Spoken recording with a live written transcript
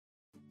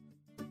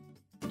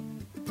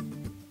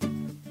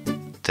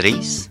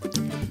3,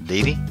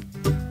 2,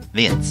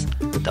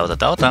 1.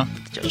 Tauta,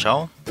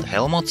 čau,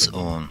 Helmuts,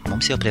 un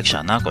mums jau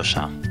priekšā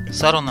nākošā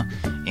saruna,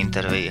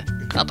 intervija,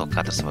 kā to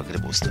katrs var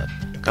grib uztvert.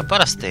 Kā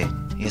parasti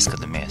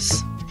ieskatāmies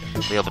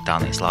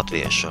Lielbritānijas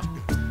latviešu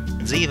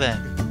dzīvē,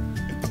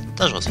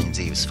 dažos viņu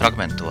dzīves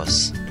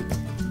fragmentos,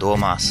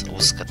 domās,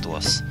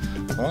 uzskatos,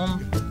 un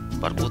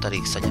varbūt arī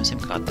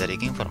saņemsim kādu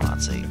derīgu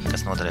informāciju,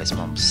 kas noderēs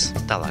mums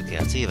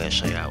tālākajā dzīvē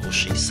šajā uz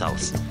šīs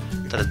salas.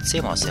 Tad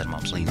ciemos ir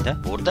mums Linde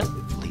Burde.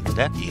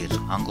 Linde ir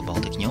Anglo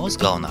Baltic News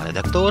galvenā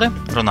redaktore.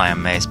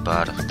 Runājam mēs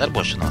par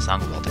darbošanos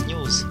Anglo Baltic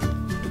News,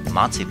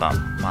 mācībām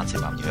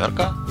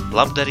Ņujorkā,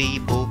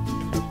 labdarību,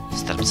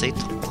 starp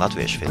citu,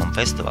 Latviešu filmu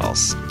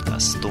festivāls,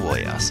 kas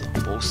tuvojās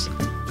un būs.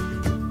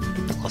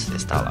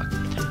 Klausieties tālāk.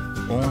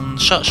 Un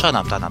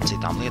šādām tādām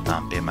citām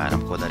lietām,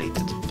 piemēram, ko darīt,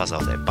 kad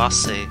pazaudē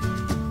pasi,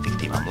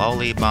 fiktīvām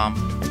laulībām,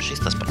 šis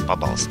tas par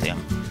pabalstiem.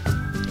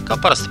 Kā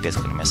parasti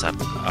pieskaramies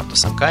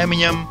Artusam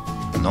kaimiņam,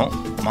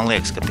 man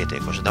liekas, ka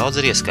pietiekoši daudz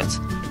ir ieskats.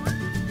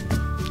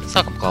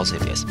 Sākam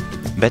klausīties,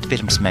 bet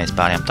pirms mēs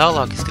pārējām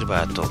tālāk, es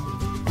gribētu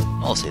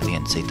nolasīt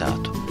vienu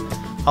citātu.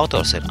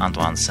 Autors ir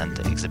Antoine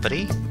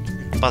Saint-Exupéry,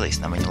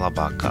 pazīstam viņu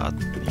labāk, kā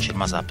viņš ir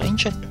Mazā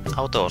prinča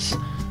autors,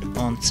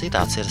 un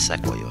citāts ir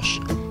sekojošs.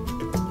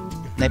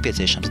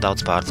 Nepieciešams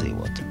daudz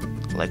pārdzīvot,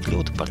 lai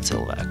kļūtu par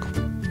cilvēku.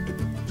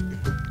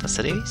 Tas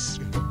arī viss.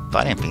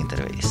 Pāriem pie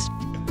intervijas.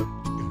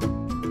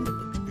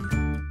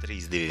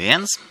 3, 2,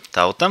 1.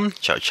 Tautam,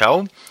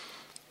 čau.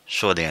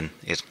 Šodien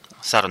ir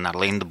saruna ar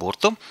Lindu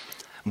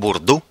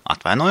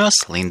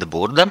Linda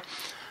Burda.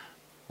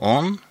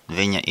 Un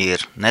viņa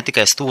ir ne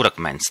tikai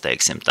stūrakmens,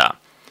 teiksim tā.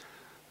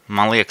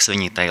 Man liekas,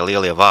 viņi tai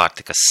lielie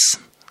vārti, kas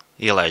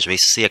ielaiž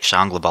visus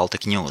iekšā Anglo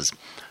Baltic News,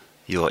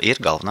 jo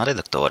ir galvenā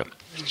redaktore.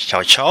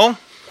 Čau.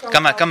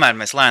 Kamēr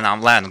mēs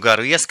lēnu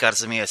garu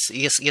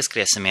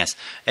ieskriesimies,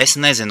 es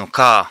nezinu,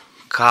 kā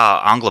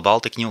Anglo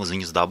Baltic News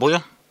viņus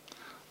dabūja.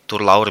 Tur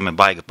Laurim ir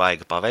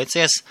baiga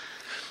paveicies.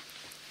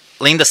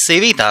 Lindas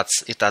CV ir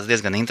tāds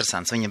diezgan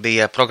interesants. Viņa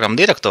bija programma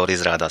direktora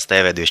izrādās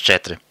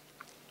TV24.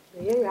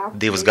 Jā.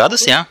 2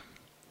 gadus, jā?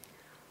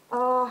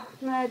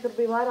 Nē, tur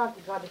bija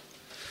vairāki gadi.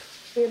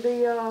 Tie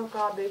bija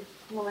kādi,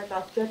 man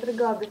liekas, 4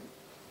 gadi.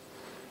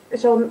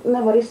 Es jau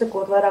nevaru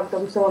izsakot vairāk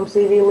tam savam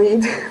CV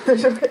līdzi.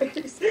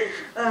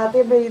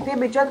 Tie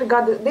bija 4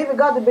 gadi. 2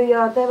 gadi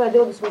bija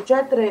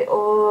TV24,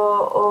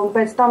 un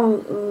pēc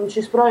tam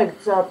šis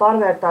projekts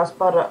pārvērtās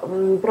par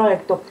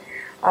projektu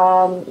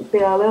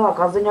pie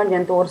lielākās ziņu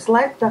aģentūras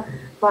Leta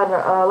par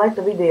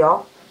Leta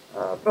video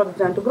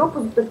producentu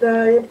grupu, bet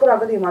jebkurā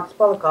gadījumā tas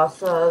palikās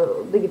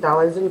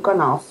digitālais ziņu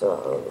kanāls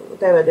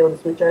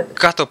TV24.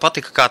 Kā tev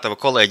patika, kā tava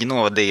kolēģi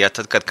novadīja,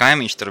 tad, kad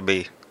kaimiņš tur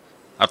bija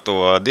ar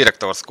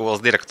to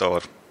skolas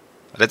direktoru?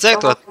 Redzēji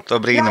to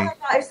brīnumu?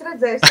 Jā, es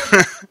redzēju.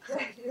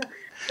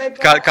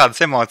 Kādas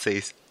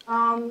emocijas?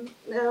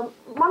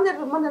 Man ir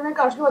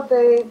vienkārši ļoti,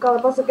 kā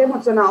lai pasaka,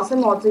 emocionālas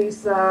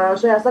emocijas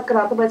šajā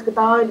sakarā, tāpēc, ka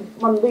tā ir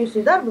man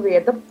bijusi darba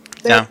vieta,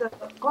 bet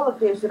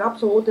kolektīvs ir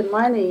absolūti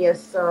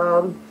mainījies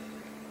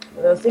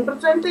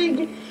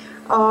 100%.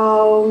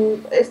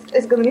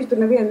 Es gan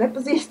tur nevienu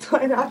nepazīstu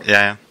vairāk.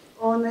 Jā.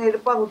 Un ir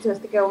palicies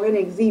tikai un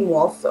vienīgi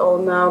zīmols.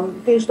 Un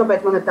tieši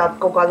tāpēc man ir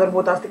tāda kaut kāda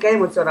varbūt tās tikai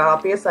emocionālā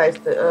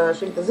piesaiste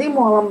šim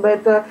zīmolam,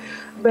 bet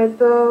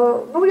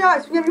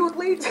es viņam jūtu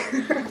līdzi.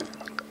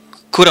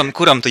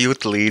 Kuram tu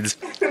jūti līdzi?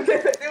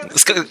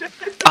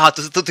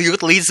 Tu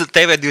jūti līdzi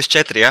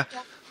TV24, ja?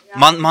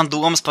 Man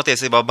domas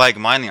patiesībā baigi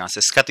mainījās.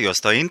 Es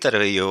skatījos to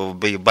interviju,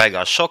 biju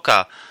baigās šokā,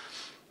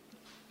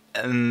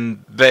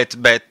 bet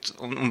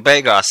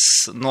beigās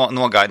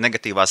nogāja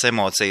negatīvās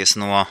emocijas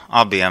no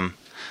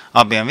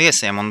abiem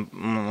viesiem,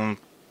 un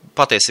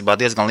patiesībā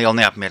diezgan liela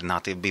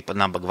neapmierinātība bija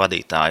par nabaga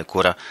vadītāju,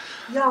 kura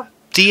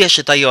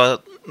tieši tajā,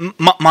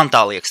 man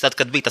tā liekas, tad,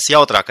 kad bija tas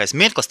jautrākais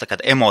mirklis, tad,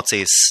 kad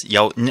emocijas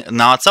jau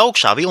nāca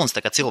augšā vilnis,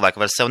 tad, kad cilvēki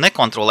vairs sev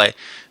nekontrolēja,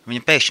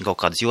 viņa pēkšņi kaut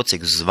kādus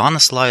jocīgus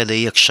zvanas laida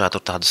iekšā,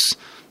 tur tādus,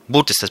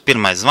 burtiski tas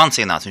pirmais zvans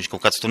ienāca, viņš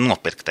kaut kāds tur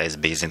nopirktais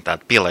bija,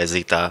 tāda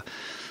pielaizītā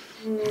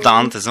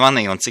tante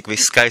zvanīja, un cik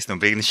viss skaisti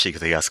un brīnišķīgi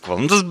tajā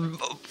skolā.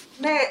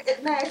 Nē,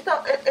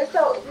 es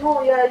tev,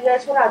 ja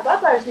es varētu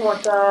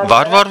attaisnot...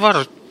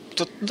 Var,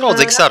 tu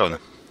draudzīgi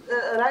saruna.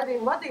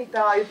 Raidījumu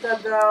vadītāju,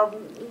 tad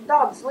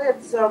tādas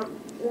lietas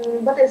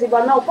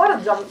patiesībā nav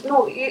paredzams,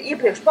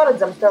 iepriekš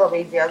paredzams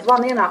televīzijā.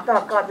 Zvani ienāk tā,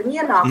 kāda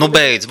viņi ienāk.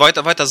 Beidz, vai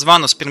tas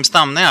zvanus pirms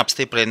tam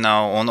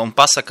neapstiprina un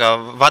pasaka,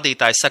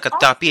 vadītājs saka,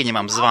 tā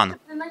pieņemam zvanu?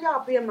 Jā,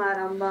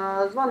 piemēram,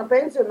 zvana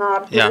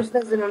pensionāri, es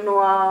nezinu,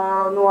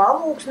 no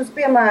Alūksnes,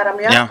 piemēram,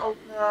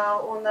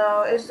 un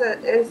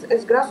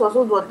es grasos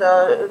uzdot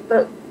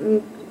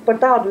par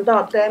tādu un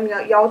tādu tēmu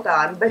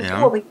jautājumu, bet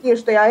ko viņi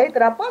tieši tajā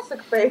ēterā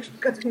pasaka pēkšņi,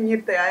 kad viņi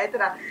ir tajā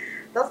ēterā.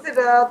 Tas ir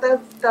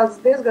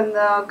tāds diezgan,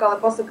 kā lai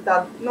pasaka,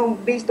 tāda,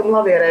 bīstama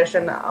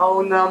lavierēšana,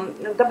 un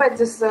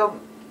tāpēc es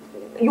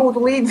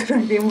jūtu līdzi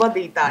raidījumu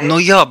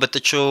vadītāju. Jā, bet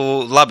taču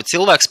labi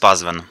cilvēks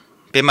pazvana.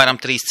 Piemēram,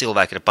 3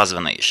 cilvēki ir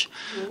pazvanījuši,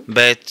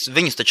 bet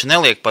viņus taču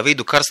neliek pa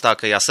vidu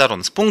karstākajā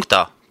sarunas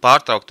punktā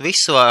pārtraukt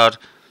visu ar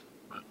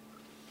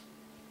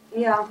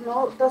Jā,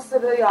 tas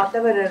ir,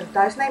 tev ir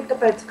taisnība,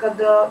 tāpēc, kad,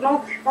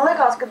 man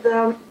liekas, ka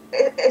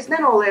es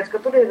nenoliedzu, ka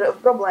tur ir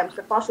problēmas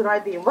ar pašu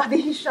raidījumu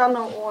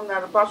vadīšanu un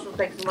ar pašu,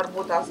 teiksim,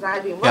 varbūt tās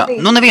raidījumu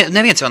vadīšanu.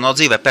 Neviens jau nav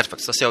dzīvē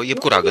perfekts, tas jau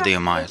jebkurā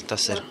gadījumā ir,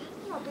 tas ir.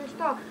 Jā, tieši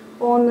tā.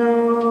 Un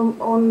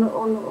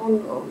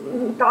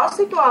tā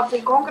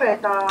situācija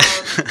konkrētā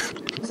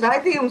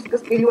raidījums,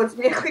 kas bija ļoti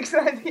smieklīgs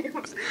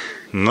raidījums.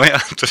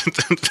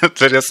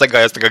 Tur jau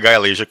sagājās tā kā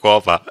gailīša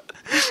kopā.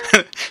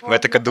 Vai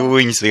tā kā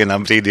dūņas vienā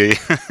brīdī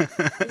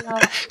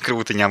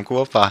krūtiņām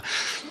kopā.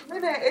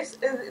 Es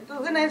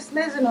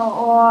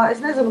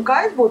nezinu, kā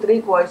es būtu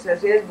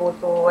rīkojusies, ja es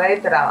būtu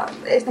ēterā.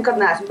 Es nekad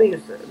neesmu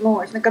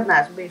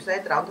bijusi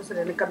ēterā, un tas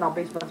arī nekad nav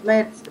bijis mans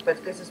mērķis, tāpēc,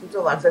 ka es esmu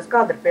cilvēks aiz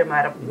kadra,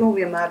 piemēram,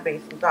 vienmēr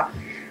bijis un tā.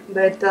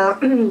 Bet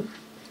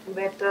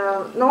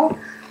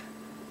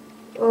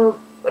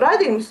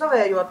raidījums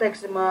savējo,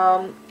 teiksim,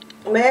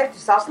 mērķi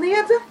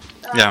sasniedza.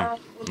 Jā,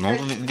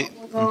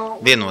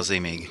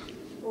 viennozīmīgi.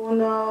 Un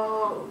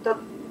tad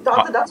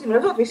acīm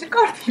redzot, viss ir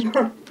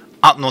kārtībā.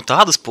 No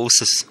tādas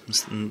puses,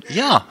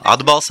 jā,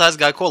 atbalsts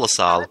aizgāja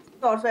kolosāli.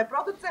 Vai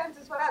producents,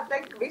 es varētu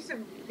teikt, ka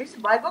visi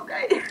baigi ok,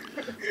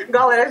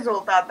 gala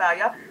rezultātā,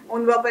 ja.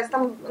 Un vēl pēc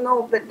tam,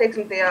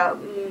 teiksim, tie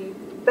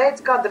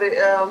pēckadri,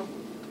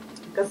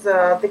 kas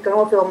tika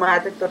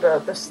nofilmēti, tur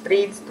tas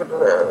strīds, tur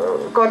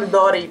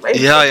koridorī.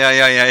 Jā.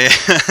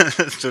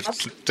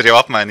 Tur jau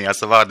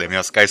apmainījās ar vārdiem,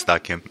 jau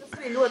skaistākiem. Tas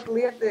arī ļoti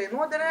lieti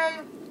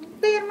noderēja.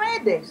 Tie ir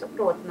mēdīji,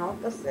 saprot,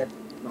 tas ir,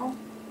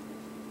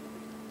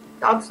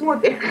 tāds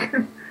notiek.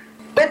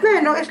 Bet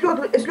nē, es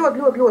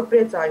ļoti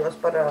priecājos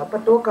par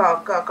to,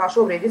 kā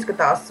šobrīd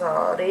izskatās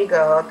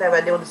Rīga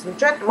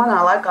TV24. Manā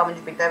laikā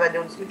viņš bija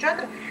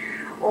TV24.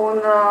 Un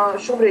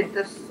šobrīd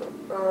es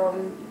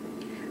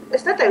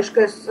neteikšu,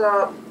 ka es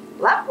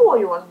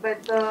lepojos,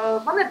 bet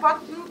man ir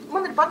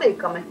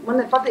patīkami. Man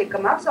ir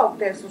patīkami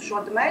atsaukties uz šo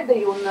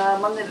mēdīju un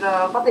man ir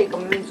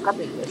patīkami viņu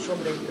skatīties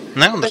šobrīd.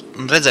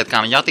 Un redzēt,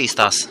 kā viņi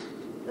attīstās.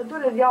 Tur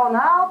ir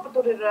jauna elpa,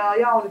 tur ir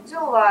jauni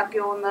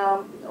cilvēki un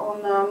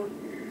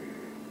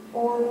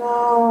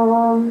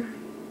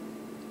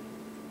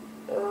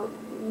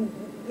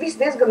viss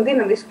diezgan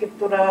dinamiski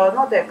tur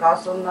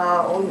notiekās un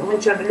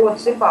viņš ir ļoti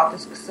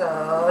simpātisks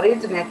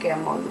rīdziniekiem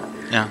un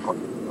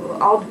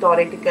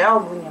auditorija tikai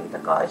aug viņiem, tā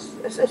kā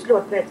es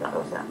ļoti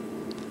priecājos, jā.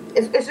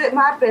 Es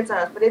vienmēr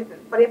priecājos par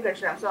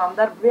iepriekšējām savām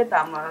darba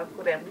vietām,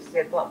 kuriem viss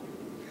iet labi.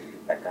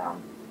 Tā kā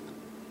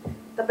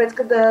Tāpēc,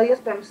 kad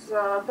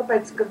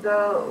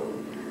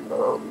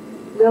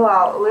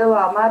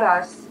lielā mērā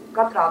es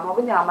katrā no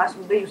viņām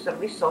esmu bijusi ar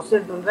visu savu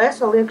sirdi un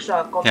dvēseli iekšā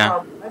kaut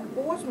kādu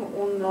posmu,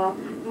 un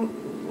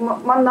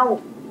man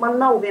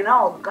nav viena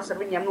alga, kas ar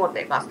viņiem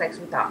notiekās,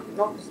 teiksim tā.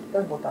 Tas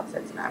būtu tāds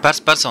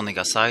secinājums.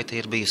 Personīgā saite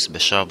ir bijusi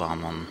bez šaubām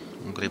un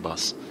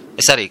gribās.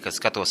 Es arī, kad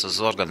skatos uz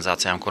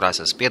organizācijām,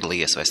 kurās esmu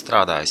piedalījies vai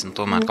strādājis, un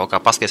tomēr kaut kā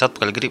paskaties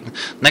atpakaļ,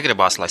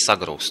 negribās, lai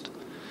sagrūst.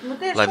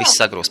 Lai viss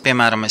sagrūst.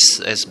 Piemēram,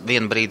 es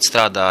vienu brīdi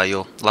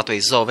strādāju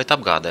Latvijas Zoovetu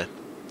apgādē.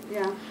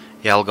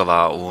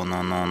 Jelgavā,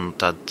 un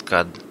tad,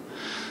 kad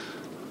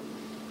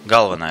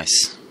galvenais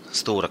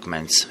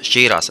stūrakmeņs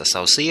šķīrās ar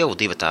savu sievu,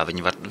 divatā,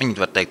 viņi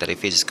var teikt arī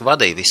fiziski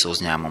vadīja visu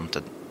uzņēmumu,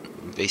 tad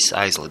viss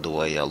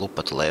aizlidoja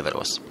lupatu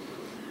lēveros.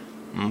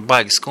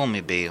 Baigi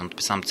skumji bija, un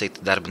pēc tam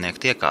citi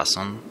darbinieki tiekās,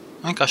 un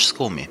vienkārši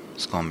skumji.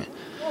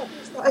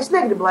 Es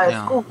negribu, lai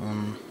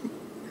skumji.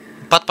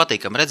 Pat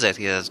patīkam redzēt,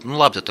 ja,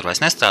 labi, tur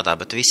vairs nestrādā,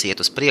 bet visi iet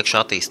uz priekšu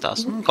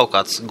attīstās. Kaut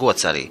kāds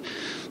gods arī.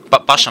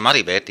 Pašam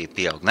arī vērtība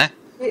pieaug, ne?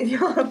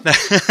 Jā.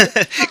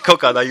 Kaut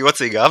kādā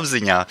jocīgā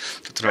apziņā.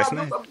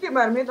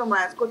 Piemēram,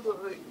 iedomājies,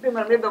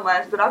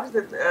 tu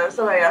rakstīt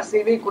savējā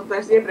CV, kur tu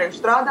esi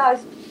iepriekš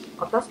strādājis,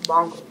 tas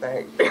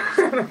bankrutēja.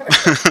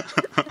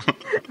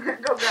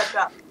 Kaut kā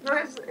tā.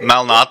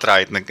 Melnā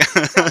atraitne.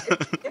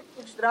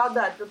 Es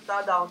strādāju tur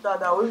tādā un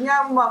tādā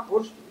uzņēmumā,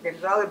 kurš,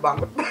 diemžēl, ir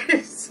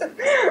bankrutējis.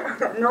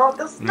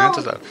 Tas nav.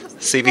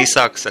 CV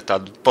sākas ar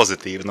tādu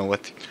pozitīvu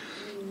noti.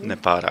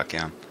 Nepārāk,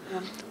 jā.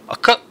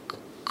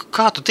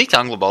 Kā tu tiki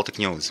Anglo Baltic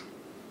News?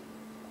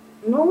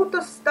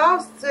 Tas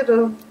stāsts ir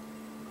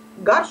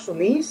garš un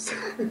īs.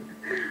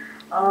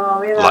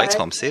 Laiks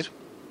mums ir?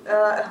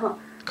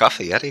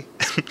 Kafija arī?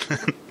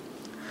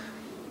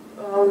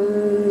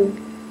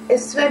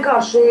 Es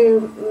vienkārši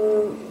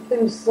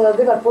pirms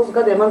 2,5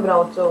 gadiem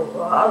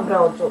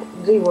atbraucu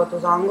dzīvot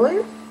uz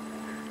Angliju.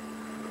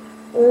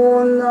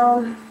 Un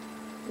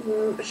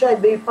šeit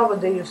biju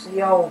pavadījusi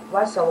jau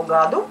veselu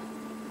gadu.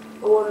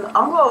 Un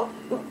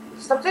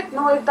starp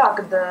citu, ir tā,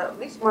 ka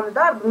visi mani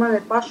darbi man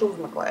ir paši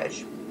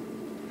uzmeklējuši.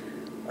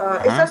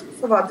 Es esmu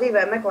savā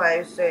dzīvē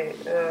meklējusi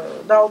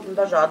daudz un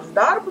dažādus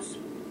darbus,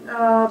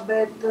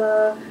 bet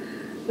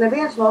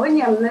neviens no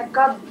viņiem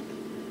nekad,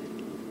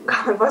 kā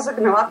pasaka,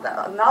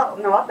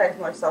 nav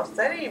attaisnojis savas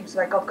cerības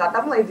vai kaut kā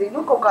tam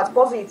līdzīgi, kaut kādas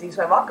pozīcijas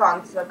vai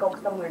vakances vai kaut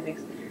kas tam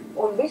līdzīgs.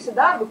 Un visi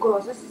darbi,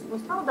 kuros es esmu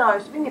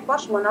strādājusi, viņi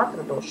paši man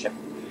atraduši.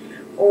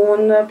 Un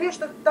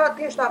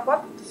tieši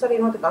tāpat tas arī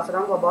notikās ar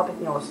Anglo Baltic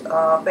News.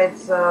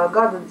 Pēc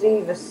gada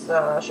dzīves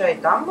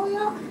šeit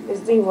Anglijā es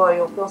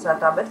dzīvoju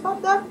pilsētā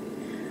Bedfordā.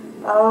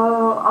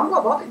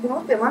 Anglo-Baltika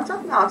ņūs pie manis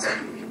atnāca.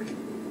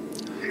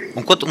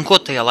 Un ko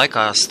tajā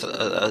laikā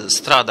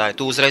strādāja?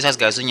 Tu uzreiz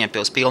aizgāji uz viņiem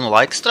uz pilnu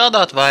laiku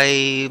strādāt,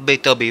 vai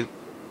tev bija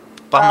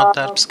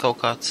pamatdarbs kaut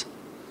kāds?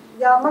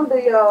 Jā, man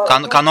bija...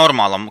 Kā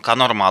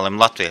normālam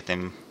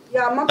latvietim.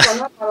 Jā, man kā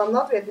normālam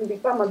latvietim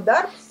bija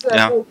pamatdarbs,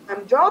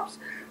 full-time jobs,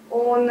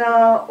 un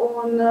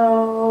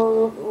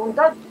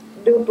tad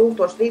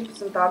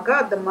 2013.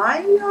 gada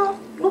maijā,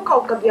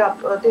 kaut kad,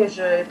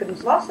 tieši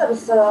pirms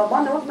vasaras,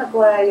 mani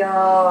uzmeklēja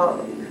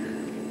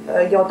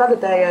jau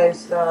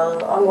tagadējais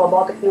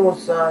Anglo-Baltika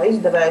ņūs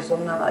izdevējs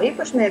un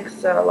īpašnieks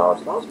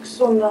Lauris Lauskis.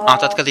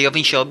 Tad, kad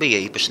viņš jau bija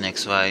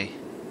īpašnieks, vai?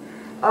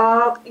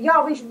 Jā,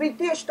 viņš bija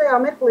tieši tajā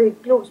mirklī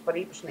kļuvis par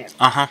īpašnieku.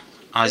 Aha,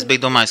 es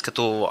biju domājis, ka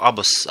tu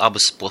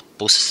abas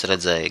puses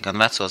redzēji, gan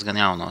vecos, gan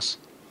jaunos.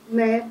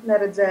 Nē,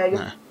 neredzēju.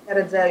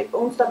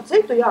 Un starp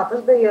citu, jā,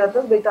 tas bija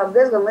tāds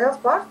diezgan liels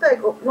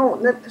pārsteigums.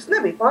 Tas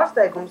nebija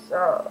pārsteigums.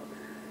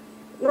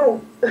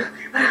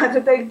 Varētu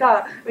teikt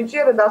tā, viņš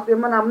ieradās pie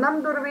manām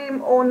namdurvīm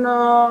un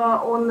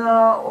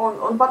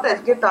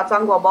pateica, ka ir tāds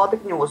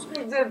Anglo-Baltika ņūs.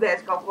 Viņš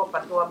dzirdējis kaut ko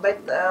par to, bet,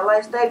 lai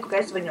es teiktu, ka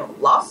es viņu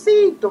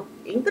lasītu,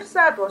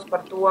 interesētos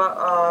par to,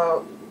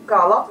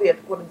 kā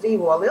latvieta, kura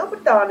dzīvo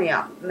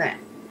Lielbritānijā, nē.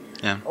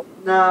 Jā.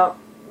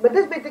 Bet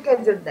es biju tikai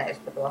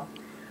dzirdējis par to.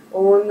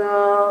 Un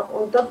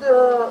tad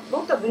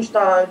viņš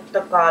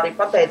tā kā arī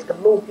pateica,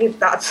 ka, ir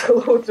tāds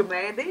lūdzu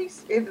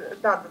mēdījis, ir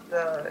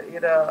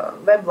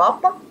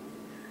weblapa.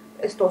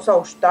 Es to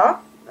saušu tā.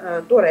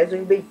 Toreiz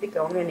viņi bija tikai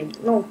un vienīgi,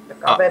 tā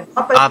kā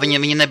weblapa.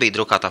 Viņa nebija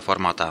drukātā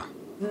formātā?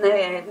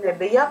 Nē,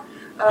 nebija.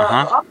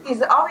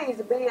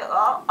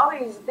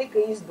 Avīze tika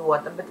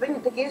izdota, bet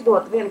viņa tika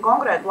izdota vienu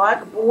konkrētu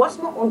laika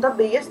posmu, un tad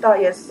bija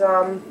iestājies,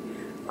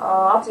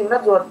 acīm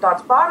redzot,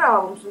 tāds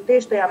pārāvums, un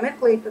tieši tajā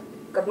mirklī,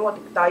 kad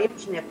notika tā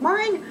īpašnieku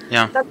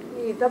maiņa,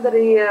 tad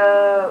arī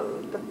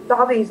tā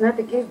avīze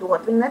netika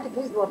izdota. Viņa netika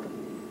izdota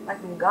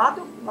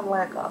gadu, man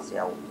liekas,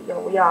 jau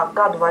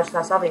gadu vairs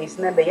tās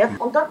avīzes nebija.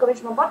 Un tad, kad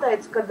viņš man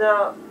pateica, ka,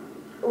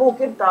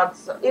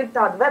 ir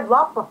tāda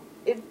weblapa,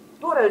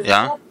 toreiz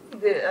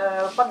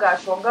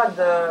pagājušo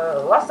gadu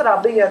vasarā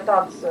bija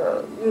tāds,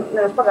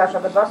 nevis pagājušā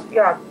gadu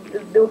vasarā,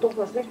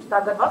 2013.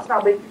 gadu vasarā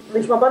bija,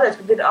 viņš man pateica,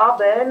 ka ir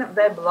ABN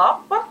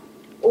weblapa,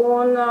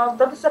 un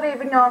tad es arī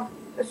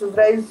es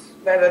uzreiz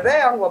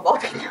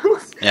www.anglo-baltika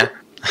ņūs.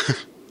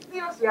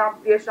 Jā,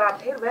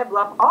 tiešām ir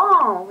weblapa.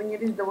 Viņi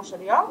ir izdevuši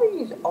arī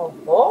avīzi. Un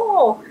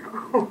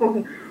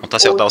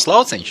tas jau tavs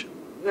lauciņš?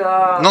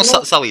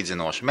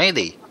 Salīdzinoši,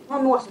 mēdī?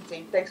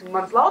 Nosacīt, teiksim,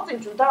 mans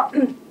lauciņš un tā.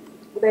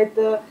 Bet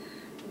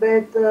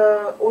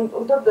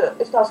tad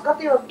es tā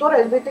skatījos,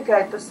 toreiz bija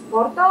tikai tas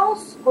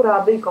portāls, kurā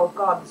bija kaut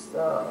kādas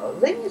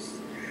ziņas.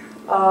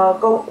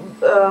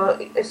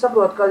 Es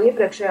saprotu, ka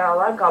iepriekšējā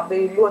laikā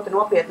bija ļoti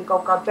nopietni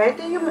kaut kādi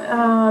pētījumi,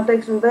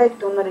 teiksim,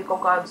 veikt un arī kaut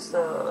kādas...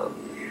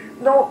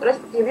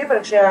 respektīvi,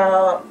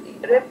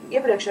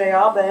 iepriekšējā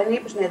ABN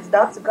īpašniece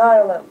Dace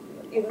Gaile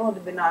ir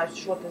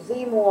nodibinājusi šo te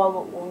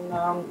zīmolu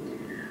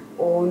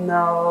un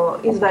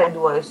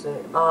izveidojusi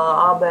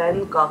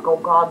ABN kā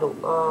kaut kādu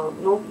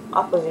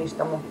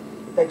atpazīstamu,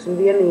 teiksim,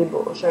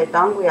 vienību šeit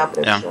Anglijā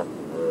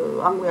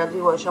Anglijā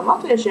dzīvojušiem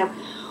latviešiem.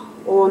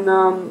 Un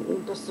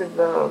tas ir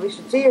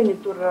visu cieņu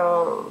tur,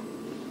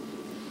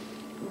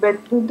 bet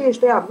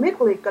tieši tajā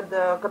mirklī,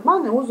 kad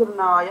mani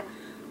uzrunāja,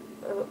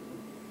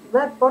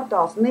 web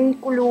portāls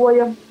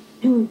nīkuļoja,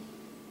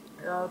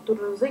 tur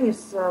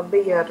ziņas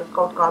bija ar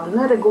kaut kādu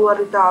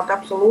neregularitāti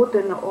absolūti,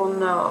 un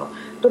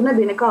tur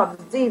nebija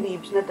nekādas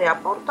dzīvības ne tajā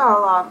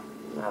portālā,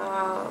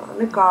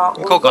 nekā...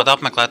 Kaut kāda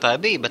apmeklētāja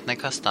bija, bet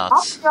nekas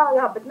tāds...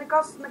 Jā, bet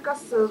nekas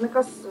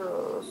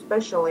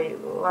speciāli,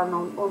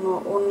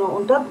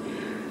 un tad...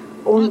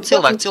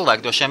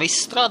 Cilvēki droši vien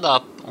visi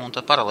strādā, un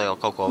tad paralēli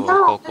kaut ko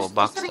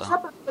bakstā. Es arī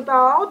sapratu, ka tā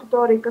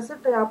auditorija, kas ir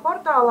tajā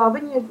portālā,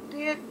 viņi ir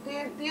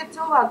tie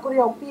cilvēki, kuri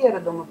jau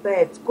piereduma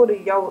pēc,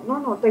 kuri jau,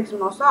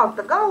 teiksim, no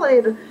sākta gala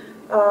ir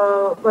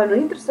vai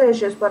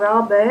interesējušies par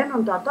ABN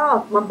un tā.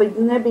 Man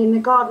nebija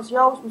nekādas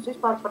jausmas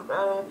vispār par,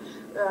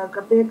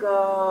 ka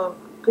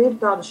ir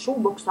tāda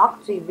šūbuks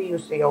akcija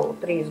bijusi jau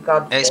 3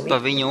 gadus. Es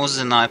pa viņu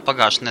uzzināju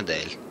pagājušu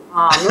nedēļu.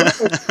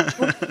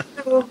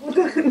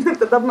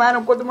 Tad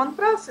apmēram, ko tu man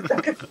prasi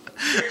tagad.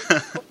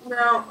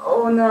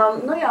 Un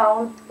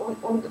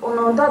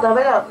tādā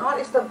veidā,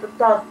 es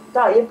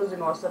tā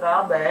iepazinos ar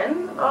ABN.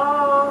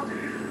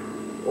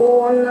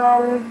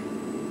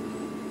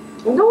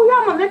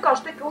 Man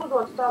vienkārši tika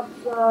uzdots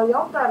tāds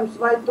jautājums,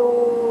 vai tu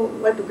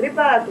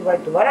gribētu, vai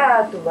tu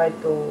varētu, vai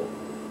tu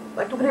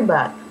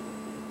gribētu.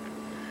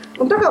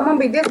 Un tā kā man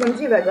bija diezgan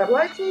dzīvē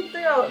garlaicīgi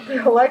tajā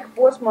laika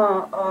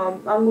posmā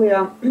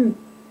Anglijā,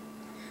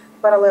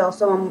 paralēli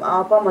savam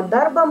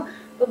pamatdarbam,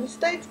 tad es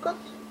teicu, ka,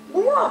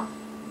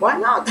 why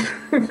not?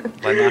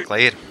 Vai nāk,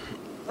 lai ir?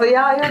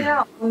 Jā,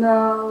 un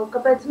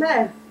kāpēc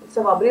nē?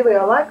 Savā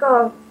brīvajā laikā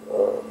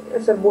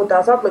es varbūt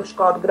tās atlikšu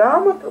kādu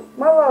grāmatu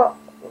malā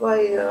vai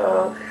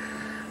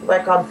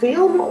kādu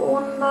filmu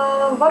un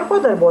varu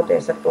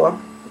padarboties ar to.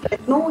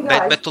 Bet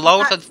tu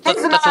Lauru,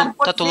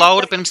 tad tu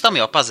Lauru pirms tam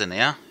jau pazini,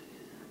 jā?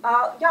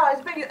 Jā,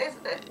 es biju...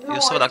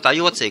 Jūs savādāk tā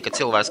jocīgi, ka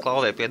cilvēks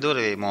klauvē pie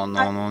durvīm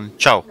un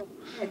čau.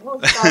 Nē,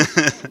 gluži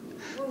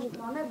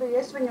tā nebija.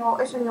 Es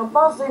viņu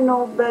pazinu,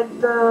 bet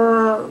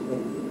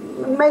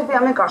mēs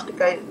bijām vienkārši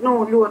tikai,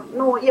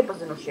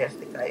 iepazinušies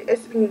tikai.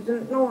 Es viņu,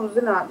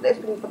 es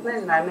viņu pat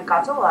nezināju nekā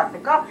cilvēku,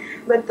 nekā,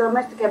 bet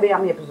mēs tikai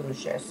bijām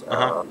iepazinušies.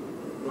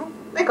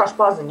 Vienkārši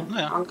paziņa. Nu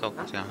jā, kaut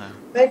kas, jā.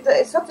 Bet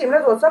es acīm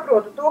redzot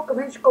saprotu to, ka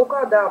viņš kaut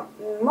kādā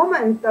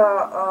momentā,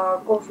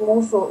 kopš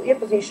mūsu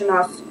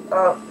iepazīšanās,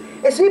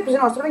 es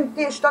iepazinos ar viņu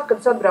tieši tad,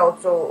 kad es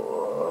atbraucu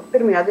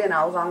pirmajā dienā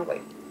uz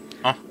Angliju.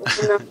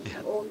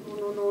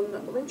 Un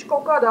viņš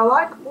kaut kādā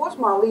laika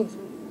posmā līdz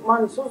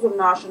manas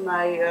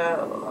uzrunāšanai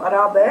ar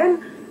ABN,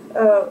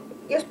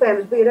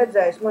 iespējams bija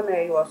redzējis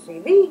manējo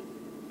CV,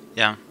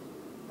 jā.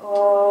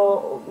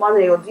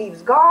 Manējo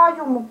dzīves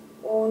gājumu,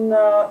 un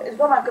es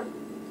domāju, ka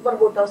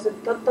varbūt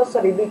tas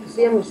arī bija tas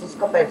iemesls,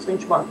 kāpēc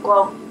viņš man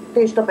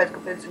tieši tāpēc,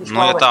 kāpēc viņš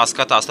ja tā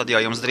skatās, tad jau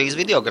jums drīz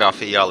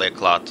videogrāfija jāliek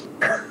klāt.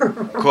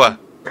 Ko?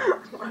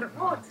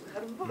 Varbūt.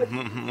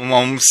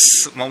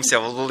 Mums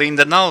jau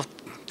Linda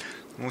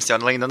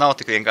nav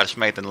tik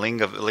vienkārši meitene.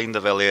 Linda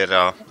vēl ir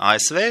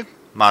ASV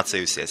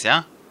mācījusies,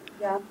 jā?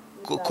 Jā.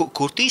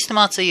 Kur tīsti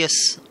mācījies?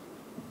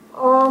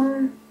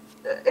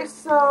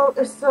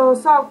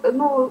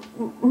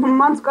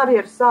 Mans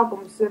karjeras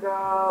sākums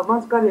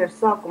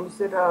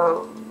ir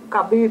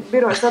kā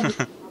birojas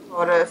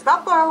administratora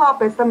Statoilā,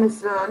 pēc tam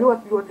es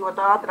ļoti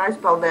ātri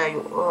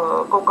aizpeldēju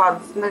kaut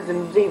kādas,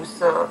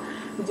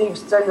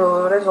 dzīves ceļu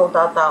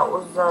rezultātā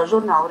uz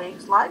žurnālu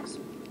Rīgas laiks.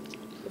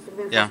 Tas ir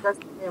viens no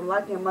skaistākajiem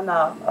laikiem manā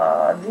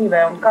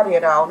dzīvē un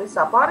karjerā un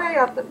visā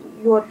pārējā,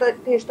 jo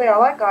tieši tajā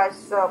laikā es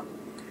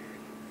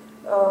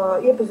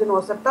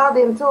iepazinos ar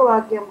tādiem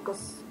cilvēkiem, kas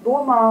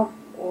domā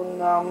un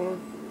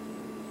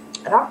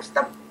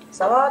raksta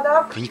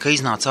savādāk. Viņi, ka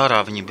iznāca ārā,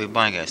 viņi bija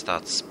baigais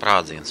tāds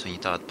sprādziens, viņi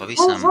tādi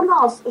pavisam...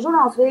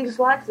 Žurnāls Rīgas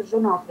laiks ir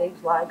žurnāls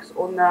Rīgas laiks,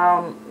 un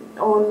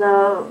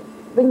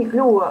viņi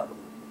kļuva...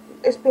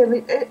 Es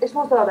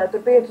nostrādāju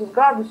tur 5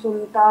 gadus, un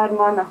tā ir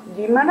mana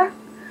ģimene.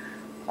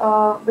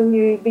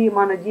 Viņi bija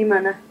mana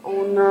ģimene,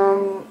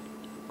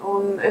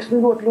 un es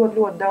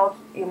ļoti daudz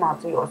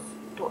iemācījos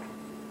tur.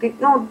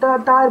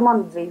 Tā ir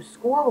mana dzīves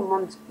skola,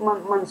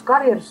 manas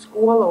karjeras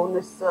skola,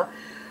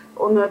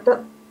 un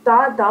tā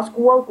ir tā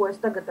skola, ko es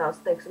tagad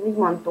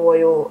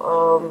izmantoju,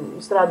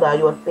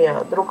 strādājot pie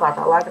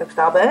drukātā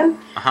laikrakstā ABN.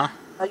 Aha.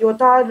 Jo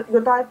tā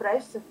ir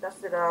prese, tas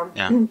ir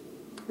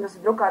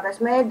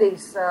drukātais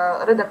mēdījis,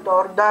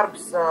 redaktoru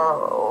darbs,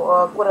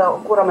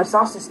 kuram es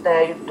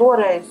asistēju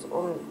toreiz,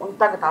 un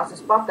tagad tās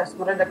es pat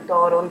esmu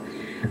redaktori,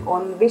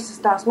 un visas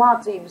tās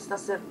mācības,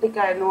 tas ir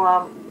tikai no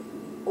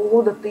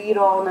Ulda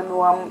Tīrona, no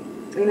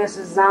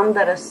Ineses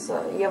Zanderes,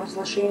 Ievas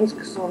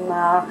Lašīnskas un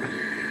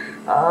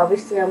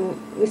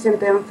visiem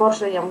tiem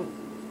foršajiem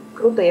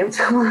krūtajiem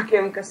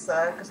cilvēkiem, kas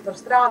tur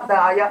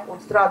strādāja un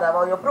strādā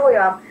vēl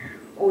joprojām.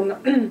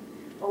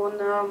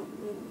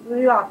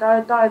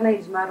 Tā ir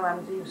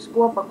neizmērojama dzīves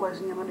kopa, ko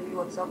es viņam arī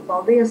ļoti saku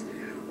paldies.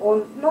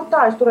 Un, tā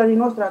es tur arī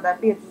nostrādāju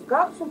 5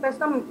 gadus, un pēc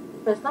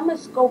tam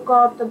es kaut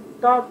kā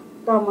tā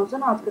man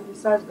sanāca, kad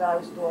es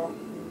aizgāju uz to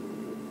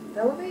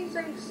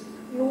televīzijas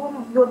jomu,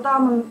 jo tā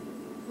man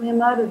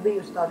vienmēr ir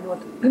bijusi tā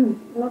ļoti,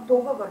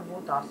 tuva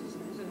varbūt tās, es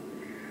nezinu,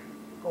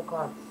 kaut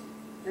kāds,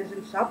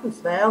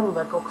 sapnis, vēlme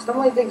vai kaut kas tam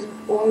līdzīgs.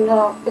 Un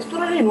es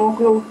tur arī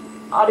nokļuvu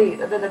arī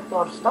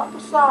redaktoru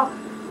statusā,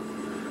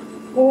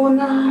 un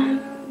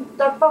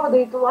tad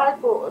pavadītu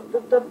laiku,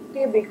 tad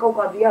tie bija kaut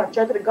kādi,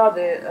 4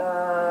 gadi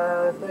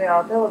tajā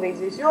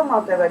televīzijas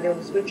jomā,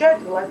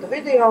 TV24, Leta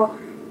video.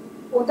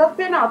 Un tad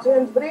pienāca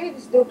viens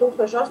brīdis,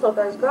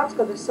 2008. gads,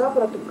 kad es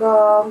sapratu, ka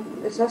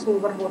es esmu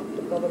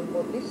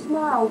varbūt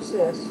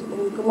izsmēlusies,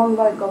 un ka man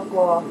vajag kaut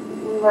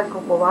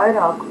ko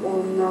vairāk.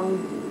 Un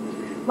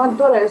man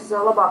toreiz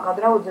labākā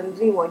draudzene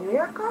dzīvoja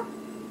Ņujorkā.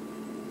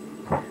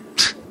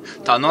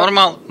 Tā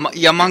normāli,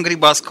 ja man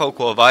gribās kaut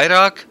ko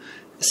vairāk,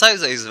 es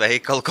aizēju uz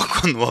veikalu, kaut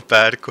ko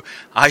nopērku,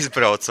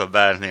 aizbraucu ar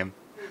bērniem.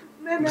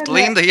 Bet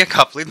Linda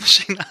iekāp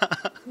lidmašīnā.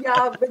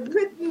 Jā, bet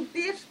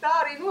tieši tā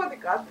arī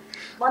notikās.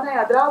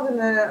 Manējā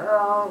draudzene,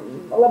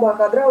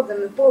 labākā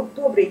draudzene,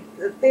 tobrīd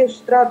tieši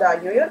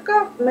strādāja Ņujorkā.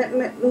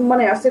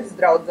 Manējā sirds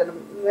draudzene,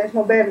 mēs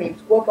no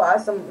bērnības kopā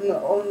esam,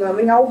 un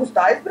viņa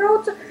augustā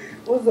aizbrauca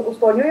uz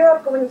to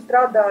Ņujorku. Viņa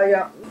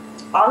strādāja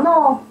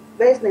ANO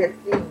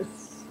vēstniecības.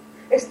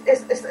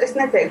 Es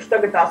neteikšu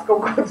tagad tās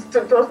kaut kādas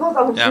tos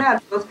nosaukumus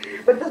neatceros,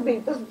 bet tas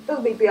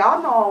bija pie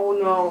ANO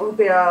un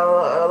pie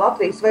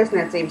Latvijas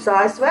vēstniecības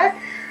ASV.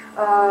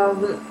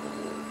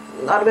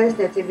 Ar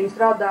vēstniecību viņa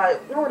strādāja,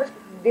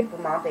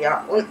 diplomātijā.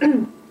 Un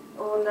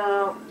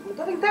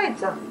tad viņa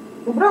teica,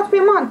 brauc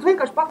pie manis,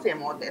 vienkārši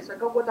paciemoties vai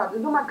kaut ko tādu.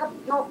 Es domāju, ka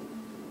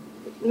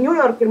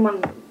Ņujorka ir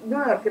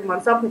man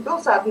sapņu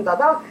pilsēta un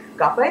tā,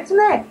 kāpēc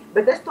nē?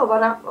 Bet es to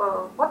varu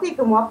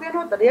patīkamu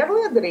apvienot arī ar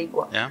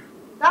liederīgo. Jā.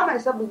 Tā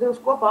mēs abas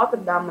divas kopā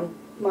atradām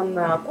man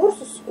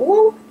kursus,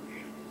 skolu,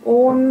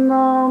 un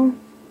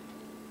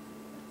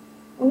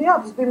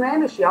tas bija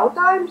mēneša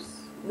jautājums,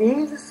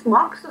 vīzas,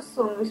 maksas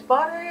un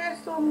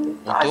vispārējais, un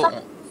tā es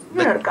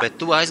Bet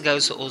tu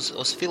aizgāji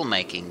uz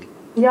filmmaking.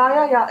 Jā,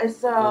 es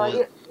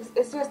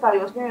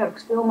iestājos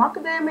Ņujorkas Filmu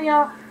akadēmijā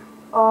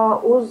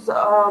uz,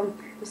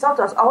 tas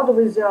saucās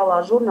audiovizuālā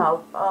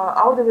žurnāla,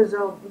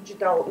 audiovizuāla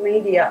digital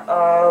media,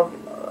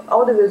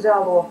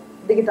 audiovizuālo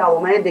digitālo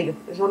mēdīju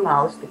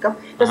žurnālistika.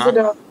 Tas ir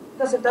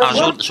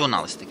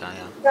Žurnālistikā,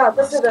 jā. Jā,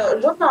 tas ir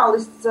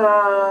žurnālists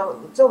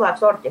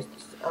cilvēks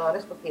orķestris,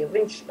 respektīvi.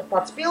 Viņš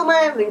pats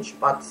filmē, viņš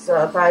pats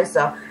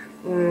taisa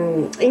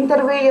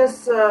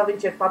intervijas,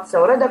 viņš ir pats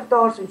sev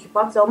redaktors, viņš ir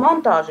pats sev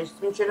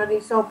montāžists, viņš ir arī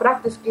sev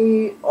praktiski,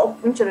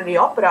 viņš ir arī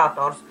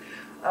operators.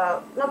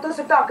 Tas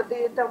ir tā, ka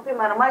tev,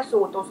 piemēram,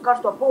 aizsūta uz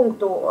karsto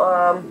punktu,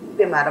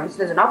 piemēram, es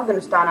nezinu,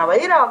 Afganistānā vai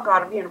Irākā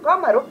ar vienu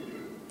kameru,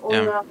 un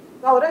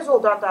gala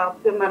rezultātā,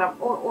 piemēram,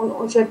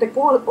 šī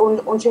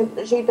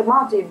te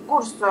mācību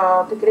kurs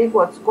tika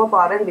rīkots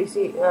kopā ar NBC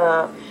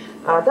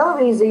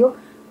televīziju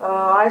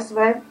ASV,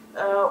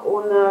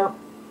 un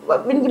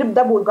viņi grib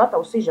dabūt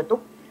gatavu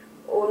sižetu.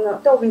 Un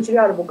tev viņš ir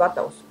jābūt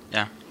gatavs.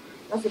 Jā.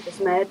 Tas ir tas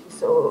mērķis,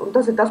 un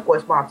tas ir tas, ko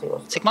es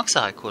mācījos. Cik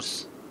maksāja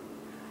kurs?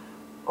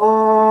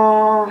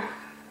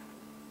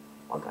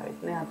 Pagaid,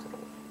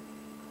 neatceros.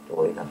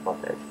 To ir tās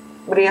pateicu.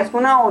 Briesmu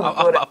naudu.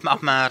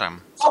 Apmēram.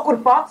 Kaut kur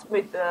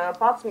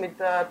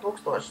 11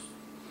 tūkstoši.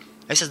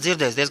 Es esmu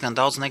dzirdējis diezgan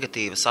daudz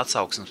negatīvas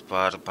atsauksmes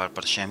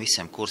par šiem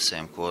visiem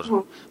kursiem, kur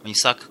viņi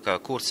saka, ka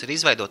kurs ir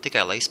izveidot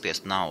tikai, lai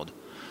izspiestu naudu.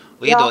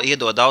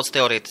 Iedod daudz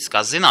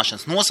teorētiskās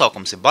zināšanas,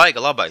 nosaukums ir baiga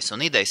labais,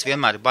 un idejas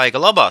vienmēr ir baiga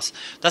labās.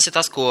 Tas ir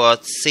tas, ko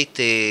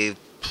citi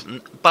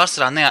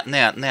pārsvarā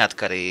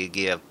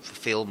neatkarīgie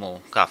filmu,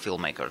 kā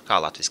filmmaker,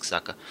 kā latviski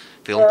saka,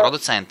 filmu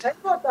producenti.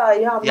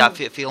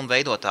 Filmu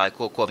veidotāji,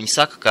 ko viņi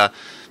saka, ka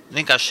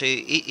vienkārši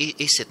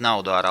izsit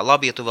naudu ārā.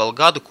 Labi, ja tu vēl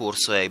gadu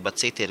kursu ej, bet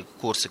citi ir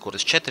kursi,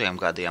 kuras 4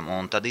 gadiem,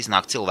 un tad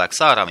iznāk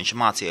cilvēks ārā, viņš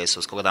ir mācījies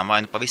uz kaut kādām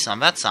vai nu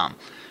pavisam vecām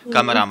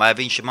kamerām, vai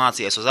viņš ir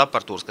mācījies uz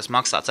aparatūras, kas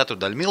maksā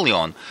 4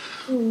 miljonu.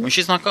 Viņš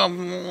iznāk kā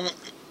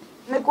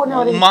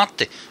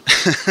mati.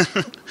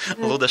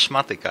 Luda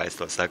šmati, kā es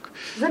to saku.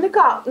 Zini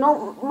kā,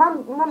 man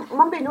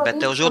bija ļoti... Bet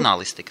tev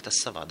žurnālistika, tas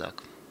savādāk.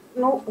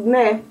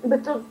 Nē,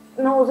 bet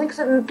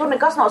tur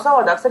nekas nav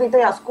savādāks arī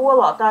tajā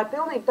skolā. Tā ir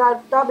pilnīgi,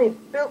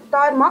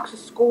 tā ir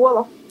maksas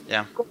skola,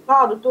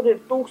 kādu tur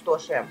ir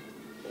tūkstošiem.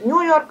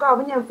 Ņujorkā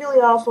viņiem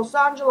filiāls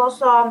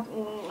Losandželosā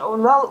un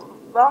vēl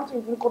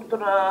kur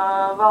tur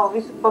vēl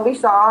pa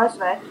visu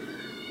ASV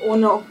un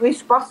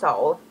visu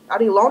pasauli.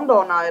 Arī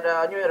Londonā ir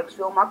Ņujorkas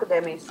Filmu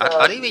akadēmijas.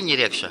 Arī viņi ir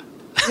iekšā?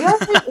 Jā,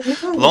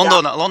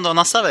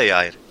 Londonā savējā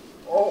ir.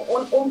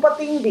 Un pat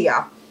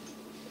Indijā.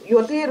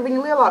 Jo tie ir viņa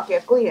lielākie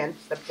klienti,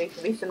 starp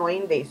citu, visi no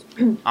Indijas.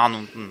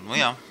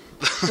 Jā.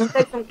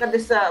 Teiksim, kad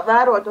es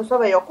vēroju to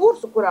savējo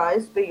kursu, kurā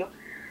es biju,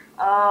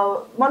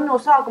 man no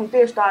sākuma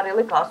tieši tā arī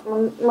likās.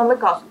 Man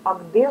likās,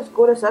 ak, Dievs,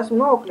 kur es esmu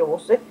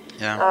nokļuvusi.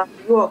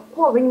 Jo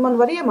ko viņi man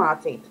var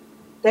iemācīt?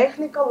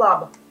 Tehnika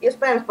laba.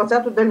 Iespējams, pa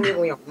 4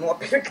 miljonu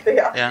nopirkt.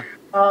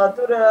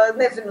 Tur,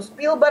 nezinu,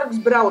 Spielbergs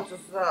brauc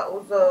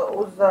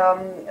uz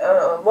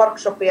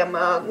workshopiem,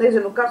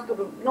 nezinu, kas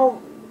tur,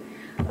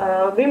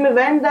 Vimi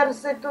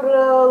Vendersi, tur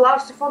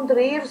Larsi von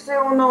Triersi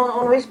un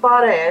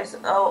vispārējais.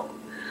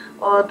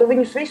 Tu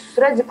viņus visus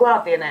redzi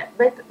klātienē.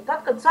 Bet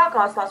tad, kad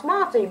sākās tās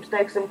mācības,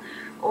 teiksim,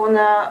 un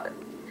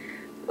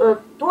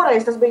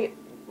toreiz tas bija,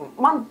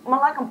 man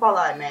laikam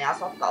palaimējās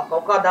atkal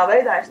kaut kādā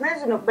veidā, es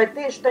nezinu, bet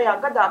tieši tajā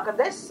gadā, kad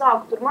es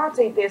sāku tur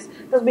mācīties,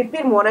 tas bija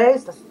pirmo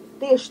reizi,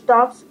 tieši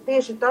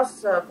tas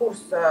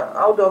kurs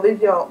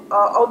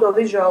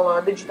Audiovisual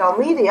Digital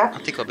Media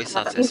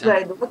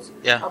izveidots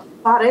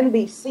pār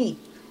NBC.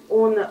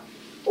 Un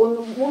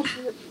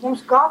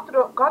mums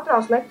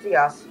katrās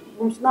lekcijās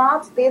mums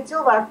nāca tie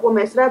cilvēki, ko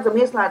mēs redzam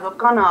ieslēdzot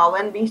kanālu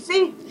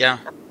NBC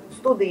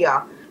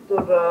studijā.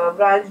 Tur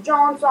Brians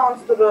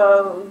Johnsons, tur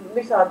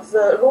visādas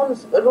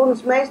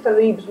runas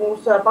meistarības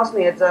mums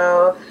pasniedz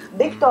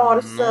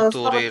diktoris.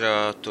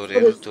 Tur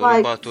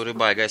ir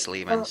baigais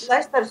līmenis.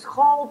 Lesters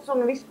Holts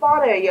un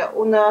vispārējie.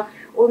 Un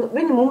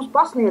viņi mums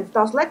pasniedz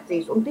tās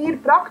lekcijas, un tie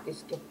ir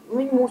praktiski.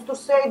 Viņi mūs tur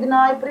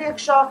sēdināja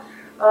priekšā,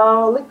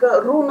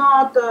 lika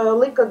runāt,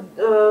 lika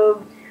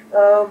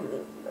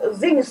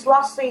ziņas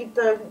lasīt,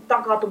 tā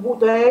kā tu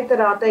būtu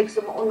ēterā,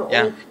 teiksim,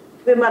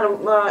 piemēram,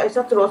 es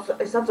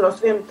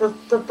atceros vienu,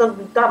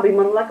 tā bija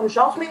man laikam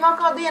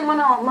šausmīgākā diena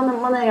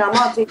manējā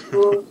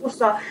mācību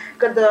kursā,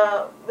 kad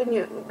viņi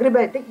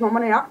gribēja tikt no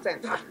manējā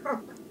akcentu.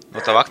 No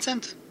tavu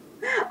akcentu?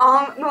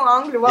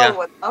 Angļu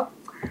valodā.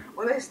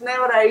 Un es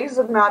nevarēju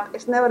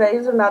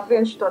izrunāt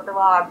vienu šito te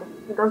vārdu.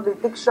 Tas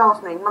bija tik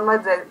šausmīgi. Man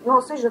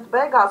vajadzēja, sižeta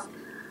beigās,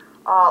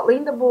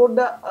 Linda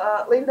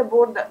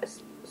Burda,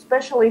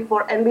 especially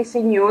for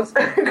NBC News.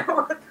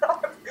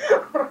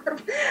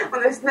 Un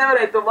es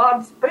nevarēju to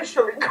vārdu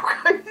specially kaut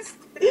kā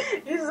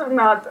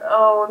izrunāt.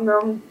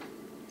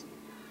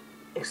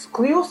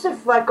 Exclusive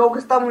vai kaut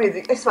kas tam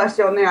līdzīgi. Es vairs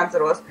jau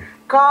neatceros,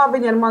 kā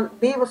viņi ar man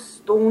 2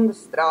 stundas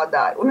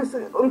strādāja.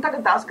 Un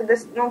tagad tās, kad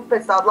es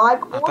pēc tāda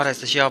laika...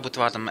 Pareizi, tas jābūt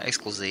vārdam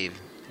ekskluzīvi.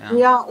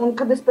 Jā, un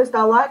kad es pēc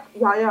tā laika...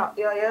 Jā,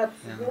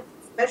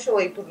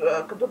 specially,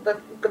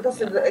 kad tas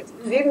ir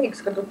ekskluzīvnīgs,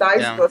 kad tu tā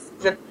iztos.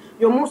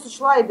 Jo mums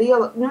taču laida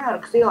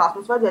Ņujorkas ielās,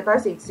 mums vajadzēja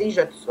taisīt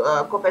sižetus,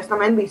 ko pēc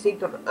tam NBC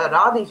tur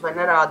rādīs vai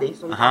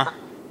nerādīs. Un Aha.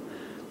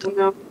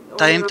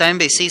 Tā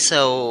NBC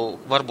sev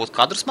varbūt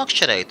kadrus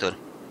makšķerēja tur?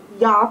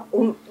 Jā,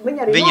 un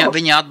viņa arī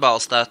Viņa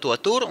atbalsta to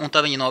tur, un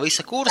tad viņa no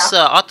visa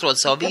kursa atrod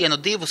sev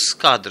 1-2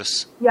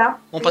 kadrus. Jā.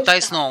 Un pat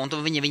taisno, un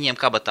viņiem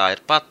kabatā ir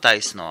pat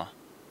taisno.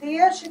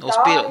 Tieši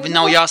tā. Viņi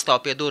nav jāstāv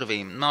pie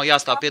durvīm. Nav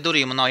jāstāv pie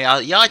durvīm un nav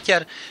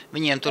jāķer.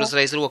 Viņiem tur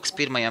uzreiz rokas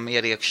pirmajam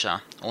ir iekšā.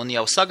 Un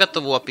jau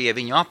sagatavo pie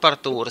viņu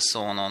aparatūras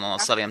un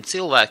saviem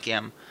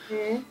cilvēkiem.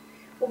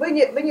 Un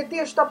viņa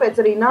tieši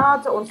tāpēc arī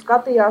nāca un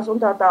skatījās un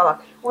tā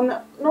tālāk. Un,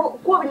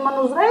 ko viņa man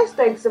uzreiz,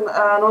 teiksim,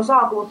 no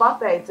sākuma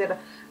pateica, ir,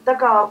 tā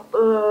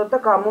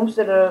kā mums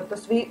ir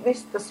tas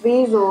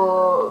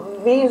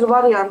vīzu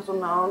variants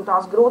un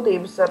tās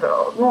grūtības ar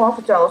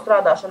oficiālo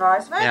strādāšanu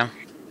ASV. Jā.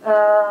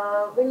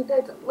 Viņa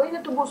teica, Līna,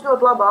 tu būsi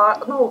ļoti labā,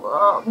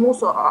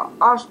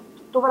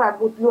 tu varētu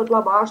būt ļoti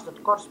labā ārštatu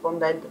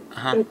korespondente.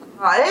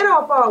 Kā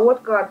Eiropā,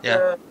 otrkārt,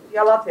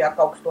 ja Latvijā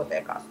kaut kas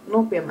notiekās.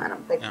 Piemēram,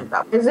 teiksim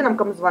tā. Mēs zinām,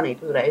 kam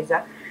zvanīt uzreiz, ja.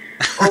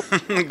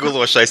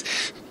 Gulošais.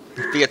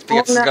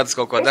 5 gadus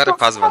kaut ko dara,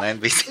 pazvana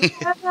NBC.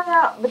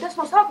 Jā, bet es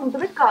no sākuma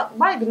tur it kā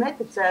baigi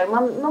neticēju.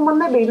 Man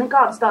nebija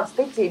nekādas tādas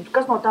ticības,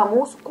 kas no tā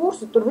mūsu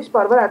kursa tur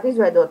vispār varētu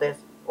izveidoties.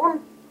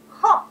 Un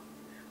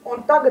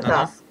tagad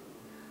tās.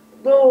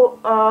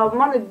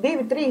 Man ir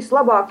 2-3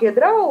 labākie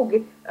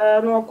draugi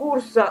no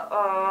kursa.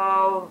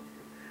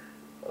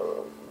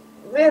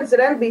 Viens ir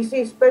NBC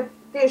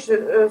tieši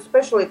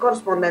speciāli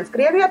korespondents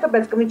Krievijā,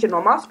 tāpēc, ka viņš ir no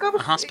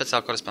Maskavas. Aha,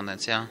 speciāli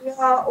korespondents, jā.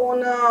 Jā,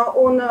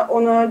 un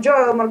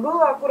Joel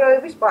Margulā, kurai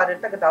vispār ir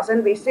tagad tās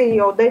NBC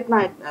jau date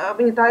night,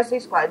 viņa taisa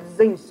izklaides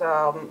ziņas.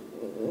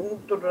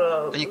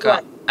 Viņa kā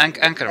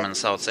Anchorman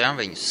sauc, jā,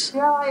 viņus?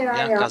 Jā.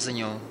 Kā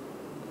ziņu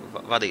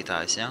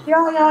vadītājs, jā?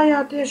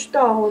 Jā, tieši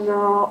tā.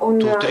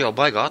 Tur jau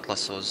baigā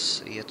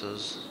atlasos, iet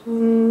uz...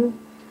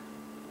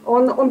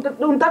 Un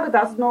tagad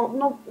tās,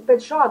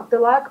 pēc šāda te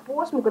laika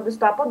posma, kad es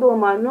tā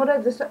padomāju,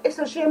 redz, es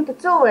ar šiem te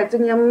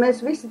cilvēciņiem,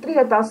 mēs visi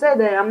trietā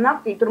sēdējām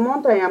naktī, tur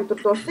montējām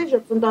tur tos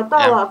sižets un tā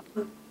tālāk.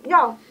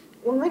 Jā,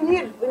 un viņi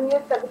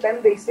ir tagad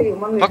NBC.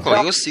 Pako,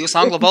 jūs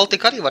Anglo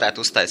Baltica arī varētu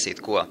uztaisīt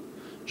ko?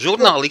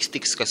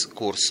 Žurnālistikas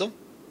kursu,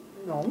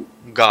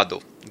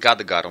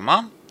 gada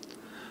garumā,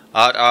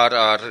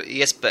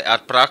 ar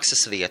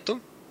prakses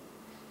vietu.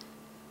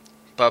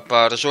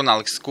 Par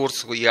žurnālistikas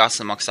kursu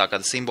jāsamaksā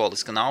kāda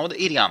simboliska nauda,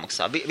 ir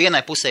jāmaksā.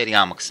 Vienai pusē ir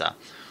jāmaksā.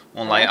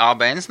 Un lai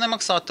ABNs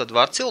nemaksātu, tad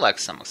var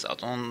cilvēks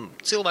samaksāt. Un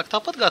cilvēki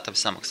tāpat gatavi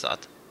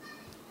samaksāt.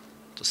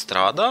 Tu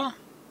strādā,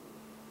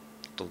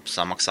 tu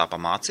samaksā pa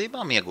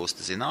mācībām,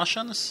 iegūsti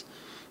zināšanas,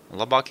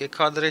 un labākie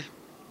kadri.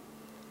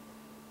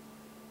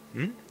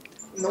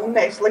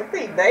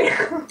 Neslikti ideja.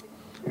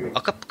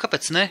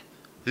 Kāpēc ne?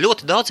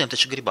 Ļoti daudziem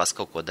taču gribās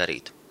kaut ko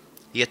darīt.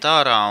 Iet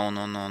ārā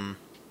un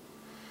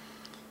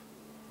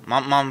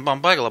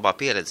Man baigi labā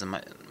pieredze.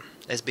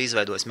 Es biju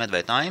izveidojis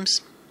Medveid Times,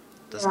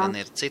 tas gan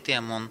ir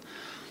citiem, un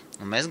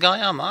mēs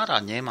gājām ārā,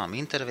 ņēmām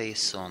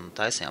intervijas un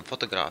taisījām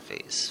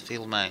fotogrāfijas,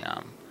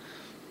 filmējām,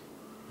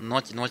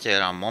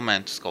 noķērām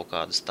momentus kaut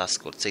kādus tas,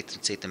 kur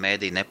citi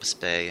mēdī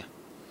nepaspēja.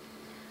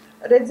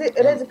 Redzi,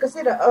 kas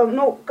ir,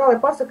 kā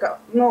lai pasaka,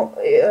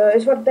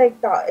 es varu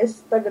teikt tā,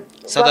 es tagad...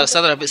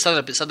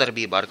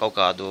 Sadarbībā ar kaut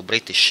kādu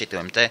British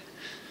šitiem te.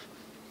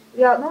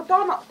 Jā, tā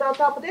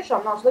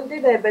patiešām nav slikta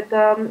ideja, bet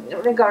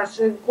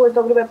vienkārši, ko es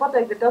tev gribēju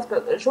pateikt, ir tas,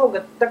 ka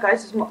šogad, tā kā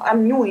es esmu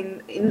new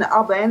in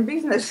ABN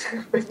business,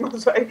 bet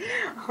mums vai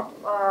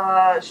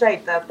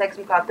šeit,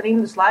 teiksim, kā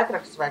Trimdas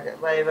laikraksts vai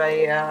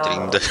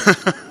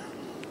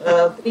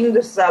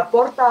Trimdas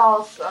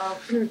portāls,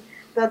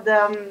 tad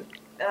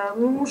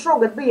mums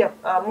šogad bija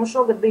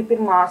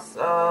pirmās,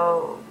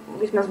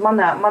 vismaz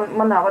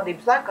manā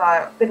vadības laikā,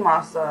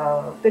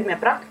 pirmie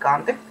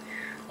praktikanti.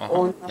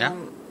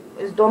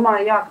 Es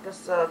domāju, ka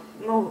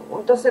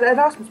tas ir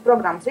Erasmus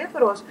programmas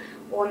ietvaros,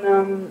 un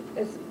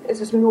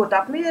es esmu ļoti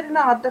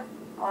apmierināta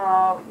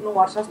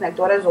ar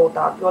sasniegto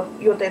rezultātu,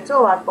 jo tie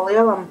cilvēki pa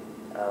lielam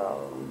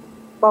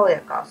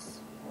paliekās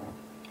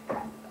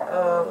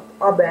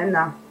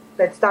ABN-ā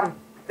pēc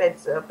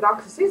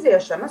prakses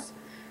iziešanas.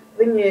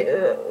 Viņi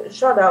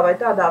šādā vai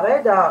tādā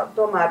veidā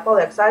tomēr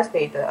paliek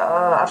saistīti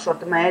ar šo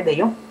te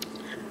mēdīju.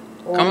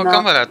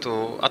 Kam varētu,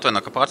 atvaino,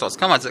 ka pārtrauc,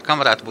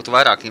 kam varētu būt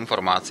vairāk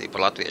informācija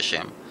par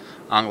latviešiem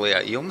Anglijā,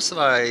 jums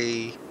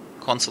vai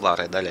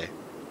konsulārai daļai?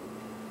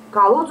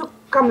 Kā lūdzu,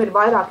 kam ir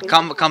vairāk?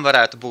 Kam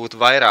varētu būt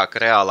vairāk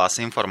reālās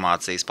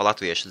informācijas par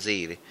latviešu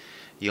dzīvi?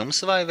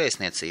 Jums vai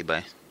vēstniecībai?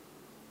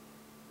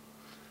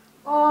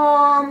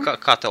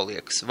 Kā tev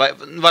liekas? Vai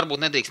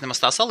varbūt nedrīkst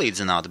nemaz tā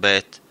salīdzināt,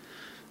 bet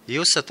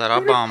jūs esat ar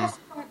abām...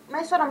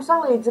 Mēs varam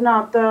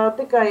salīdzināt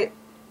tikai,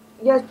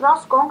 ja es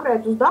prasu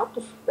konkrētus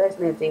datus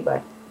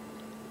vēstniecībai.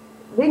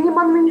 Viņi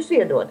man viņus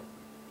iedod,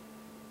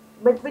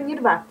 bet viņi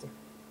ir veci.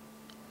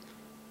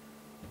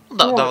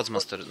 Daudz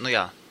maz tur,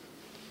 jā.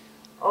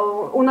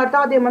 Un ar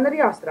tādiem man ir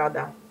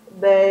jāstrādā,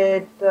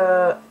 bet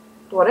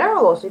to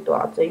reālo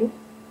situāciju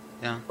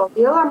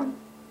palielam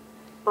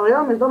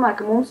Palielam, es domāju,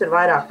 ka mums ir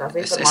vairāk tās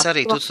informācijas. Es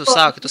arī, tu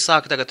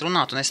sāki tagad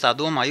runāt, un es tā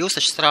domāju, jūs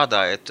taču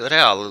strādājat,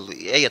 reāli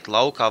ejat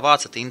laukā,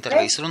 vācat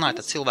intervijas,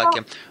 runājat ar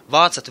cilvēkiem,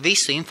 vācat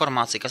visu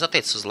informāciju, kas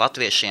attiecas uz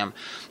latviešiem.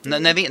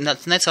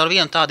 Ne caur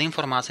vienu tādu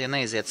informāciju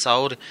neiziet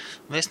cauri.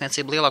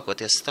 Vēstniecība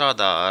lielākoties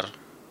strādā ar...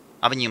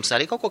 Viņi jums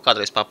arī kaut ko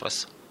kādreiz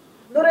paprasa?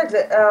 Nu,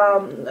 redzi...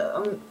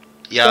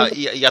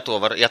 Ja to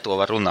var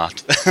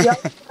runāt. Jā,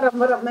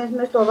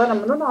 mēs to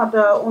varam runāt,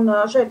 un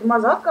šeit ir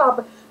maza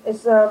atkāpe.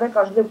 Es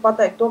vienkārši gribu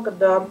pateikt to, ka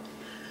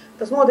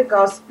tas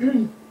notikās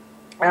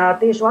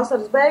tieši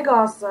vasaras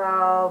beigās.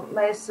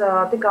 Mēs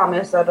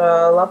tikāmies ar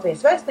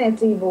Latvijas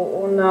vēstniecību,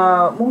 un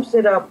mums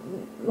ir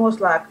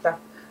noslēgta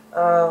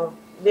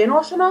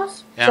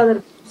vienošanās,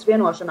 sadarbības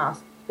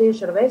vienošanās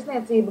tieši ar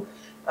vēstniecību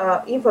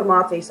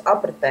informācijas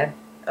apritē.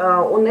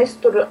 Un es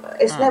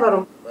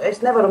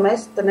nevaru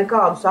mest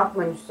nekādus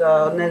akmeņus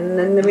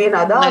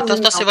nevienā dārzā.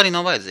 Tas jau arī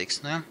nav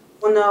vajadzīgs, ne?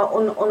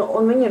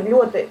 Un viņi ir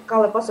ļoti, kā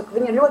lai pasaka,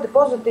 viņi ir ļoti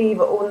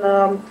pozitīva un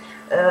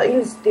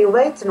iniciatīva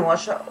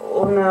veicinoša.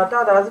 Un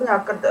tādā ziņā,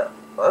 kad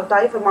tā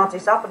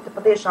informācijas aprite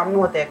patiešām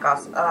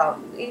notiekās.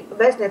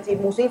 Vēstniecība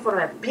mūs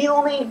informē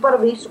pilnīgi par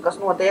visu, kas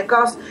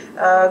notiekās,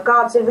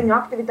 kādas ir viņu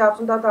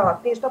aktivitātes un tā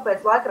tālāk. Tieši tāpēc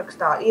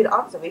laikrakstā ir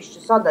atsevišķa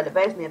sadaļa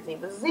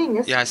vēstniecības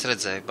ziņas. Jā, es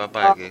redzēju,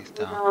 baigi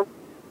tā.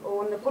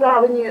 Un kurā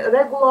viņi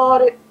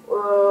regulāri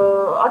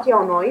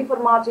atjauno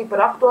informāciju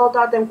par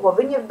aktualitātēm, ko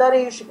viņi ir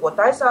darījuši, ko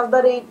taisās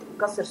darīt,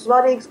 kas ir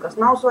svarīgs, kas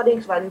nav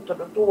svarīgs, vai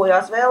tur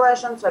tuvojās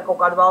vēlēšanas, vai kaut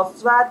kāda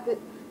valsts svētki.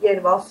 Ja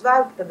ir valsts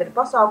svētki, tad ir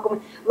pasākumi,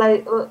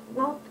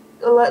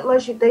 lai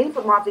šī te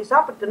informācijas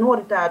aprite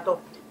noritētu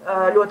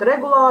ļoti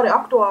regulāri,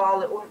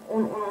 aktuāli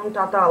un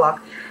tā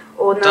tālāk.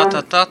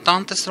 Tā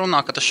tantes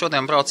runā, ka tu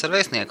šodien brauc ar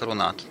vēstnieku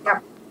runāt.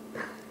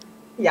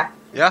 Jā.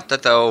 Jā,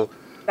 tad tev...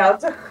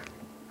 Braucu.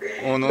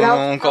 Un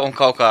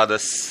kaut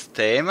kādas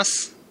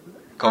tēmas,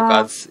 kaut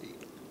kādas...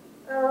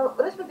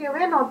 Respektīvi,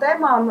 viena no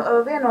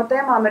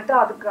tēmām ir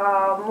tāda, ka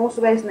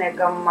mūsu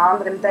vēstniekam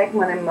Andrim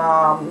Teikmanim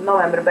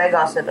novembra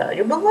beigās ir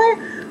jubileja.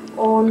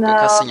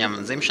 Kas viņam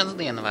dzimšanas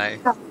diena vai?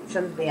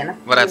 Dzimšanas diena.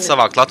 Varētu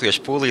savākt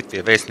latviešu pūlīt pie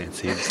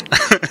vēstniecības.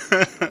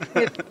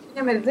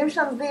 Viņam ir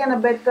dzimšanas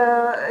diena, bet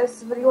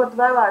es ļoti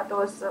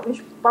vēlētos, viņš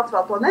pats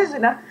vēl to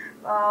nezina,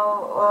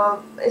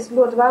 es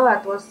ļoti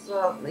vēlētos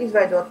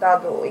izveidot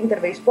tādu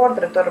intervijas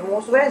portretu ar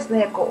mūsu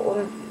vēstnieku un,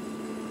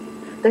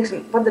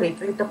 teiksim,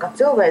 padarīt viņu tā kā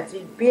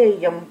cilvēcīgi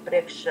pieejamu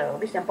priekš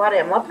visiem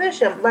pārējiem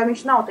latviešiem, lai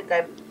viņš nav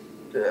tikai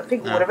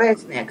figūra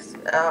vēstnieks.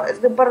 Es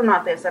gribu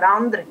parunāties ar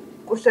Andri,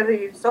 kurš arī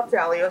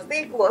sociālajos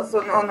tīklos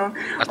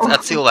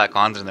ar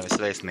cilvēku Andri, nevis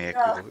vēstnieku.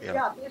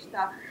 Jā, tieši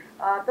tā.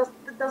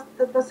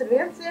 Tas ir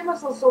viens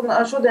iemesls, un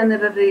šodien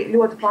ir arī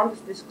ļoti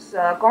fantastisks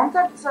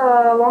koncerts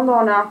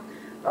Londonā.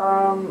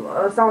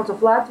 Sounds of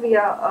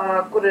Latvia,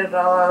 kur ir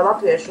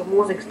latviešu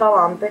mūzikas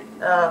talanti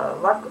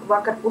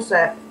vakar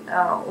pusē,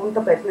 un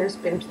tāpēc mēs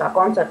pirms tā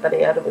koncerta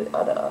arī ar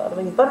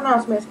viņu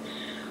parunāsimies.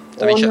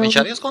 Viņš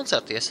arī uz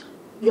koncerties?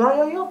 Jā,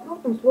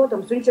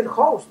 protams, viņš ir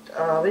host,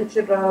 viņš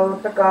ir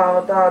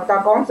tā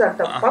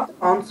koncerta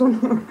patrons, un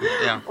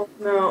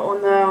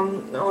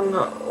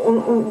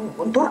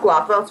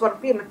turklāt vēl es varu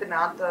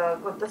piemetināt,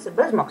 ka tas ir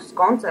bezmaksas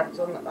koncerts.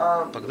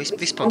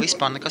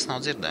 Vispār nekas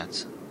nav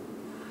dzirdēts.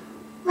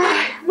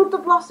 Nu,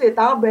 tad lasiet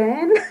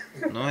ABN.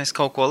 Es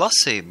kaut ko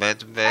lasīju,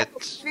 bet...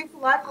 Visu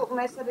laiku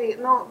mēs arī,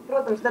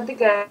 protams, ne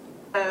tikai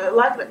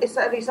es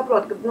arī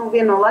saprotu, ka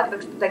viena no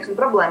laikrakstu, teiksim,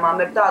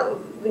 problēmām ir tā,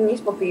 viņa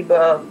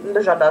izplatība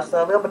dažādās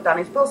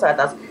Lielbritānijas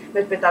pilsētās.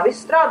 Mēs pie tā visu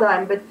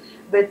strādājam,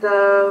 bet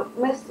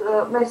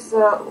mēs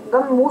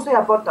gan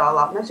mūsējā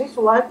portālā, mēs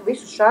visu laiku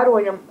visu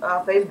šērojam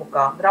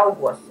Facebookā,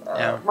 draugos,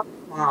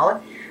 maksimāli.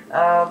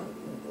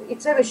 It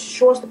sevišķi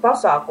šos te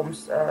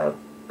pasākums,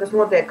 kas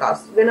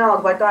notiekās.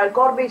 Vienalga, vai tā ir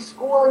Korbijas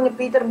skoliņa,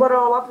 Pīterboro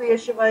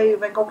latvieši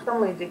vai kaut kas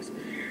tam līdzīgs.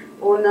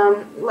 Un,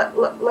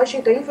 lai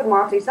šī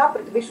informācijas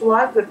aprite visu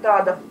laiku ir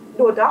tāda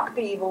ļoti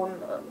aktīva un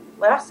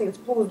lai asins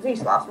plūst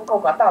dzīslās,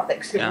 kaut kā tā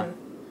teiksim.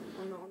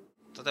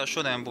 Tad jau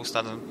šodien būs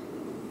tāda...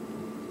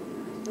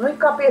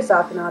 kā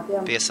piesātināta,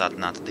 jā.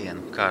 Piesātināta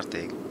diena,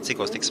 kārtīgi.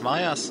 Cikos tiks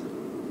mājās?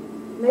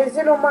 Es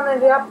zinu, man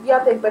ir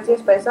jātiek pēc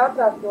iespējas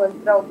ātrāk, jo es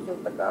braucu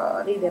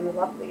rītdien uz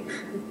Latviju.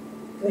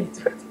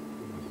 Veicot.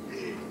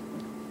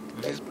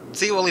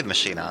 Dzīvo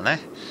lidmašīnā, ne?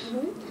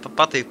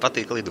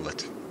 Patīk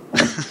lidot.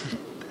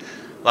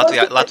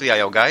 Latvijā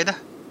jau gaida?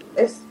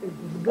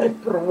 Bet,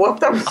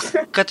 protams.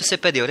 Kad tu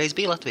pēdējo reizi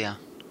biji Latvijā?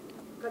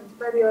 Kad es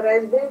pēdējo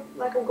reizi biju,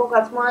 laikam kaut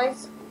kāds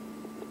mājas.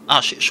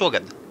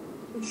 Šogad?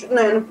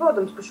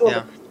 Protams, ka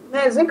šogad.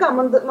 Nē, zin kā,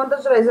 man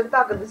dažreiz ir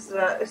tā, kad es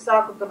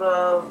sāku tur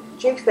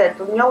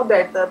čikstēt un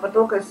ņaudēt par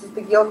to, ka es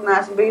tik ilgi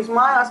neesmu bijusi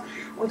mājās,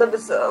 un tad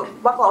es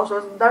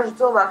paklausos daži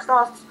cilvēku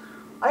stāstus.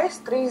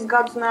 Es 3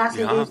 gadus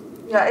neesmu bijusi.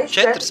 Jā,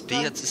 4,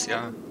 5, jā.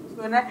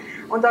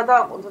 Un tad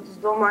es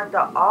domāju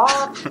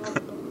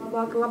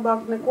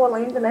labāk neko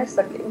Linda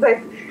nesaki. Bet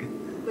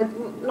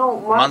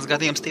mans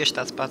gadījums tieši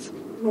tāds pats.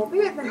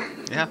 Nopietni?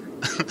 Jā.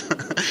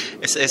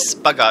 Es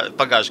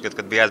pagājuši gadu,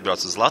 kad biju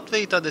aizbraucis uz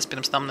Latviju, tad es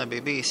pirms tam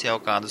nebiju bijis jau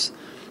kādus,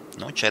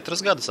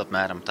 4 gadus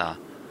apmēram tā.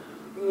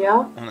 Jā.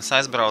 Un es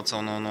aizbraucu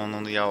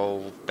un jau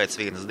pēc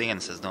vienas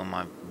dienas, es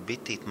domāju,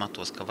 bitīt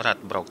matos, ka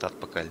varētu braukt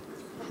atpakaļ.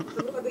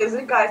 Es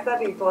zinu, kā es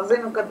arī to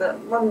zinu, kad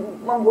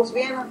man būs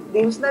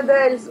 1-2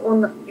 nedēļas,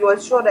 jo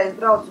es šoreiz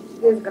braucu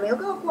diezgan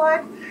ilgāku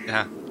laiku.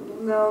 Jā.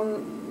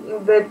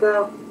 Bet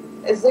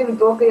es zinu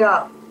to, ka jā,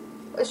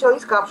 es jau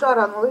izkāpšu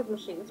ārā no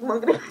lidmašīnas, man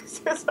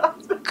gribēsies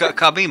atpakaļ.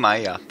 Kā bija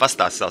maijā?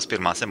 Pastāsti savas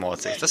pirmās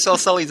emocijas. Tas vēl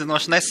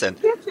salīdzinoši nesen.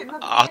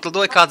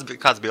 Atlidoja,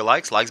 kāds bija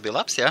laiks? Laiks bija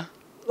labs, jā?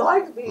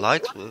 Laiks bija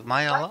Laiks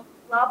maijā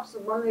labs,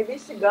 un man ir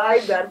visi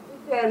gaida ar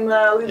puķiem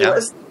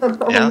lidost.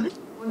 Jā.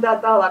 Un tā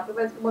tālāk,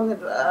 tāpēc, ka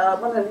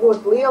man ir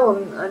ļoti liela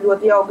un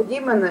ļoti jauka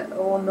ģimene,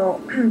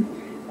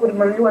 kuri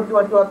man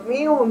ļoti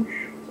mīl,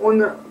 un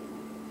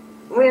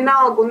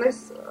vienalga, un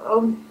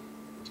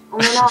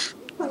vienalga,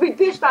 tas bija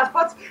tieši tās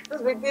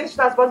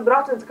pats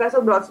brauciens, kā es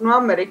atbraucu no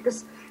Amerikas,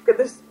 kad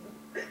es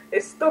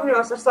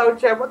stumjos ar savu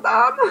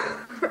čemotānu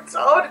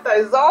cauri tai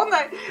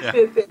zonai,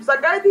 pie tiem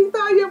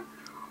sagaidītājiem,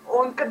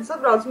 un kad es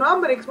atbraucu no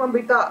Amerikas, man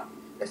bija tā,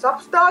 es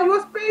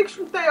apstājos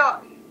pēkšņi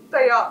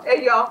tajā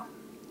ejā,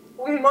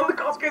 un man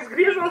likās, ka es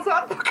griežos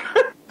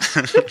atpakaļ.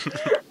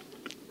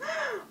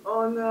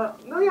 Un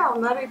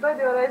arī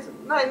pēdējo reizi,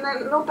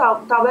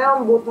 tā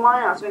vēlme būt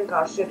mājās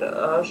vienkārši ir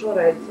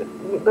šoreiz,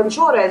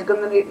 gan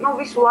arī,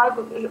 visu laiku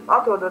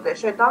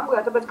atrodoties šeit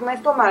Anglijā, tāpēc, ka mēs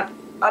tomēr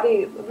arī,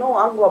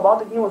 Anglo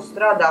Baltic News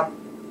strādā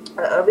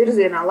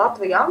virzienā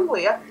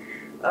Latvija-Anglija.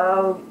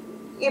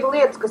 Ir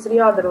lietas, kas ir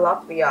jādara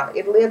Latvijā,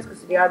 ir lietas,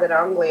 kas ir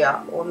jādara Anglijā,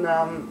 un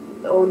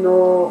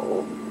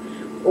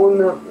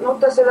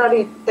tas ir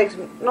arī,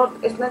 teiksim,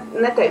 es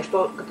neteikšu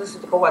to, ka tas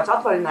ir kaut kāds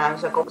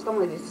atvaļinājums vai kaut kas tam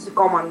līdzīgs, tas ir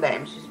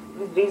komandējums,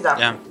 visdrīzāk.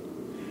 Jā.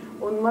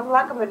 Un man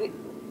laikam ir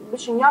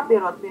bišķiņ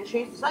jāpierod pie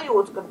šīs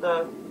sajūtas, kad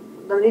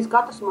gandrīz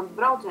katrs mans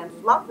brauciens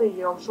uz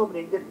Latviju jau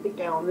šobrīd ir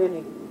tikai un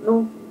vienīgi,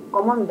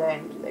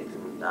 komandējums,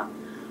 teiksim, tā.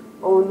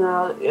 Un,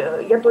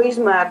 ja to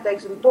izmēra,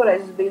 teiksim, toreiz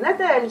es biju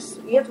nedēļas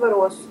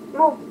ietvaros,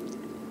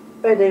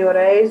 pēdējo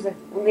reizi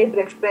un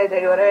iepriekš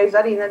pēdējo reizi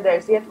arī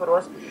nedēļas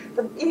ietvaros,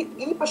 tad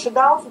īpaši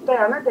daudz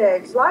tajā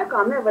nedēļas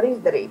laikā nevar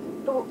izdarīt.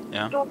 Tu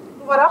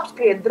vari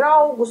apskriet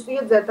draugus,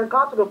 iedzēt ar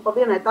katru pa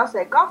vienai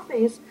tasē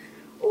kafijas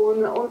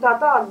un tā,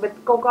 bet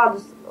kaut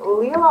kādas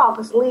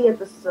lielākas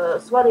lietas,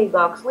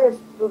 svarīgākas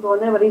lietas, tu to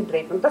nevar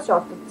izdarīt. Un tas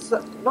jau tad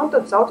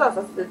saucās,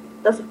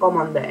 tas ir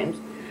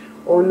komandējums.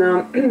 Un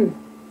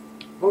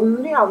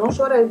jā,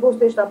 šoreiz būs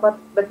tieši tāpat,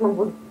 bet man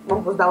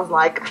būs daudz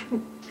laika.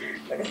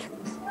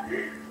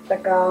 Tā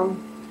kā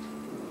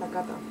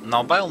tā.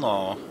 Nav bail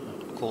no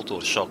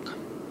kultūras šoka?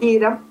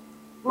 Ir.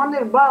 Man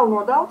ir bail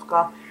no daudz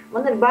kā.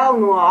 Man ir bail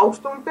no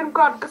augstuma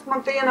pirmkārt, kas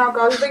man te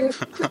ienākās ziņas.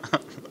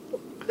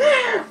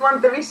 Man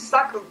te visi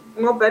saka,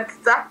 nopēc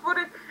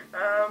cepuri,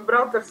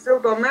 brauc ar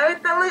silto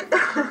meiteli.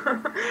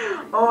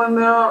 un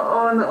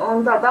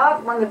tā,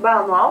 man ir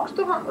bail no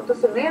augstuma, tas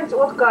ir viens.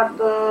 Otrkārt,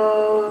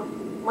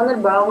 man ir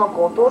bail no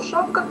kultūras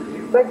šoka.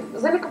 Bet,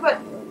 zini,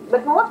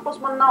 bet no otras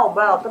puses man nav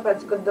bail, tāpēc,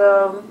 kad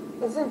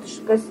es zinu,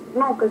 ka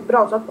es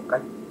braucu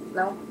atpakaļ.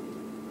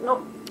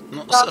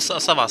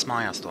 Savās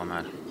mājās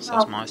tomēr.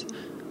 Savās mājās.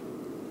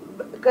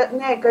 Ka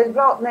es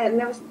braucu,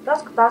 nevis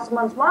tas, ka tās ir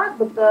manas mājas,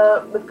 bet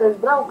ka es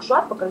braukšu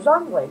atpakaļ uz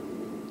Angliju.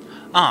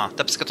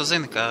 Tāpēc, ka tu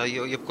zini, ka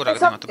jebkurā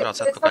gadījumā tu brauc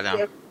atpakaļ,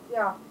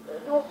 jā.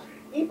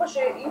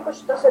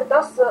 Īpaši tas ir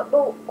tas,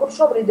 kur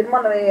šobrīd ir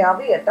mana vējā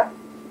vieta,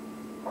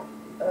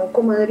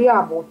 kur man ir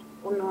jābūt,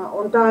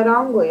 un tā ir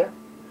Anglija.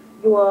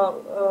 Jo,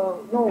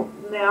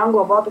 ne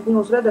Anglo Baltic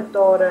News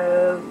redaktore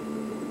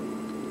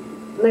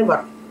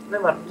nevar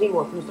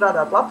dzīvot un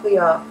strādāt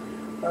Latvijā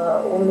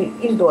un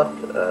izdot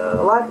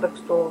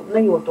laikrakstu,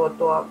 nejūtot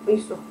to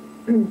visu,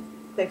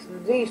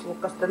 teiksim, dzīslu,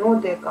 kas te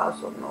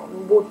notiekās un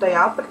būt tajā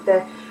apritē,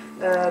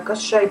 kas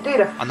šeit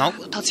ir.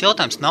 Tāds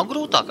jautājums nav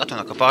grūtāk,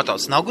 ka pārtauc,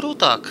 nav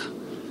grūtāk?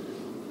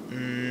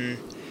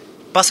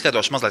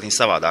 Paskaidrošu mazliet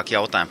savādāk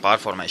jautājumu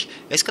pārformēšu.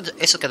 Es,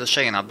 kad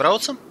šeit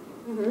atbraucu,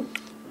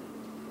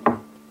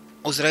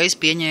 uzreiz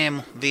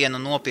pieņēmu vienu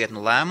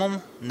nopietnu lēmumu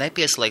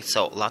nepieslēgt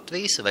savu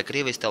Latvijas vai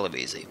Krievijas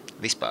televīziju.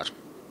 Vispār.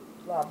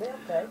 Labi,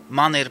 okay.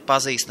 Man ir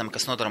pazīstami,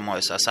 kas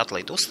nodarbojas ar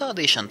satelītu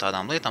uzstādīšanu,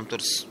 tādām lietām,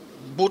 tur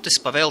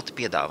būtiski pavelti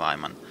piedāvāja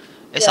man.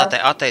 Es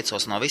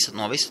atteicos no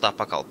visa tā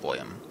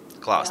pakalpojuma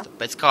klāsta. Jā.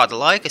 Pēc kāda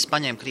laika es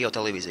paņēmu Krievu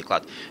televīziju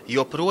klāt.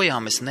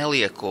 Joprojām es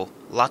nelieku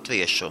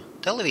latviešu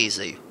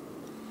televīziju.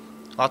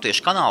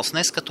 Latviešu kanālus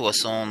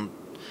neskatos un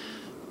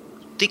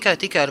tikai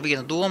ar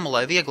vienu domu,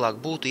 lai vieglāk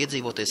būtu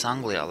iedzīvoties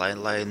Anglijā,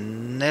 lai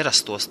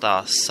nerastos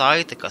tā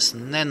saite, kas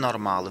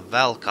nenormāli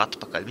velk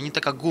atpakaļ. Viņa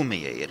tā kā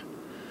gumija ir.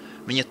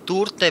 Viņa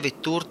tur tevi.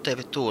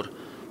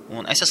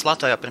 Un es esmu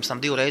Latvijā pirms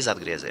tam 2 reizes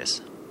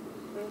atgriezies.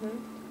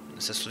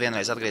 Es esmu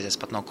vienreiz atgriezies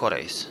pat no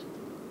Korejas.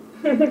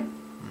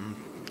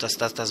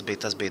 Tas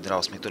bija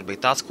drausmīgi. Tur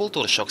bija tāds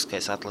kultūras šoks, ka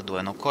es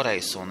atlidoju no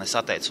Korejas un es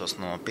atteicos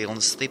no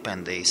pilnas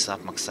stipendijas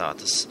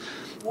apmaksātas.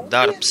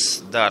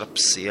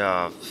 Darbs,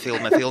 jā,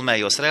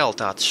 filmējos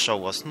realitātes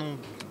šovos,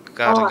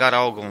 gara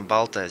auguma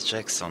baltais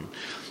džeks un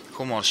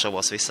humora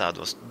šovos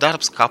visādos.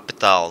 Darbs,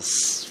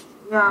 kapitāls,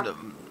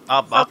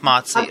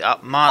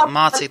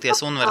 mācīties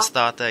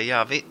universitātē,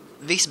 jā,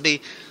 viss bija,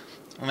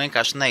 un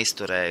vienkārši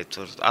neizturēju.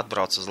 Tur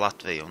atbraucu uz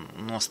Latviju un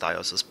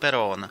nostājos uz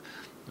perona.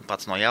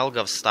 Pats no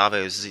Jelgavas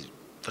stāvēju uz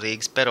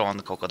Rīgas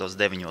perona kaut kādos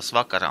 9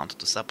 vakarā, un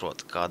tu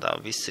saproti, kādā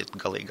viss ir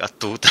galīgi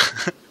attūta.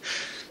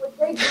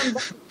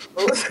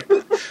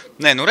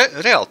 Nē, nu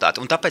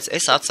realitāte. Un tāpēc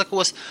es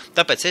atsakos,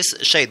 tāpēc es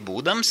šeit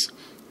būdams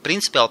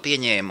principiāli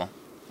pieņēmu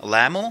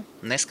lēmumu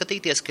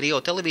neskatīties Krievu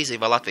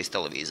televīziju vai Latvijas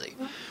televīziju.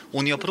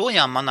 Un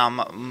joprojām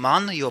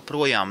man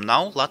joprojām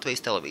nav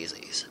Latvijas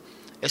televīzijas.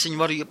 Es viņu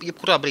varu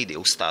jebkurā brīdī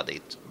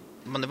uzstādīt.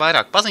 Man ir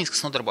vairāk paziņas,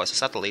 kas nodarbojas ar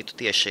satelītu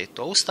tieši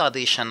to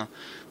uzstādīšanu,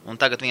 un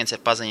tagad viens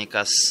ir paziņa,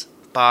 kas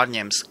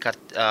pārņems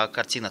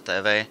Karcina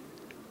TV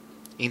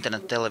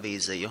internetu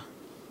televīziju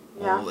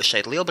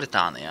šeit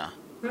Lielbritānijā.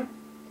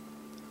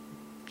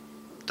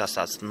 Tas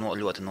tāds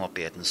ļoti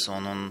nopietnas,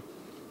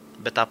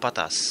 bet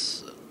tāpatās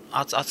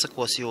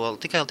atsakos, jo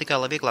tikai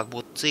lai vieglāk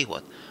būtu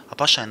dzīvot.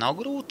 Pašai nav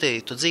grūti,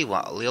 tu dzīvo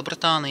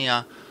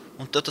Lielbritānijā,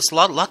 un tas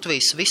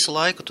Latvijas visu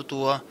laiku tu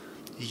to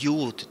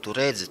jūti, tu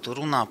redzi, tu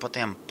runā pa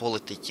tiem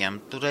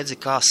politiķiem, tu redzi,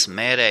 kā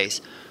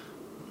smērējas.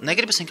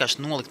 Negribas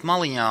vienkārši nolikt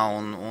maliņā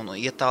un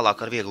iet tālāk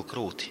ar vieglu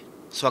krūti.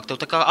 Svāk, tev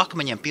tā kā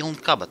akmeņiem pilna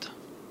kabata.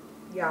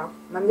 Jā,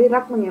 man ir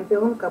akmeņiem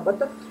pilna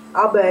kabata,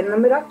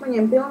 abēnam ir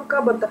akmeņiem pilna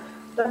kabata,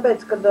 tāpēc,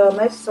 kad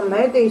mēs esam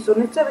mēdījis, un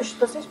cevišķi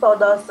tas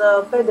izpaudās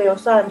pēdējo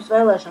Saeimas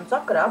vēlēšanu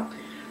sakarā,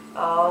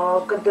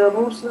 kad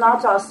mums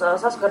nācās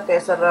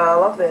saskarties ar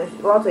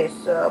Latvijas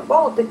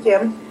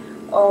politiķiem,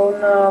 un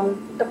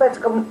tāpēc,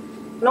 ka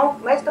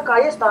mēs tā kā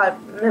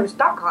nevis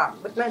tā kā,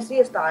 bet mēs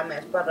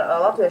iestājāmies par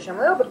latviešiem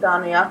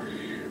Lielbritānijā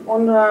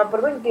un par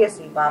viņu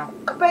tiesībām.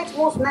 Kāpēc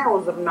mūs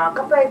neuzrunā?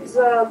 Kāpēc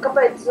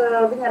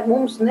viņi ar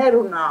mums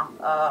nerunā?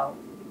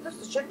 Tas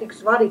ir tik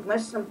svarīgi.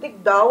 Mēs esam tik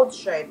daudz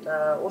šeit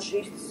uz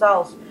šīs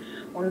salas.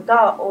 Un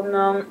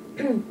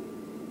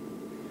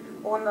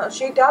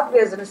šī te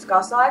atgriezeniskā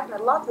saikne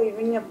ar Latviju,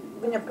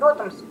 viņa,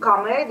 protams, kā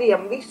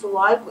mēdījam visu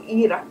laiku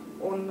ir.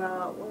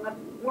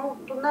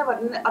 Tu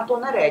nevari ar to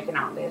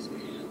nerēķināties.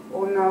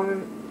 Un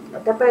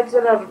tāpēc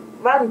ir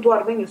vai nu to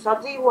ar viņu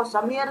sadzīvo,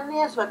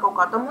 samierinies vai kaut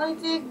kā tam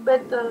līdzīgi,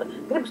 bet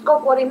gribas kaut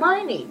ko arī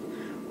mainīt.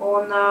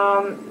 Un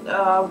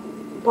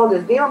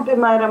paldies Dievam,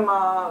 piemēram,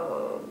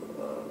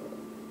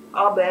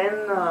 ABN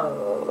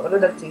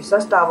redakcijas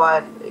sastāvā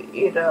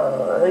ir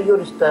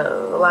jurista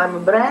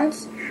Laima Brents,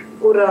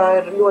 kura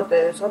ir ļoti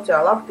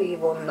sociāli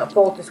aktīva un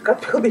politiski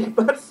atbildīga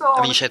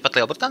persona. Viņa šeit pat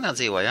Lielbritānijā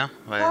dzīvo, jā?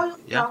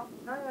 Jā.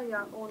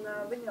 Un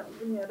viņa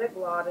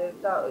regulāri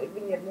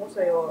viņa ir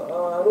mūsējo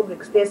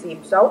rubrikas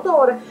tiesības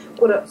autore,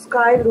 kura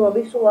skaidro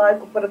visu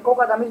laiku par kaut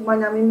kādām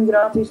izmaiņām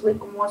imigrācijas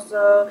likumos,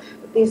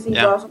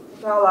 tiesībās un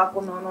tālāk.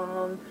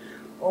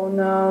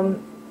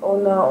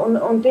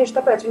 Un tieši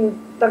tāpēc viņi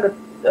tagad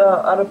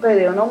ar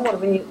pēdējo numuru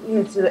viņi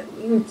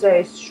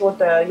inicējas šo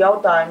te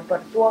jautājumu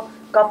par to,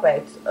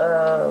 kāpēc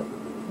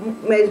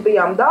mēs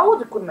bijām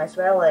daudzi, kur mēs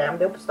vēlējām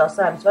 12.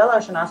 Saeimas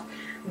vēlēšanās,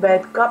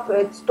 bet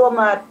kāpēc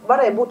tomēr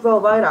varēja būt vēl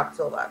vairāk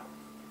cilvēku.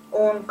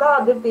 Un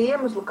kādi ir tie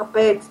iemesli,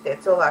 kāpēc tie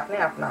cilvēki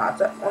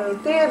neatnāca. Un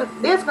tie ir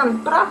diezgan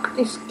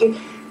praktiski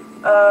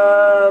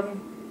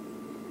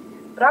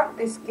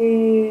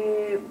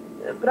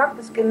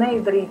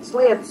neizdarītas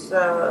lietas,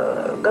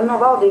 gan no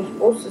valdības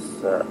puses,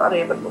 arī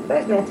varbūt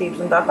pēcniecības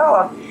un tā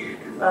tālāk,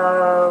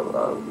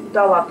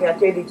 tālākajā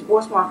ķēdītas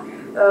posmā.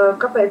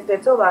 Kāpēc tie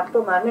cilvēki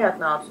tomēr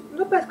neatnāca?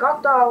 Tāpēc, ka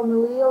attālumi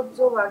lieli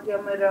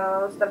cilvēkiem ir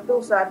starp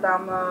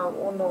pilsētām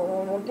un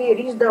tie ir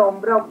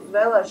izdevumi braukt uz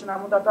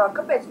vēlēšanām un tā tālāk.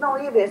 Kāpēc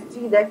nav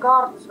ieviestas ID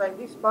kartes vai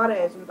viss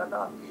pārējais un tā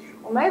tālāk?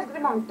 Un mēs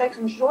gribam,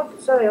 šo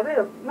savējo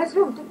viedokli, mēs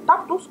gribam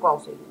tapt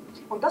uzklausīt.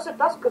 Un tas ir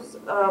tas, kas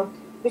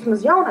vismaz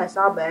jaunais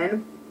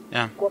ABN,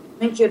 ko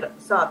viņš ir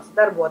sācis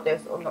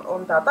darboties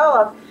un tā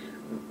tālāk.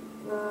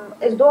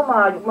 Es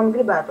domāju, man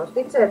gribētos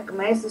ticēt, ka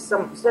mēs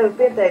esam sevi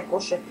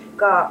pieteikuši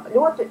kā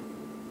ļoti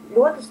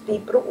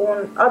stipru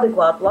un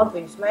adekvātu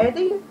Latvijas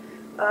mēdīju,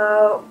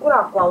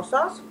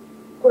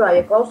 kurā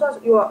ieklausās,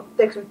 jo,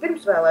 teiksim,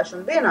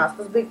 pirmsvēlēšanu dienās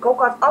tas bija kaut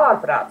kāds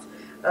ārprāts,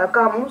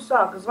 kā mums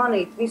sāka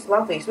zvanīt visi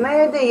Latvijas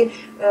mēdīji,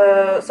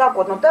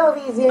 sākot no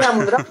televīzijām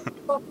un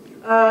radio,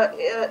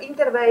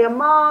 intervēja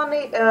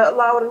mani,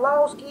 Laura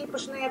Lauski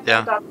īpašnieku, un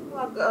tā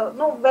tālāk,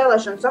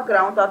 vēlēšanu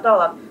sakarā un tā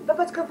tālāk.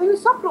 Tāpēc, ka viņi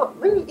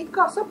it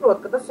kā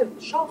saprot, ka tas ir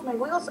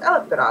šausmīgi liels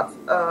elektorāts,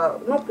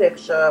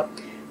 priekš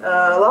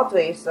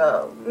Latvijas.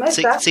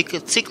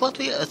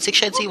 Cik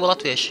šeit dzīvo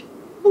latvieši?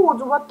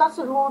 Lūdzu, tas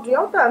ir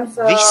jautājums.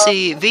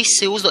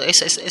 Visi uzdod,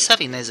 es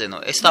arī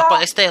nezinu. Es te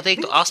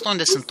teiktu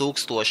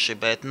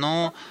 80,000, bet,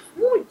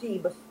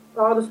 Muļķības,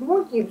 kādas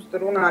muļķības tu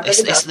runā?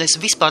 Es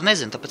vispār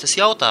nezinu, tāpēc es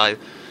jautāju.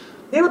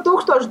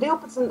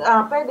 2012.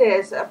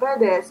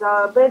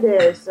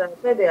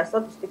 Pēdējā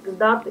statistikas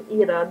dati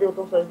ir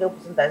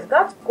 2012.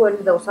 gads, ko ir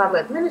izdevusi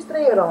ārlietu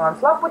ministrija, Rolands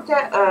Lapuķe,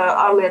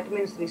 ārlietu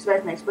ministrijas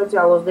vēstnieks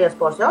speciālos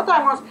diasporas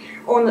jautājumos,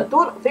 un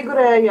tur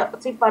figurēja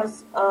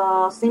cipars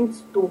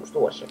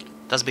 100,000.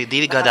 Tas bija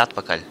 2 gadi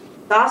atpakaļ.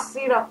 Tas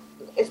ir,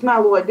 es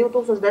mēloju,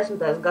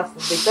 2010. gads,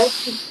 tas bija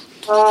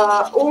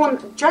 5, un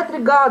 4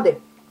 gadi.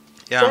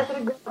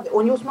 4 gadi,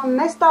 un jūs man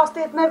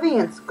nestāstiet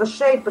neviens, ka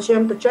šeit pa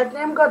šiem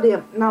 4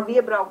 gadiem nav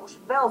iebraukuši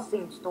vēl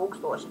 100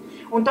 000.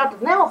 Un tātad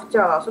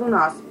neoficiālās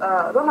runās,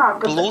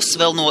 ka... Plus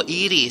vēl no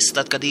īrijas,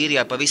 tad, kad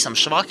īrijā pavisam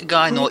švaki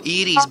gāja, no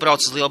īrijas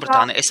brauc uz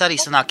Lielbritāniju. Es arī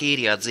sanāk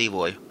īrijā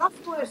dzīvoju. Tas,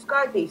 ko ir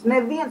skaitījis,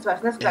 neviens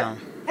vairs neskaita.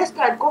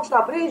 Neskaita kopš tā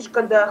brīža,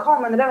 kad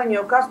Home and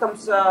Revenue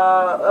Customs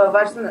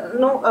vairs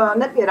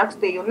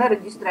nepierakstīja un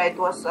nereģistrēja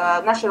tos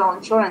National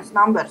Insurance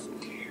Numbers.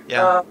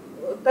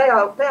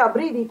 Tajā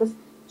brīdī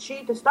šī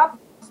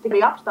statistika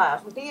arī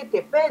apstājās, un tie ir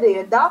tie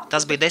pēdējie dati.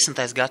 Tas bija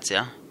 10. gads,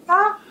 jā?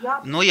 Jā.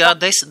 Nu jā,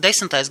 10.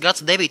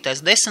 gads, 9.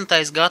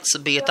 10. gads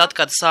bija tad,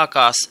 kad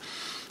sākās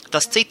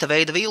tas cita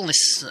veida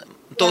vilnis,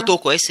 to,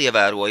 ko es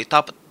ievēroju.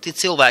 Tāpat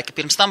cilvēki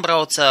pirms tam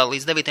brauca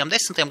līdz 9.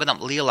 10. gadam,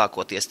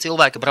 lielākoties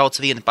cilvēki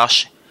brauca vieni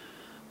paši.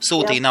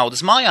 Sūtīja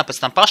naudas mājā, pēc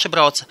tam paši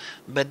brauca,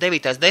 bet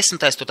 9.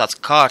 10. tur tāds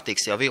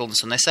kārtīgs jau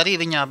vilnis, un es arī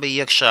viņā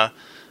biju iekšā,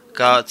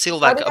 ka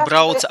cilvēki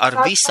brauca ar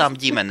visām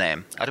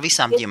ģimenēm,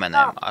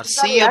 ar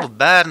sievu,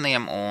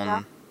 bērniem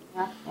un...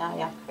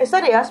 Jā. Es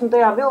arī esmu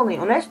tajā vilnī,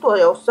 un es to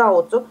jau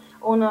saucu,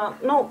 un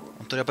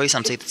tur jau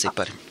pavisam citi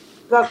cipari.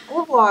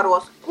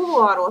 Kuluāros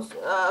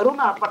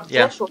runā par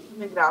trešo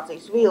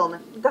migrācijas vilni.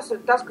 Tas ir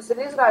tas, kas ir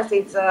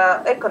izraisīts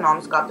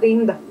ekonomiskā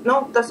trinda.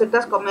 Tas ir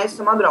tas, ko mēs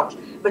esam atbraukuši.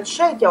 Bet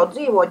šeit jau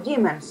dzīvo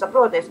ģimenes,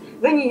 saproties.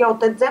 Viņi jau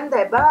te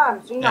dzemdē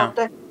bērnus.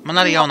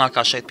 Man arī jaunākā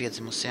šeit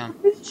piedzimusi, jā.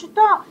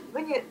 Tā,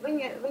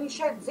 viņi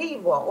šeit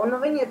dzīvo, un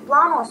viņi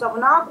plāno savu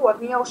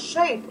nākotni jau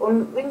šeit,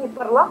 un viņi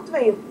par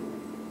Latviju,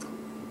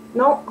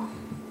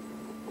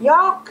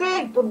 jā,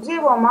 tur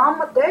dzīvo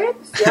mamma,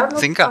 tētis, jā.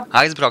 Zin kā,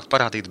 aizbraukt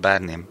parādīt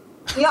bērniem.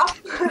 Jā.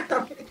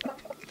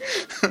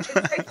 Es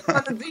teiktu,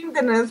 mana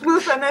dzimtenēs,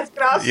 mūsēnēs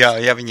krāsas. Jā,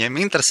 ja viņiem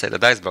interesē,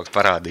 tad aizbraukt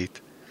parādīt.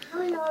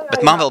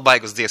 Bet man vēl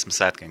baig uz dziesmu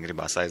svētkiem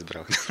gribās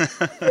aizbraukt.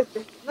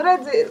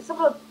 Redzi,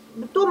 saprot,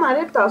 bet tomēr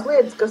ir tās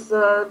lietas, kas,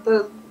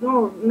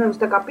 nevis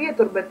tā kā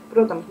pietur, bet,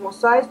 protams, mūs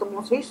saista,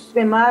 mūs visus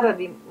vienmēr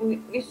arī,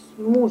 visus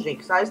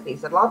mūžīgi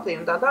saistīs ar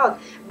Latviju un tā tālāk,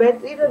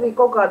 bet ir arī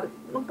kaut kādi,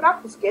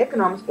 praktiski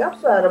ekonomiski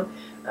apsvērumi,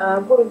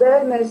 kuru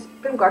dēļ mēs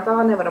pirmkārt tā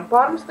nevaram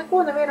pārmest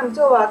neko nevienam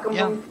cilvēkam.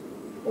 Jā.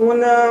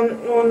 Un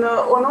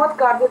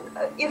otrkārt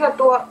ir ar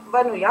to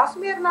vai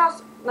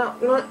jāsmierinās,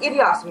 ir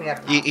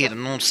jāsmierinās. Ir,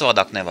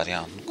 savādāk nevar,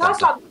 jā.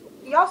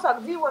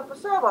 Jāsāk dzīvot par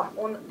savam,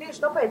 un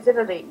tieši tāpēc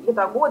ir arī, ja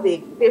tā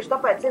godīgi, tieši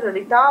tāpēc ir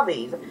arī tā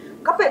avīze.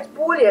 Kāpēc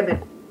poļiem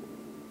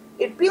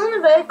ir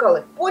pilni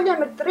veikali? Poļiem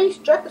ir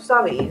 3-4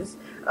 avīzes,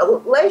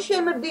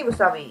 leišiem ir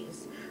 2 avīzes.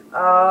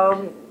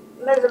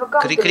 Nezinu,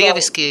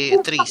 Krieviski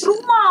 3.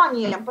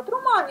 Pat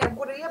rumāņiem,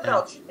 kuri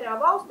iebrauc šitajā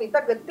valstī,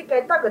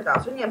 tikai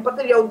tagadās, viņiem pat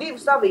ir jau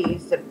 2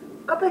 avīzes.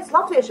 Kāpēc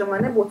latviešiem vai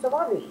nebūtu savu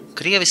avīzi?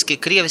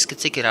 Krieviski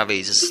cik ir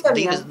avīzes?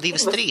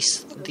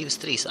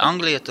 2-3.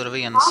 Anglija tur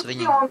vienas.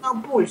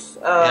 Un puļs.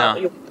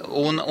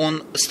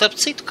 Un starp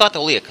citu, kā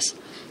tev liekas,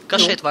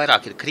 kas šeit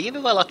vairāk ir krievi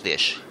vai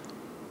latvieši?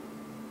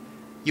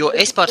 Jo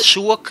es par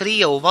šo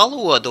krievu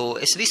valodu,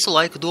 es visu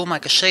laiku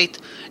domāju, ka šeit,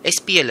 es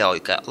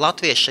pieļauju, ka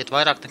latvieši šeit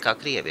vairāk nekā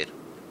krievi ir.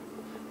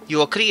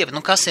 Jo krievi,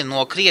 kas ir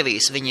no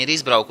Krievijas, viņi ir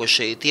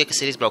izbraukuši, tie,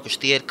 kas ir izbraukuši,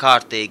 tie ir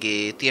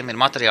kārtīgi, tiem ir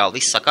materiāli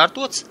viss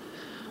sakārtots.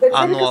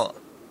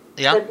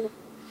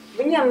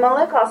 Viņiem, man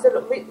liekas,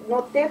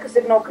 tie, kas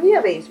ir no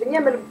Krievijas,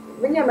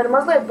 viņiem ir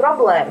mazliet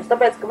problēmas,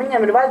 tāpēc, ka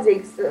viņiem ir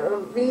vajadzīgas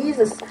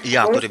vīzas.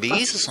 Jā, tur ir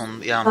vīzas un,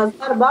 jā.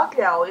 Darba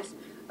atļaujas.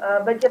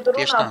 Bet, ja tu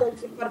runā,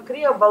 teiksim, par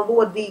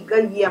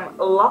krievalodīgajiem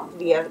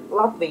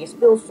Latvijas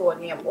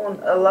pilsoņiem un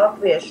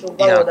latviešu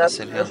valodā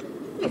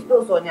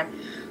pilsoņiem,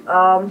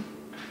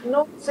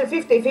 tas ir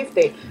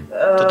 50-50.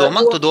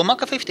 Tu domā,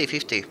 ka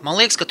 50-50? Man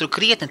liekas, ka tur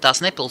krietni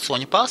tās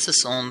nepilsoņu pases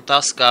un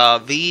tas,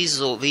 ka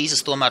vīzas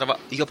tomēr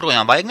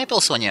joprojām vajag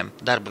nepilsoņiem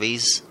darba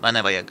vīzas, vai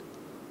nevajag?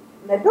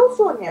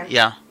 Nepilsoņiem?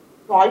 Jā.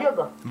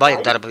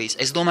 Vajag darba vīzas.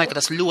 Es domāju,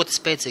 ka tas ļoti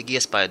spēcīgi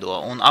iespaido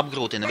un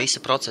apgrūtina visu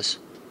procesu.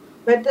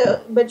 Bet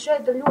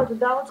šeit ir ļoti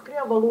daudz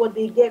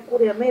krievalodīgie,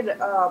 kuriem ir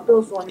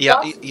pilsoņu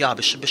pases. Jā,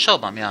 bez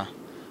šaubām, jā.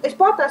 Es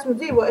pat esmu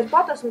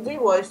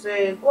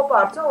dzīvojusi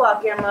kopā ar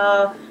cilvēkiem,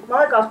 man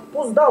liekas,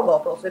 pusi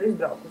Daugavpils ir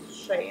izbraukusi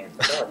šeit.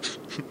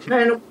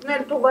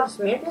 Tu vari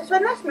smieties vai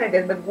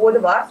nesmieties, bet goda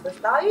vārds, kas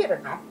tā ir,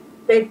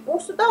 Te ir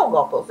pusi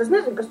Daugavpils. Es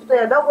nezinu, kas tu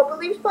tajā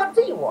Daugavpilī vispār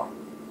dzīvo.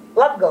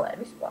 Latgalē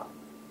vispār.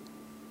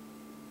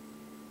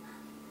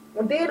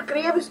 Un tie ir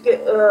krieviski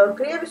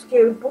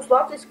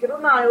puslatviski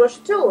runājoši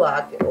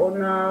cilvēki.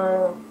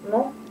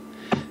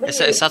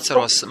 Es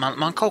atceros,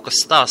 man kaut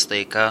kas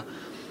stāstīja, ka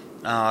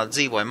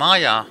dzīvoja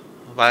mājā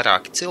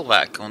vairāki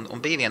cilvēki,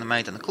 un bija viena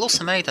meitene,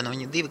 klusa meitene,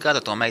 viņa 2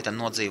 gadi to meiteni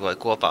nodzīvoja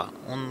kopā,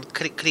 un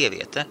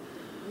krieviete.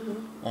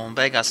 Un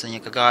beigās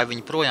viņa, ka gāja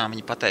viņa projām,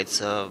 viņa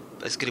pateica,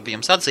 es gribu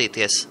jums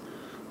atzīties,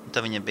 un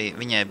tad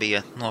viņai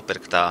bija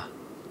nopirktā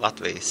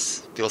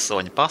Latvijas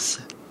pilsoņa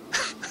pase.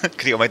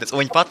 Krievu meitenes,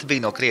 un viņa pati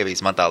bija no Krievijas,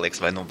 man tā liekas,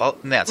 vai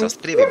neatceros,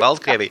 Krievija,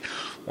 Baltkrievija,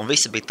 un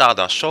visi bija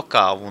tādā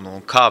šokā, un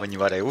kā viņi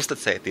varēja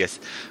uzticēties.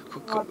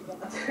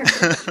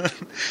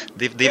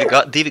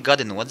 2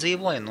 gadi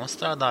nodzīvoja,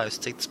 nostrādāja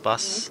uz citas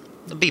pases.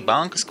 Bija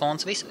bankas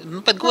konts, viss,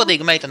 bet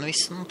godīga meitene,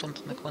 viss, tu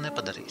neko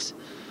nepadarīsi.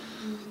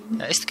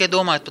 Es tikai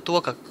domāju par to,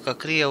 ka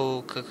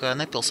Krievu, ka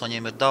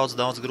nepilsoņiem ir daudz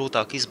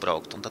grūtāk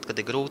izbraukt, un tad, kad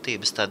ir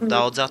grūtības, tad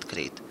daudz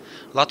atkrīt.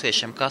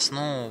 Latviešiem, kas,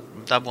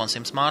 dabon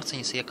 100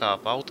 mārciņas,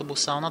 iekāpa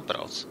autobusā un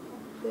atbrauc.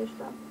 Tieši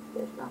tā.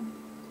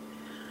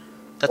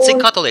 Tad cik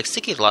katolieks,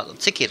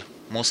 cik ir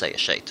mūsējie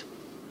šeit?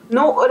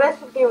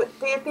 Respektīvi,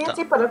 tie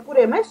cipari, ar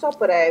kuriem es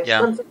operēju,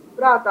 gan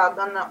prātā,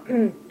 gan,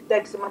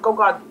 teiksim, ar kaut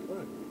kādu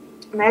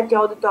mērķa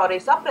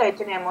auditorijas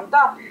aprēķiniem un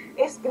tā,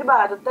 es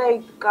gribētu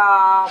teikt, ka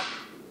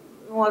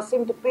no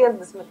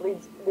 150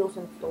 līdz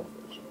 200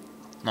 tūkstošiem.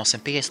 No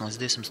 150 līdz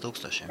 200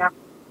 tūkstošiem? Jā.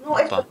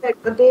 Es pat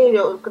teiktu,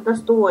 ka tas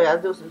tuvojās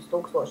 200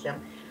 tūkstošiem.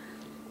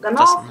 Gan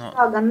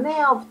oficiāli, gan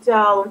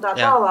neoficiāli un tā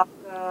tālāk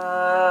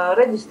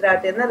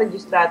reģistrētie,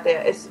 nereģistrētie.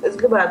 Es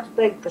gribētu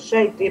teikt, ka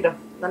šeit ir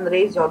gan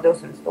arī jau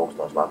 200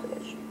 tūkstoši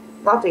latviešu.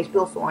 Latvijas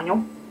pilsoņu.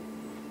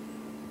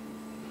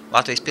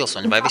 Latvijas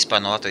pilsoņu vai vispār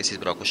no Latvijas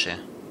izbraukušie?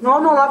 No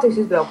Latvijas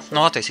izbraukušie.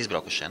 No Latvijas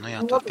izbraukušie,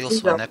 to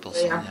pilsoņu,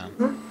 nepilsoņu,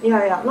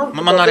 jā.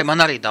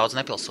 Man arī daudz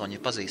nepilsoņu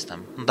ir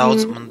pazīstami.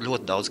 Man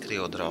ļoti daudz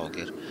Krievu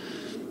draugi ir.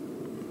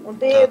 Un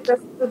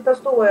tas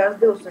tuvojās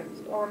 200.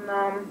 Un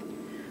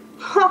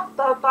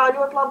tā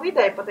ļoti laba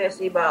ideja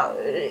patiesībā.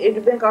 Ir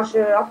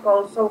vienkārši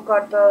atkal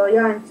savukārt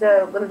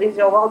jāinicē gandrīz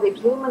jau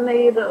valdības līmenī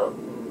ir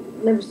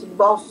nevis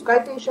balsu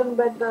skaitīšana,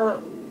 bet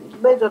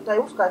beidzot tai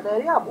uzskaitē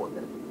ir jābūt.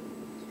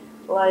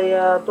 Lai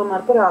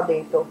tomēr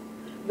parādītu.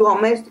 Jo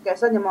mēs tikai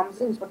saņemam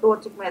ziņas par to,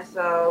 cik mēs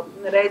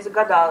reizi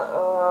gadā,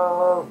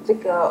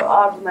 cik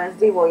ārzemēs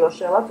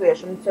dzīvojošie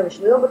latvieši, un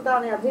sevišķi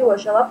Lielbritānijā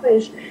dzīvojošie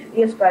latvieši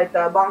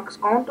ieskaita bankas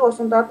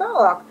kontos un tā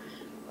tālāk.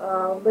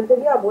 Bet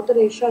ir jābūt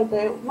arī šai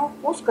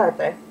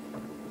uzskaitē.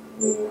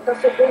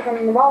 Tas ir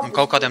piekam valsts.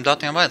 Kaut kādiem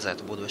datiem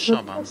vajadzētu būt bez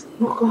šābām.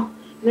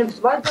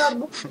 Nevis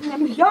vajadzētu būt,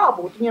 viņiem ir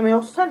jābūt, viņiem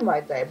jau sen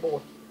vajadzēja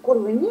būt.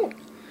 Kur viņi ir?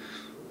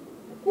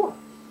 Kur?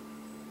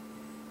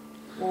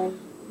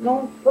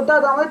 Par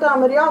tādām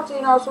lietām ir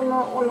jācīnās un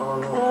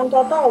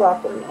tā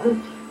tālāk.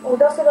 Un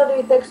tas ir arī,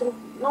 teiksim,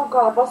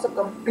 kā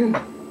pasakam,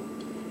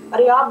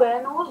 arī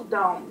ABN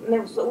uzdevumi.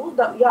 Nevis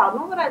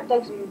varētu,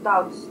 teiksim,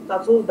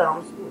 tāds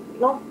uzdevums.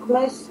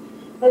 Mēs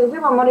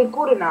gribam arī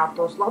kurināt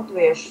tos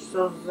latviešus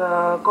uz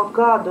kaut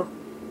kādu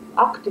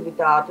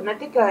aktivitāti, ne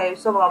tikai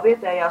savā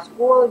vietējā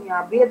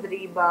skoliņā,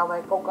 biedrībā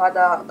vai kaut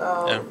kādā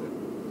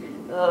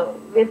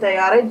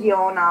vietējā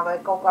reģionā vai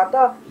kaut kā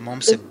tā.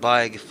 Mums ir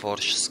baigi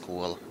forša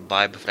skola.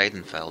 Baiba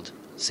Freidenfeld,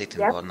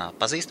 Sittenbornā.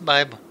 Pazīsti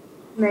Baibu?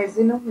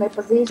 Nezinu,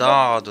 nepazīstu.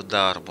 Tādu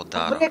darbu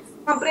dara.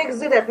 Man prieks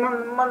dzirdēt,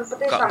 man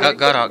patiešām...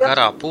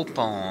 Garā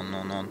pupa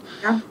un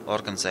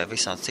organizē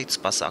visādi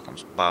citus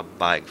pasākums.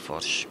 Baigi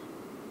forši.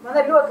 Man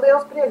ir ļoti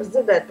liels prieks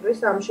dzirdēt par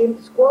visām šīm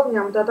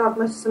skoliņām. Tātad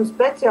mēs esam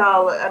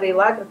speciāli arī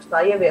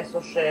laikrakstā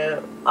ieviesuši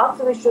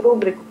atsevišķu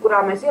rubriku,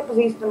 kurā mēs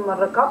iepazīstam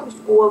ar katru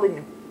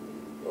skoliņu.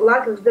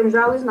 Laikraksts,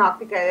 diemžēl, iznāk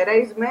tikai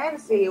reizi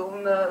mēnesī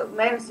un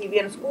mēnesī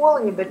viena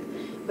skoliņa,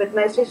 bet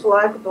mēs visu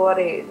laiku to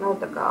arī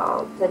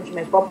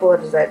cenšamies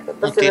popularizēt.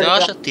 Un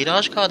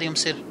tirāža kāda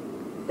jums ir?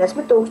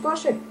 10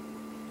 000.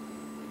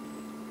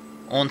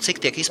 Un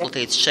cik tiek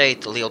izplatīts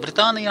šeit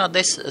Lielbritānijā?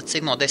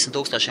 Cik no 10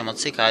 000 un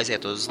cik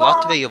aiziet uz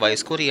Latviju vai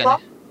uz kurieni?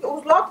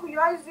 Uz Latviju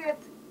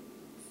aiziet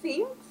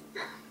 100.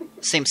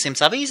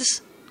 100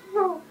 avīzes?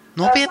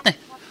 Nopietni?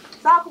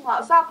 Sākumā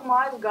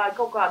aizgāja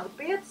kaut kādu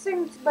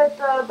 500, bet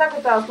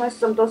tagad mēs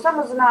esam to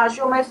samazinājuši,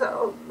 jo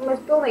mēs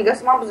pilnīgi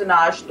esam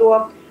apzinājuši to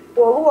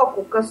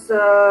loku,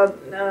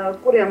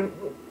 kuriem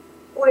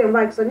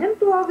vajag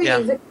saņemt to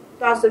avīzi.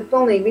 Tās ir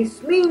pilnīgi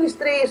visas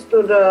ministrijas,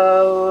 tur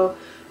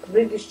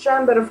British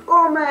Chamber of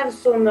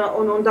Commerce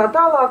un tā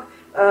tālāk.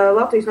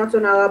 Latvijas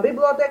Nacionālā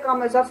bibliotēkā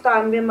mēs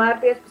atstājam vienmēr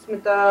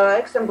 15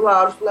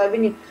 eksemplārus, lai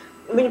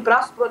viņi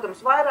prasa,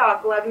 protams,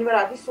 vairāk, lai viņi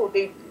varētu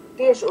izsūtīt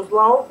tieši uz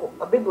lauku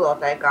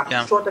bibliotēkām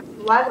šo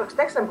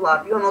laikrakstu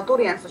eksemplāru, jo no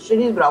turienes taču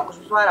ir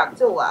izbraukuši visvairāk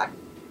cilvēki.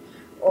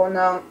 Un,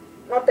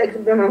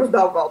 teiksim, piemēram, uz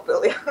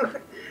Daugavpili.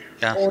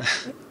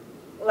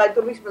 Lai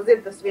tur vismaz ir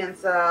tas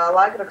viens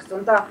laikraksts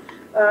un tā.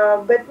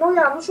 Bet,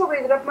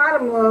 šobrīd ir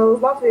apmēram uz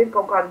Latviju ir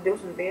kaut kādi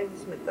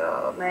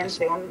 250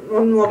 mēnesi.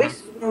 Un no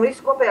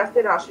visas kopējās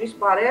tirāšas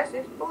vispārējās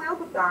ir pa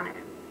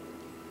Lielbritāniju.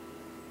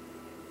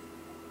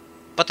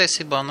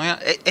 Patiesībā,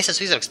 es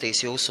esmu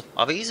izrakstījis jūsu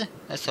avīzi,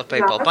 es ar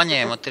PayPal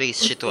paņēmu 3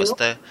 šitos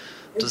te,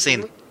 tu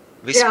zini,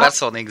 visu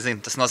personīgi zini,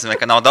 tas nozīmē,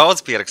 ka nav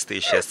daudz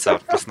pierakstījušies caur,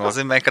 tas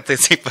nozīmē, ka tie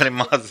cipari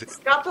mazi.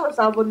 Skatos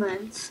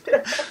abonents.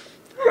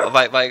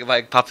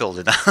 Vajag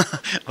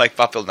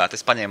papildināt,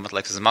 es paņēmu,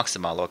 liekas, uz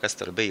maksimālo, kas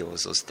tur bija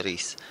uz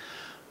 3.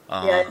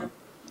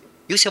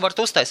 Jūs jau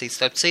varat uztaisīt,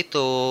 starp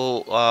citu,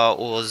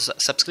 uz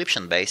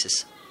subscription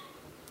basis,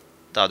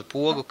 tādu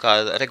pogu, kā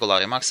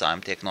regulārie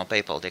maksājumi tiek no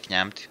PayPal tiek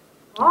ņemti.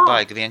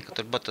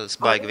 Tur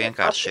baigi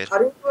vienkārši ir.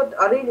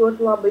 Arī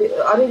ļoti labi.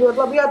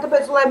 Jā,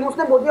 tāpēc, lai mums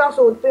nebūtu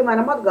jāsūta,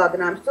 piemēram,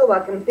 atgādinājums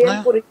cilvēkiem, tiem,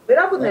 kuri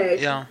ir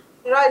abonējuši,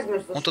 ir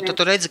aizmirsuši. Un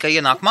tu redzi, ka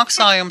ienāk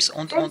maksājums,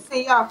 un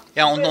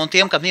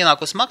tiem, kad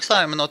ienākos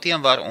maksājumi, no tiem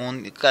var,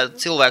 un kad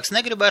cilvēks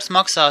negrib vairs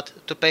maksāt,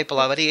 tu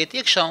PayPalā var iet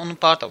iekšā un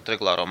pārtraukt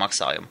regulāro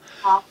maksājumu.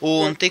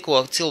 Un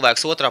tikko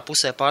cilvēks otrā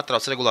pusē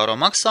pārtrauc regulāro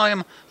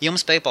maksājumu,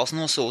 jums PayPals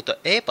nosūta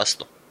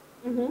e-pastu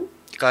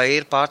Kā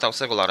ir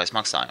pārtraukts regulārais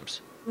maksājums.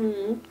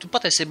 Tu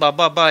patiesībā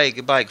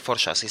baigi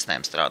foršā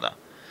sistēma strādā.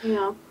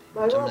 Jā,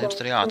 Jums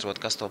tur jāatrod,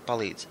 kas to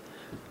palīdz.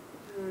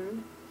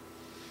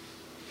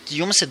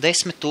 Jums ir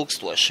 10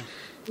 000.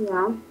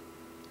 Jā.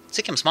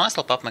 Cik jums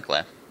mājaslapa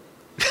apmeklē?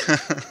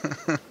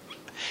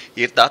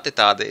 Ir dati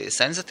tādi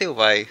sensitīvi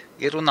vai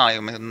ir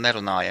runājumi un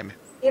nerunājami?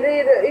 Ir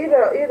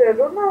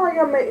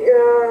runājami.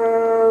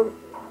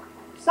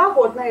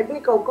 Sākotnēji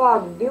bija kaut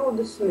kādi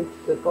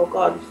 20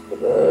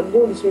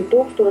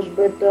 000,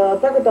 bet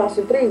tagad tās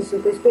ir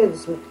 30 līdz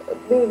 50.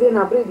 Bija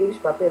vienā brīdī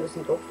vispār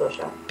 50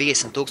 000.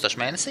 50 000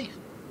 mēnesī?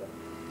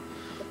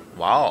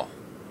 Wow!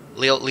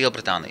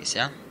 Lielbritānijas,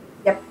 ja?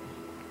 Jā.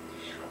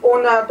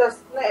 Un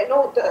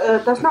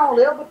tas nav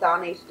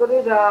Lielbritānijas. Tur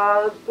ir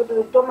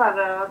tomēr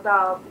tā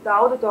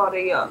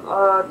auditorija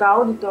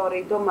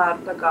tomēr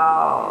tā kā,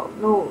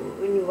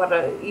 viņu var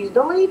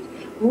izdalīt.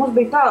 Mums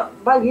bija tā,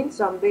 baigi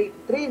interesanti, bija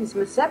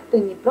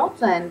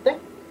 37%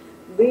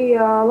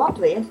 bija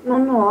Latvijas, no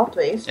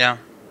Latvijas. Jā.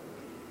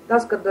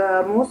 Tas, kad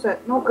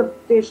kad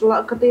tieši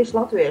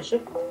latvieši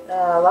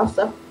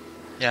lasa.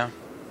 Jā.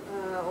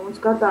 Un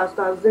skatās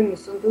tās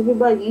ziņas, un tas bija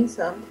baigi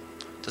interesanti.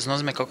 Tas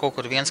nozīmē, ka kaut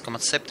kur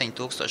 1,7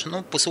 tūkstoši,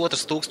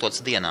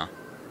 1500 dienā.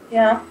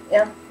 Jā.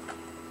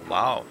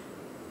 Wow!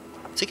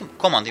 Cik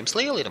komanda jums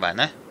liela ir, vai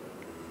ne?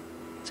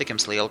 Cik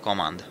jums liela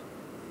komanda?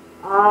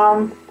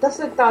 Tas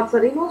ir tāds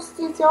arī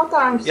nosacīts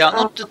jautājums. Jā,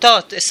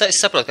 es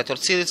saprotu, ka tur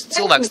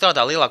cilvēki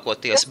strādā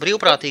lielākoties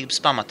brīvprātības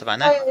pamata, vai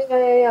ne?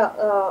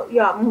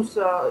 Jā, mums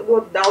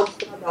ļoti daudz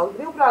strādā uz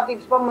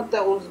brīvprātības pamata,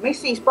 uz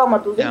misijas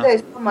pamata, uz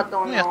idejas pamata.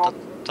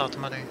 Tā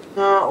tam arī.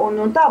 Un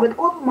tā, bet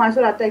kopumā es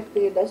varētu teikt,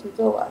 ka ir 10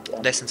 cilvēki.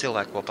 Jā. 10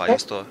 cilvēki kopā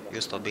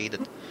jūs to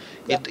bīdat.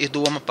 Ir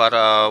doma par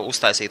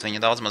uztaisīt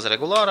viņu daudz maz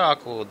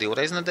regulārāku,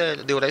 divreiz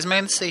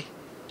mēnesī?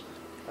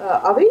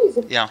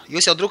 Avīzi? Jā,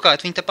 jūs jau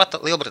drukājat viņu tepat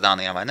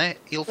Lielbritānijā, vai ne?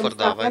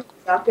 Ilfordā vai?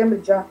 Jā,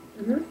 Kembridžā.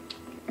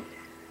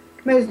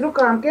 Mēs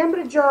drukājam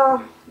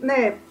Kembridžā.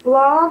 Nē,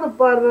 plānu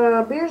par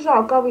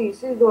biežāku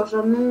avīzes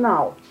izdošanu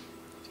nav.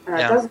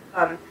 Tas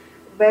gan.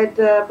 Bet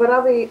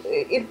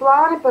ir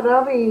plāni par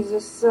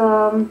avīzes,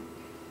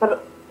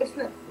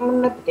 man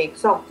nepatīk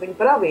saukt viņu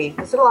par avīzi,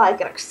 tas ir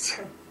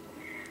laikraksts.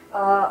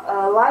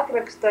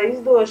 Laikraksta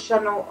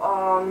izdošanu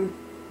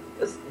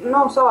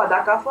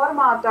savādākā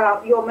formātā,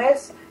 jo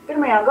mēs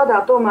pirmajā gadā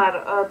tomēr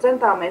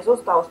centāmies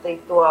uztaustīt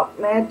to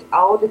mērķu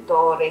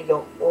auditoriju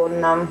un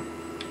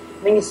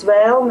viņas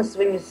vēlmes,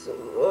 viņas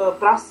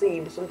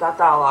prasības un tā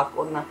tālāk.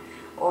 Un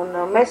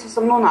mēs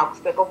esam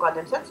nonākuši pie kaut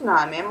kādiem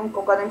secinājumiem un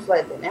kaut kādiem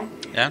slēdzieniem.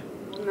 Jā.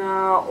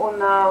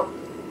 Un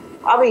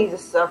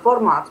avīzes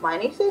formāts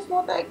mainīsies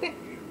noteikti.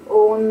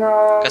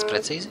 Kas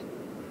precīzi?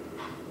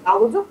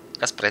 Lūdzu?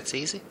 Kas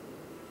precīzi?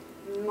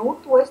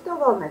 To es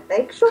tev vēl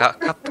neteikšu.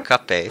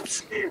 Kāpēc?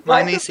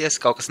 Mainīsies,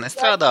 kaut kas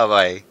nestrādā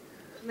vai?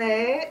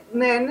 Nē,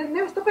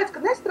 nevis tāpēc, ka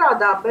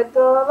nestrādā, bet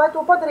lai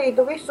to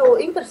padarītu visu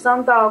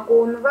interesantāku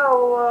un vēl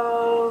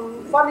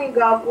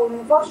fanīgāku un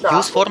foršāku.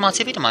 Jūsu formāts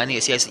jau ir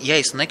mainījies, ja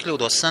es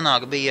nekļūdos,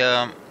 senāk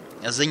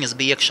ziņas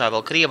bija iekšā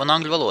vēl krievu un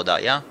angļu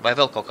valodā, ja? Vai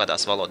vēl kaut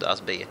kādās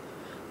valodās bija?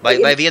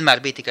 Vai vienmēr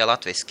bija tikai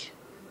latviski?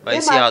 Vai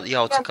es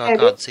jaucu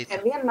kādu citu?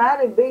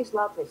 Vienmēr ir bijis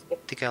latviski.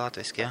 Tikai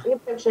latviski, jā?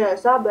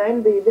 Iepriekšējais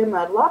ABN bija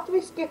vienmēr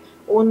latviski,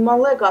 un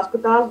man liekas, ka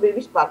tās bija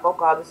vispār kaut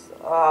kādas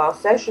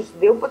 6,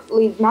 12,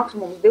 līdz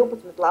maksimums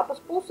 12 lapas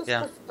puses,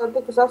 kas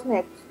tika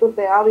sasniegtas tur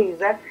tajā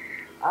avīzē.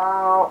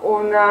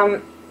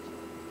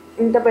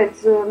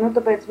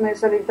 Tāpēc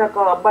mēs arī tā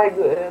kā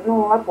baigi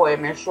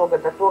lepojamies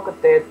šogad ar to, ka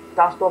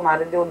tās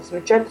tomēr ir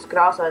 24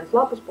 krāsainas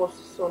lapas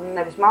puses un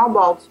nevis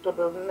melbaltas, tur,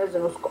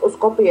 nezinu, uz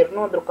kopieru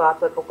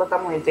nodrukāts vai kaut kā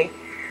tam līdzīgi.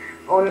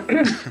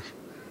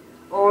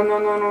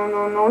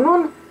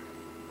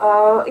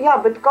 Jā,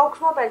 bet kaut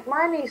kas noteikti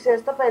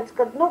mainīsies, tāpēc,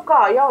 ka,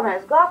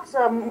 jaunais gads,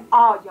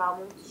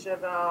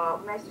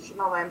 mēs taču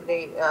novembrī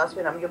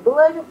svinam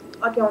jubileju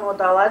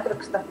atjaunotā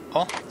laikraksta.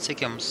 Cik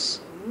jums?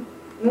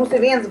 Mums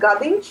ir 1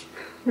 gadiņš.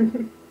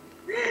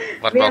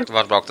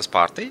 Var braukt uz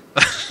pārtī?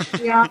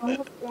 Jā,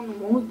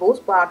 mums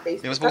būs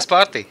pārtīs. Jums būs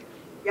pārtī?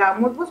 Jā,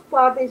 mums būs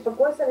pārtīs, par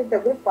ko es arī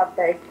tev gribu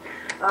pateikt.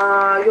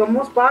 Jo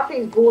mūsu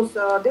pārtīs būs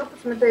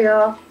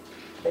 12.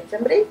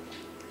 decembrī.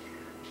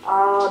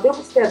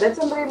 12.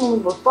 decembrī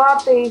mums būs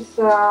pārtīs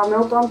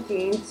Milton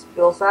Keynes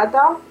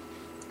pilsētā,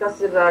 kas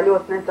ir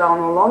ļoti netālu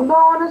no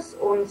Londonas,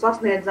 un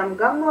sasniedzam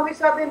gan no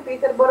visādiem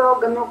Pīterboro,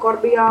 gan no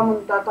Korbijām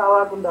un tā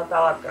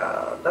tālāk,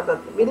 tātad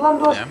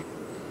Midlandos.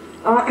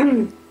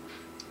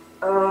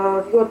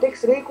 Jo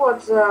tiks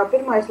rīkots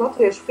pirmais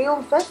latviešu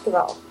filmu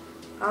festivāls,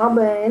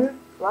 ABN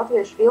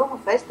latviešu filmu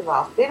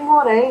festivāls, pirmo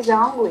reizi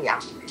Anglijā.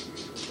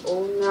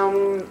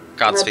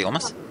 Kādas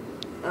filmas?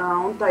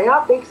 Un tajā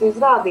tiks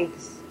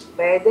izrādītas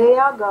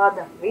pēdējā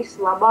gada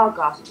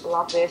vislabākās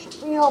latviešu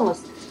filmas,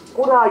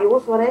 kurā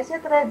jūs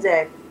varēsiet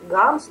redzēt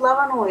gan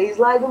slaveno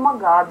izlaiduma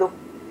gadu,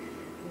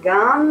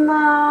 gan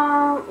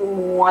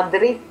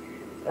modri,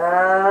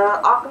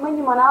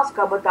 akmeņi manās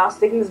kabatās,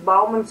 Signis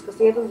Baumanis, kas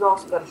iet uz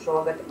Oskaru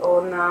šogad.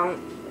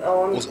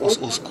 Uz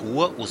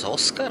ko? Uz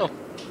Oskaru?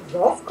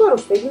 uz Oskaru.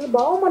 Signis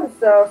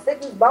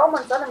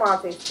Baumanis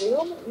animācijas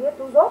filma iet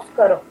uz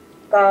Oskaru,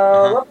 kā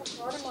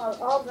labākā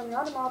ārzemju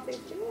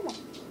animācijas filma.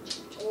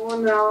 Un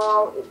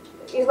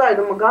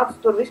izlaiduma gads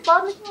tur vispār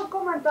nekādu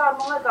komentāru,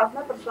 man liekas,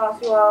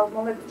 neprasās, jo,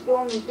 man liekas,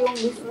 filma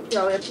visu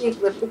sociālajie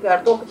tīkli ir tikai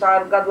ar to, ka tā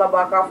ir gada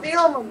labākā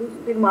filma, visu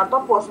pirmā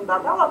topos un tā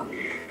tālāk.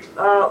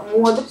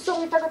 Modris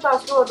arī tagad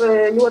tās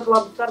ļoti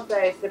labi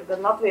startējas ir gan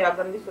Latvijā,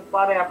 gan visur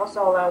pārējā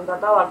pasaulē un tā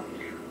tālāk.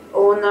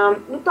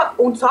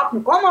 Un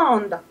Sapņu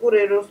komanda, kur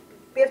ir uz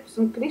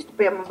 15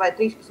 Kristupiem vai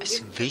 13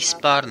 Kristupiem. Es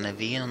vispār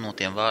nevienu no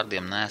tiem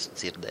vārdiem neesmu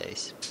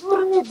dzirdējis.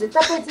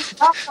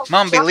 Tāpēc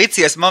Man bija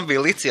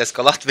licies,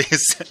 ka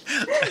Latvijas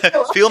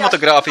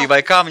filmatogrāfija vai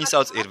kā viņi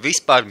sauc, ir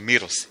vispār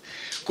mirusi.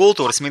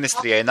 Kultūras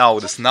ministrijai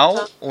naudas nav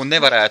un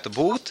nevarētu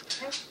būt.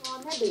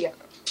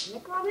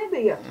 Nekā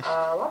nebija.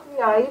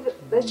 Latvijā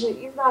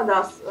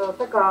izrādās,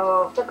 tā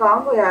kā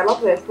Anglijā ir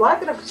latviešu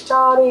laikraksts,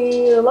 tā arī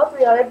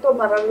Latvijā ir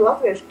tomēr arī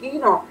latviešu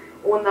kino,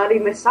 un arī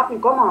mēs Sapņu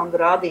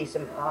komandu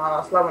rādīsim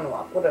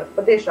slaveno, kur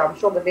patiešām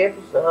šogad iet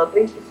uz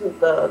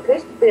 13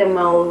 Kristupiem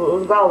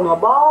uz galveno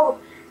balvu.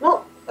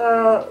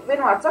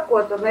 Vienmēr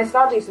sakot, mēs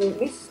rādīsim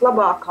visas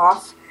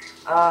labākās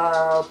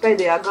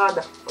pēdējā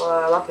gada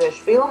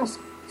latviešu filmas.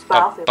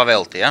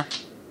 Pavelti, ja?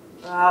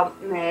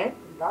 Nē,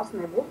 tas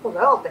nebūs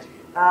pavelti.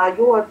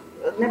 Jo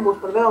nebūs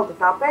par velti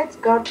tāpēc,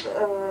 ka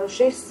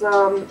šis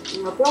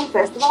filmu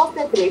festivāls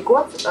tiek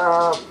rīkots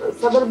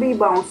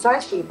sadarbībā un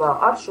saistībā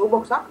ar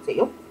Šūboks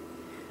akciju.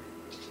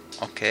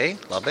 Ok,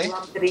 labi.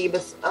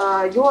 Labdarības,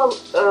 jo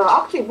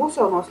akcija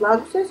būs jau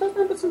noslēgusies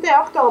 18.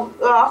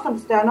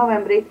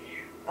 novembrī,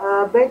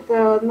 bet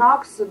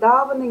nāks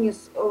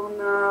dāvaniņas un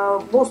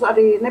būs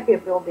arī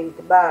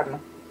nepiepildīti bērnu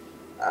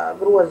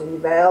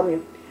groziņu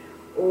vēlmju.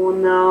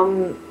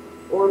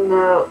 Un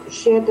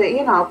šie te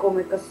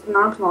ienākumi, kas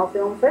nāks no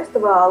filmu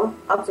festivāla,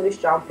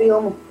 atsevišķām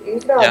filmu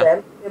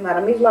izrādēm,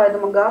 piemēram,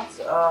 izlaiduma gads,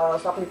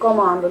 Sapņu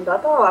komanda un tā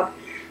tālāk,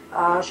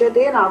 šie te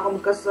ienākumi,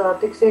 kas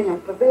tiks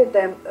ieņemti par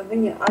biļetēm,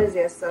 viņi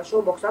aizies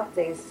Šūboks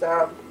akcijas,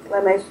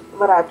 lai mēs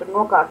varētu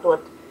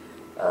nokārtot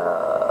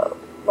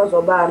mazo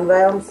bērnu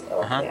vēlmes.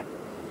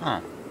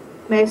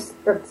 Mēs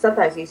tad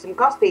sataisīsim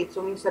kastītes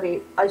un viņus arī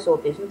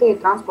aizsūtīsim. Tie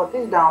ir transporta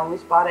izdevumi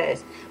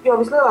vispārējais. Jo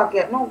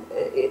vislielākie,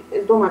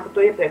 es domāju, ka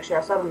to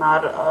iepriekšējā sarunā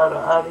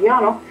ar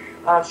Janu,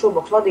 ar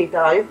Šūboks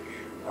vadītāju,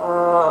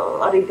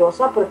 arī to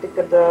saprati,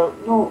 ka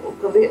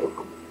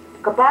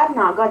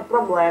pērnā gada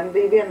problēma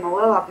bija viena no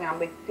lielākajām,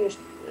 bija tieši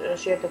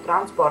šie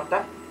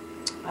transporta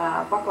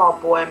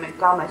pakalpojumi,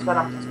 kā mēs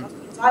varam tas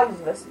kastītes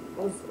aizvest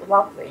uz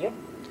Latviju.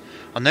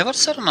 Nevar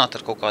sarunāt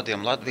ar kaut kādiem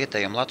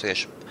vietējiem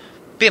latviešu?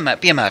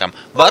 Piemēram,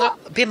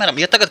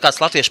 ja tagad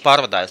kāds latviešu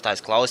pārvadājotājs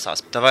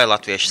klausās, vai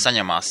latvieši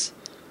saņemās?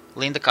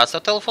 Linda, kāds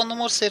tev telefona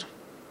numurs ir?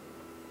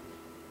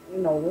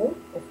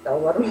 Es tev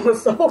varu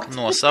nosaukt.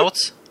 Nosauc?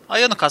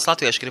 Ja kāds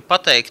latvieši grib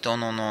pateikt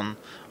un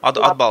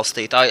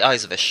atbalstīt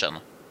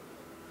aizvešanu.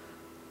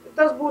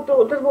 Tas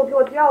būtu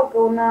ļoti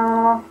jauki, un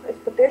es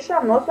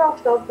patiešām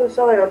nosaukšu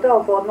savu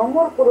telefonu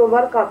numuru, kuru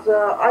var kāds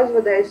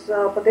aizvedējs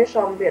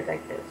patiešām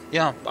pieteikties.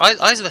 Jā,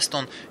 aizvest,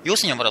 un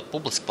jūs viņam varat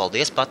publiski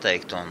paldies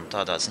pateikt, un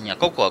tādā ziņā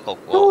kaut ko.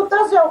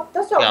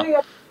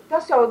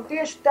 Tas jau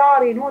tieši tā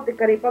arī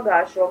notika arī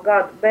pagājušo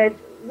gadu, bet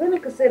zini,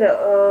 kas ir,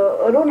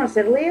 runas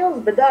ir lielas,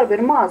 bet darbi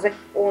ir mazi,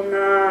 un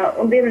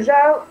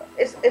diemžēl,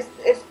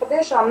 es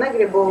patiešām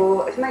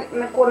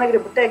neko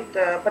negribu teikt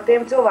par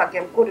tiem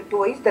cilvēkiem, kuri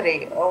to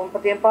izdarīja, un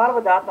par tiem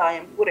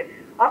pārvadātājiem, kuri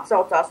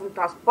atsaucās un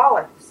tās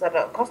paletes ar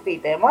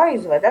kastītēm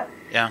aizveda.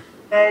 Jā.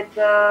 Bet,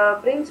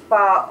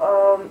 principā,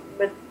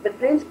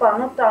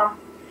 tā,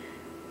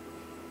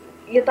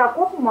 ja tā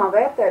kopumā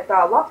vērtē tā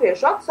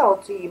latviešu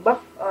atsaucība,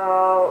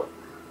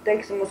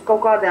 teiksim, uz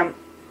kaut kādiem,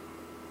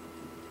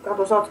 kā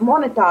to sauc,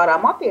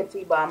 monetārām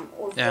attiecībām,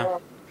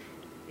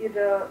 ir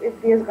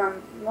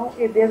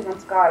diezgan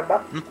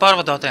skarba.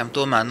 Pārvadātājiem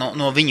tomēr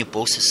no viņu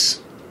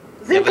puses.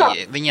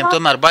 Viņiem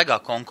tomēr baigā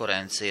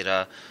konkurence ir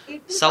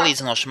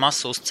salīdzinoši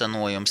mazs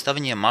uzcenojums, tā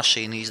viņiem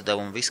mašīnu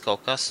izdevumi, viss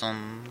kaut kas, un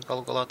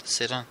galu galā tas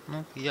ir,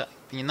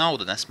 viņi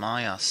naudu nes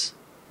mājās.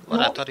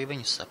 Varētu arī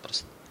viņus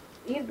saprast.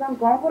 Ir gan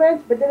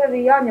konkurence, bet ir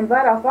arī jāņem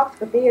vērā fakts,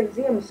 ka tie ir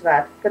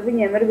Ziemassvētki, kad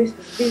viņiem ir viss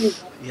tas divi.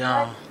 Jā,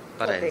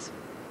 pareizi.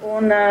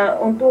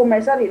 Un to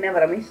mēs arī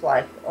nevaram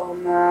izslēgt. Un,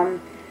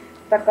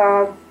 tā kā,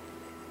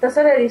 tas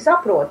arī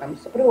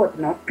saprotams,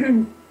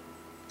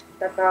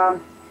 tā kā,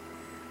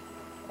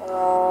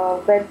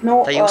 bet,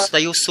 Tā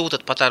jūs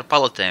sūtat pat ar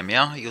paletēm,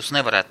 ja? Jūs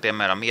nevarētu,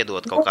 piemēram,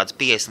 iedot kaut kāds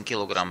 50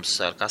 kg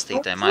ar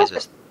kastītēm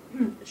aizvest?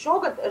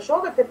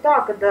 Šogad ir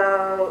tā, ka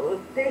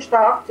tieši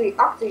tā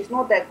akcijas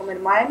noteikumi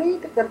ir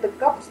mainīti, kad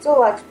katrs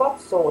cilvēks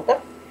pats sūta.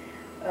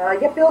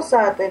 Ja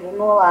pilsēta ir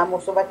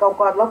nolēmusi vai kaut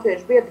kāda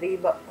latviešu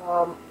biedrība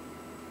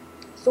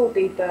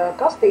sūtīt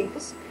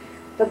kastītes,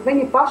 tad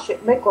viņi paši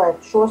meklē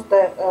šos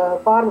te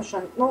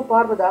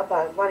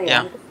pārvadātāju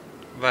variantus.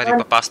 Jā, vai arī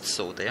pa pasta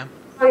sūta, ja?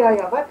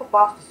 Jā, vai pa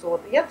pasta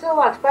sūta. Ja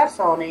cilvēks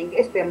personīgi,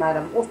 es,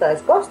 piemēram,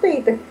 uztaisu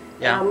kastīti,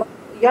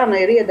 Jana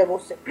ir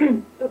iedevusi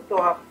tur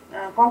to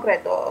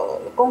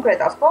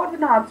konkrētās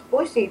koordinātas,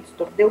 puisītis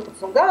tur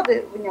 12 gadi,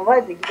 viņam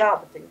vajadzīgs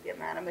dābaciņi,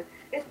 piemēram.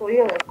 Es to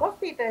ielieku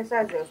kostītē, es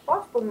aizēju uz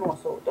pastu un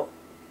nosūtu.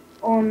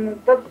 Un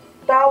tad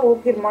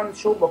tālūk ir mana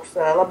šūboks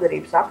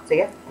labdarības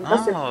akcija.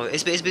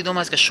 Es biju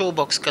domājis, ka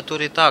šūboks, ka tur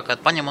ir tā, ka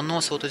paņem un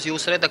nosūta uz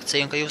jūsu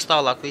redakciju un ka jūs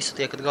tālāk visu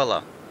tiekat galā.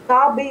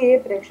 Tā bija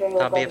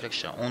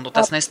iepriekšējā. Un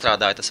tas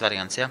nestrādāja, tas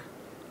variants, ja?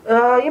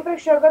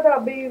 Iepriekšējā gadā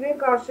bija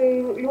vienkārši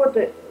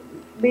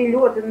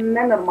ļoti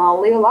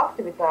nenormāli liela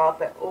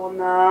aktivitāte un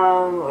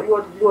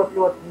ļoti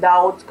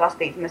daudz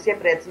kastītes. Mēs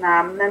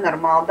iepriecinājām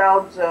nenormāli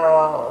daudz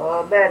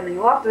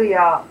bērniņu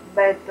Latvijā,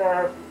 bet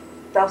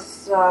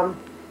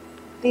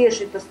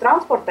tieši tas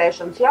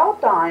transportēšanas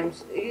jautājums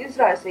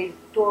izraisīja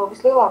to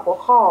vislielāko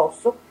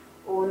hausu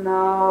un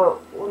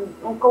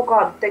kaut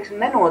kādu, teiksim,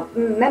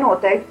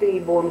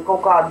 nenoteiktību un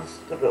kaut kādas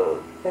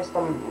pēc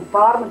tam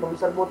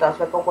pārmetumus varbūt tās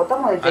vai kaut ko tam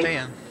līdzīgi. Arī,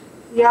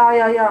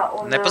 jā.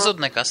 Nepazud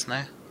nekas, ne?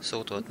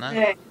 Sūtot, ne?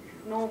 Nē.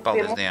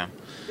 Paldies Dievam.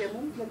 Pie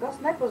mums nekas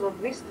nepazud.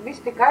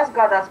 Viss tika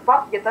aizgādās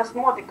pat, ja tas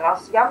notikās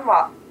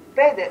janvā.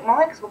 Man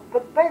liekas,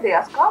 pat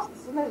pēdējās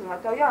kastes, es nezinu, vai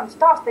tev Jānis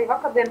stāstīja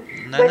vakardien.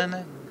 Nē.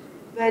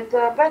 Bet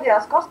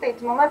pēdējās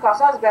kastītes, man liekas,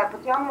 aizgāja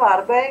pat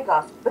janvāra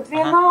beigās. Bet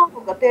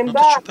vienalga, tiem bērniem...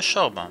 Taču pa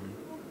šaubām.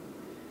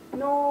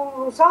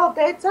 Sala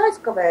teica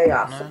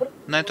aizkavējās.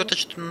 Nē, tu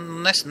taču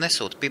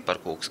nesūti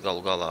piparkūks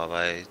galu galā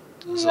vai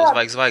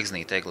vajag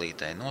zvaigznīt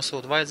eglītei.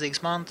 Nosūti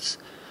vajadzīgas mantas.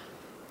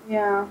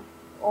 Jā,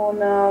 un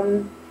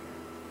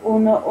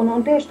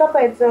tieši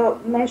tāpēc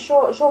mēs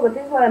šogad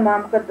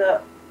izlēmām, kad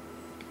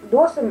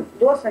dosim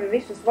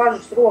visus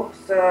važus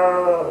rokas,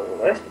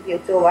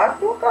 respektīvi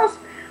cilvēku rokās,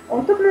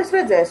 un tad mēs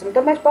redzēsim,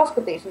 tad mēs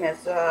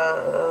paskatīsimies,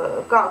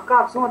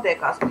 kāds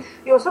notiekās.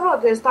 Jo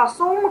saproties tā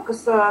summa,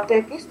 kas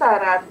tiek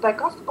iztērēta, tai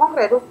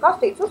konkrēti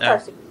kastītes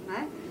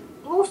uztaisīšanai,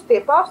 plus tie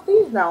pasti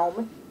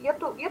izdevumi, ja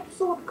tu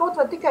sūti kaut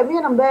vai tikai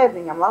vienam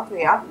bērniņam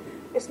Latvijā,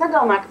 es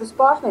nedomāju, ka tas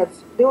pārsniedz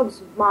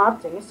 20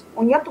 mārciņas,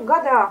 un ja tu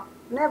gadā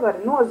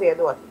nevari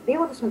noziedot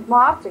 20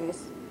 mārciņas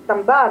tam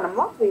bērnam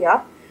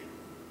Latvijā,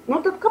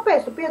 tad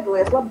kāpēc tu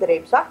piedalies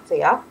labdarības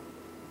akcijā?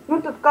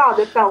 Tad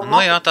kāda ir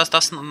tava jā,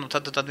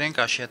 tad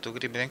vienkārši, ja tu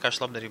gribi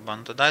vienkārši labdarībā,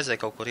 tad aizēj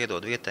kaut kur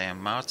iedod vietējiem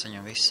mārciņu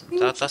un viss.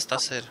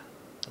 Tas ir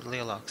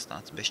lielāks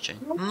tāds bišķiņ.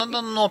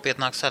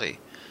 Nopietnāks arī.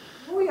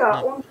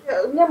 Un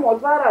ņemot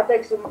vērā,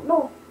 teiksim,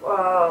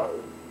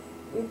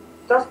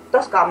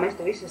 tas, kā mēs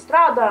te visi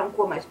strādājam,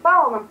 ko mēs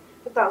pelnam,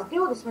 tad tās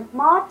 20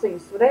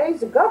 mārciņas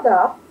reizi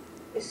gadā,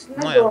 es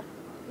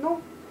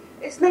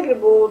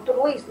negribu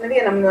tur līst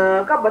nevienam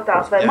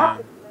kabatās vai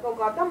matās, kaut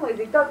kā tam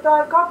līdzīgi. Tā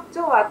ir katra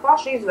cilvēka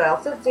paša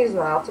izvēle, sirds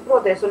izvēle,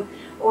 saproties.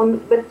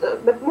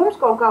 Bet mums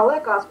kaut kā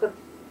liekas, ka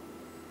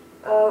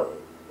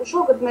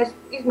šogad mēs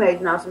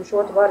izmēģināsim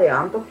šo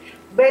variantu.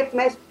 Bet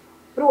mēs,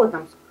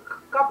 protams,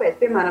 kāpēc,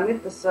 piemēram, ir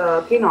tas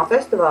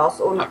kinofestivāls.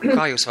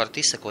 Kā jūs varat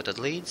izsekot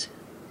tad līdzi?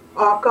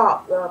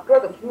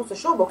 Protams, mums ir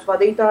šūboks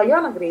vadītāja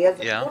Jana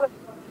Grieza.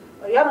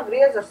 Jana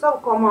Grieza ar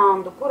savu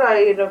komandu,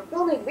 kurai ir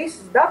pilnīgi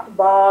visas datu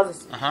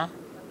bāzes.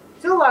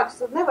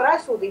 Cilvēks nevar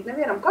aizsūtīt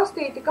nevienam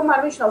kastīti, kamēr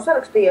viņš nav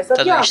sarakstījies ar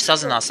Jānu. Tad viņš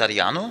sazinās ar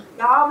Jānu?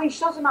 Jā, viņš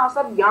sazinās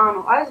ar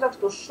Jānu. Aizrakst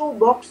uz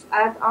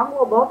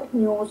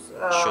shoebox@anglo-baltic-news.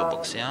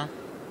 Shoebox, jā.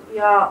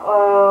 Jā,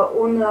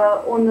 un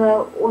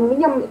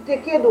viņam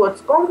tiek iedots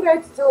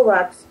konkrēts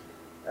cilvēks,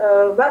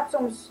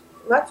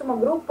 vecuma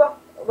grupa,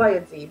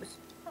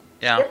 vajadzības.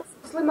 Jā. Ja tas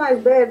ir slimais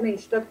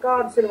bērniņš, tad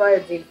kādas ir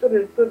vajadzības?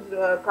 Tur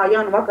kā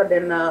Jāna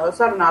vakardien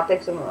sarunā,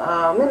 teiksim,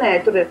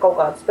 minēja, tur ir kaut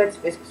kādas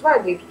specifiskas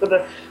vajadzības, tur,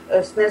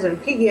 es nezinu,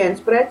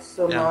 higienas preces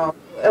un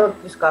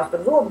elektriskās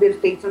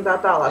zobbirstītes un tā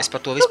tālāk. Es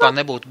par to vispār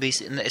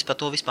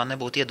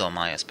nebūtu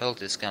iedomājies, par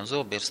elektriskajām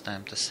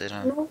zobbirstēm, tas ir...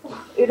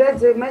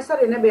 Redzi, mēs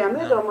arī nebijām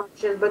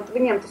iedomājušies, bet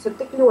viņiem tas ir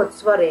tik ļoti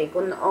svarīgi,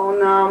 un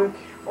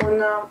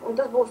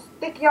tas būs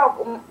tik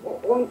jauki,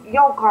 un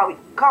jau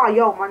kā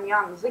jau man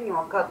Jāna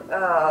ziņo, ka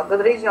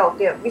gadrīz jau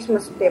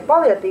vismaz tie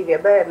paliatīvie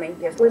bērniņi,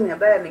 tie slimie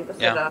bērniņi, kas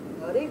ir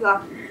Rīgā,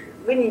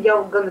 viņi jau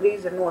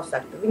gandrīz ir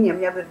nosekti, viņiem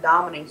jau ir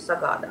dāvaniņas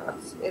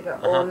sagādātas.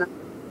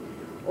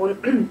 Un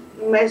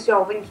mēs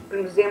jau viņus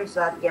pirms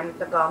Ziemassvētkiem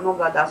tā kā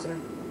nogādāsim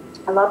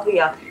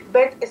Latvijā.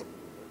 Bet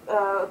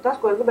tas,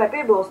 ko es gribēju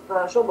piebilst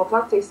šobrīd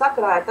akcijas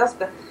sakarā, ir tas,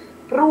 ka,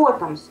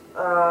 protams,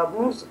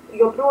 mums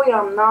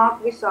joprojām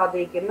nāk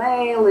visādīgi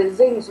mēli,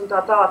 ziņas un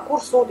tā tālāk, kur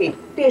sūtīt.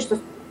 Tieši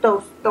tas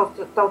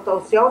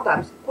tavs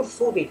jautājums, kur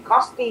sūtīt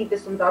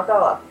kastītes un tā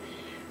tālāk.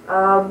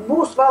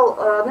 Būs vēl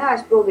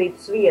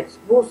neaizpildītas vietas,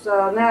 būs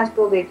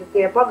neaizpildīti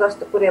tie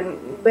pagasti, kuriem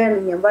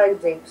bērniņiem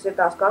vajadzīgas ir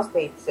tās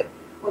kastītes.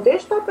 Un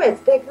tieši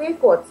tāpēc tiek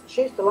rīkots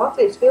šis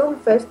Latvijas filmu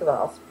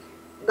festivāls.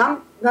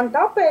 Gan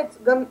tāpēc,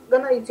 gan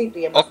arī citu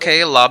iemeslu. Ok,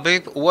 labi.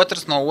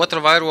 No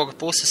otra vairoga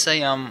puses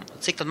ejam.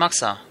 Cik tad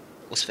maksā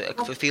uz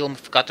katru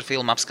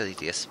filmu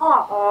apskatīties?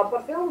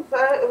 Par filmu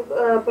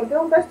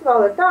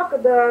festivālu ir tā, ka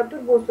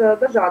tur būs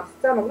dažādas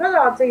cenu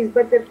gradācijas,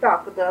 bet ir tā,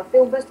 ka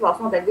filmu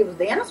festivāls notiek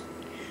 2 dienas.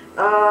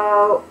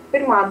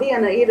 Pirmā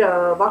diena ir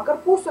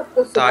vakarpuse.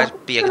 Tā ir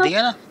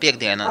piekdiena.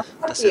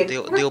 Tas ir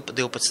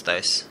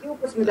 12.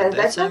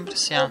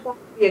 decembris, jā.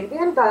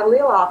 Piekdiena, tā ir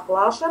lielā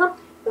atklāšana.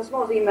 tas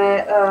nozīmē...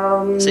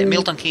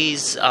 Milton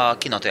Keys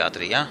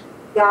kinoteātrī, jā?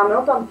 Jā,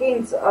 Milton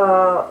Keys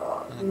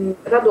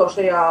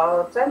radošajā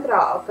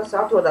centrā, kas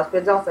atrodas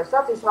pie dzelzceļa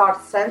stācijas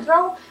Arts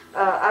Central.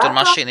 Tur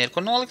mašīna ir,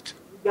 kur nolikt?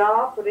 Jā,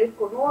 tur ir,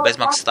 kur nolikt.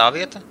 Bezmaksas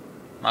stāvvieta?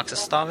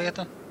 Maksas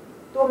stāvvieta?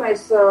 To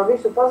mēs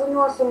visu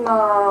paziņosim,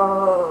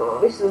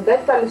 visas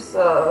detaļas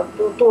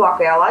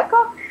tuvākajā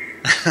laikā.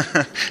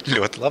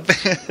 Ļoti labi.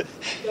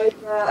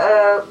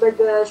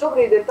 bet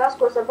šobrīd ir tas,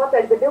 ko es varu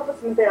pateikt, ka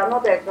 12.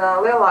 notiek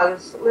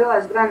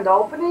lielais grand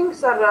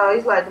openings ar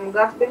izlaidumu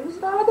gads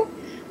pirmizrādi.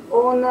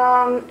 Un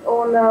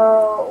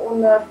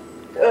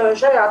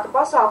šajā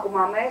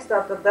pasākumā mēs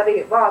tātad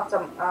arī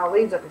vācam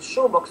līdzekļus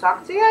Šūboks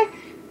akcijai.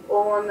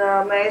 Un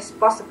mēs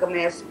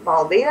pasakamies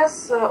paldies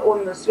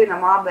un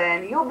svinam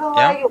ABN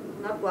jubileju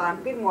un atklājam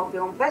pirmo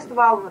filmu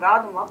festivālu un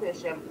rādam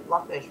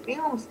latviešu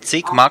filmas.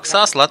 Cik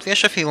maksās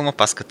latviešu filmu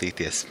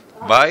paskatīties?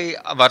 Vai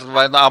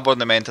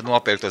abonementa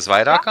nopirkt uz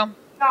vairākām?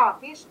 Jā,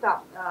 tieši tā.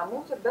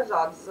 Mums ir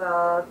dažādas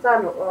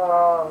cenu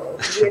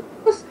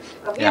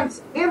vietas.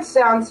 Viens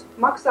seans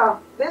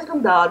maksā diezgan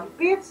dārgi,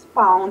 5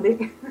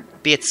 paundi.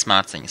 5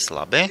 mārciņas,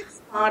 labi.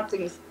 5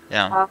 mārciņas.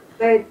 Jā.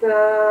 Bet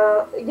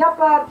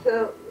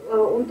jāpērk...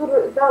 Un tur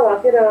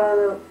tālāk ir,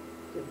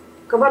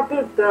 ka var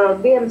pirkt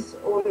dienas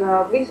un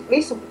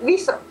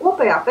visa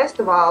kopējā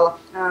festivāla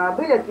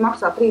biļeti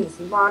maksā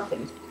 30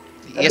 mārciņas.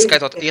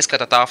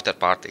 Ieskaitot after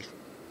party.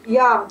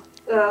 Jā,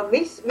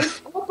 viss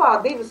kopā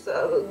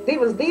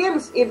divas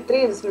dienas ir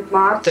 30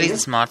 mārciņas.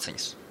 30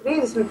 mārciņas.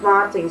 30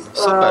 mārciņas.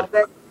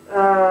 Super.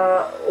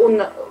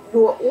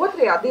 Jo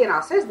otrajā dienā,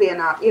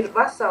 sestdienā, ir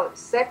veseli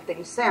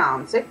 7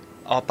 seansi.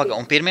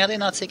 Un pirmajā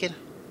dienā cik ir?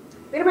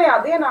 Pirmajā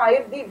dienā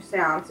ir 2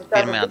 seansi.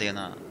 Pirmajā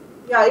dienā.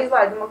 Jā,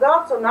 izlaiduma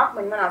gads un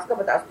akmeņi manās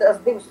kabatās. Tas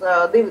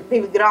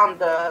divas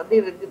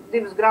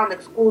grand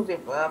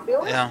ekskluzīva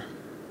filmas. Jā.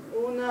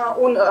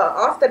 Un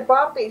after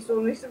partijas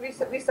un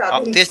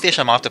visādi.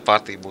 Tiešām after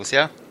party būs,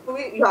 jā?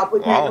 Jā,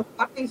 wow.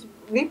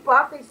 VIP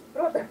partijas,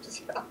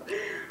 protams, jā.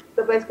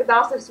 Tāpēc, ka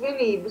tās ir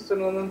svinības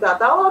un tā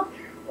tālāk.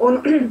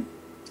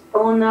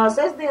 Un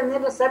sestdien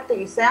ir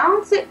 7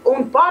 seansi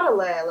un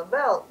paralēli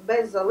vēl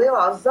bez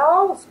lielās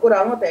zāles, kurā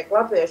notiek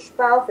latviešu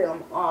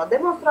spēlfilmu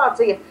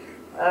demonstrācija,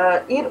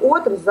 ir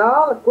otra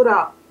zāle,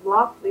 kurā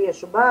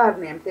latviešu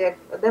bērniem tiek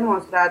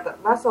demonstrēta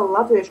vesela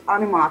latviešu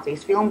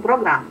animācijas filmu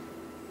programma.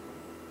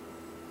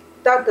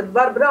 Tātad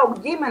var braukt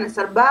ģimenes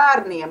ar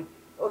bērniem,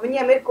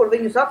 viņiem ir, kur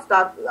viņus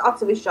atstāt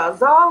atsevišķā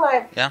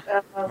zālē. Jā,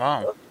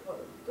 wow.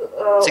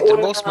 Cik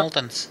tur būs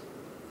multenis?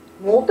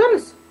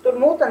 Multenis? Tur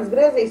multenis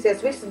griezīsies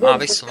visu dienu.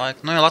 Visu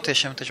laiku. Nu, jo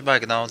latviešiem taču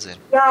baigi daudz ir.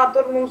 Jā,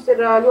 tur mums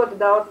ir ļoti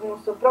daudz.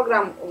 Mūsu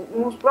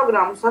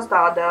programmu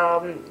sastāda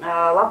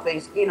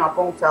Latvijas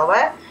kino.lv.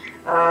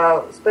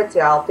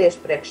 Speciāli tieši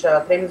priekš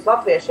trimdas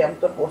latviešiem.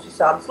 Tur būs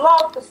visādas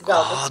laukas.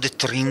 Kādi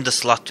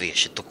trimdas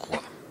latvieši, tu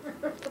ko?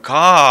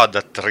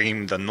 Kāda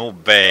trimda? Nu,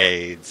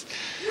 beidz.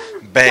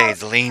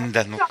 Beidz,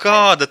 Linda. Nu,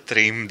 kāda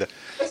trimda?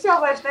 Es jau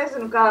vairs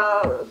nezinu,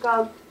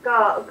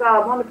 kā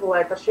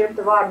manipulēt ar šiem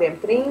te vārdiem.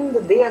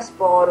 Trimda,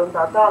 diaspora un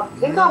tā.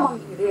 Zin, kā man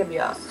ir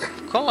iebjās?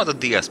 Kāda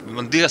diaspora?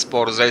 Man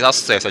diaspora uzreiz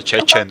asociējas ar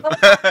Čečenu.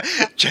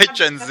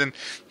 Čečens, zin,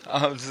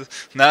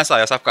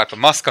 nesājās apkārt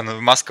pa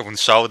Maskavu un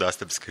šaudās,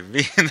 tāpēc, ka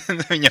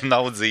viņam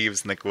nav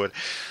dzīves nekur.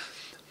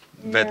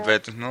 Bet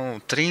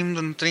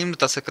trimda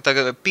tas ir, ka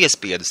tagad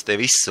piespiedus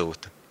tevi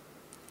izsūta.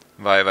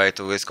 Vai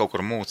tu esi kaut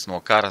kur mūts no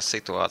kara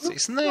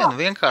situācijas? Nē,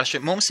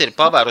 vienkārši mums ir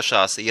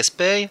pavērušās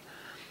iespēja.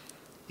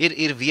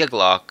 Ir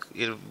vieglāk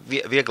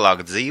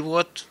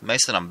dzīvot,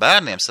 mēs varam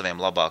bērniem saviem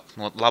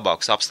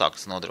labākus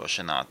apstākļus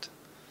nodrošināt.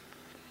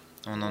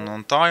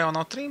 Un tā jau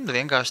nav trimda,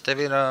 vienkārši tev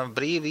ir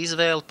brīva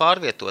izvēle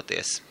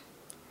pārvietoties.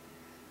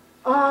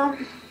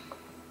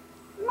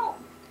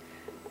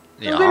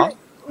 Jā,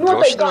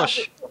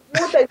 droši.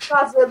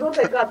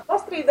 Noteikti kāds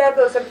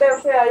pastrīdētos ar tevi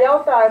šajā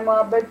jautājumā,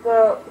 bet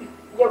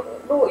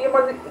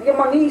ja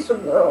man īsi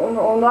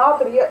un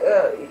ātri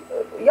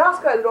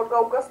jāskaidro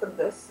kaut kas, tad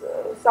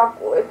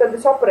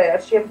es operēju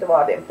ar šiem te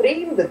vārdiem.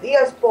 Trimda,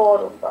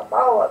 diaspora un tā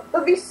tālāk.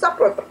 Tad visi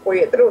saprot, par ko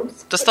iet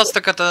runas. Tas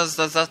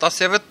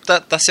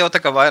jau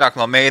tā kā vairāk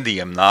no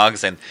mēdījiem nāk,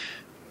 zin.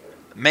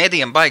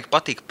 Mēdījiem baigi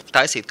patīk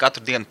taisīt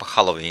katru dienu pa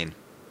Halloween.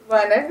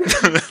 Vai ne?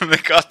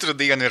 Katru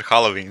dienu ir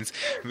Halloweens.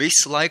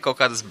 Visu laiku kaut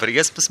kādas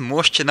briesmas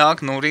mošķi nāk,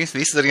 nurīs,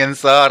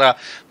 visarienas ārā,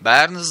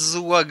 bērnas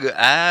zoga,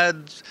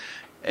 ēd,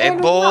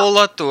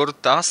 ebola, tur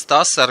tas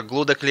ar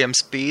gludekļiem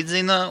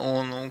spīdzina,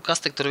 un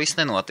kas tik tur viss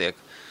nenotiek?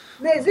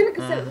 Nē, zini,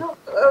 kas ir,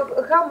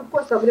 Helmut, ko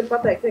es tev gribu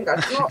pateikt,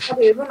 vienkārši,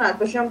 arī runāt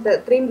par šiem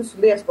trimdus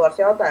un diasporas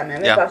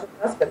jautājumiem, vienkārši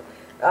tas, ka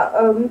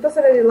tas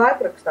ir arī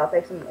laikrakstā,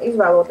 teiksim,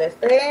 izvēloties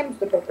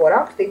tēmas, tur par ko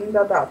rakstīt un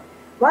tā.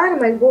 Vai nu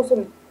mēs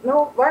būsim,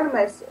 vai nu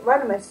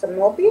mēs esam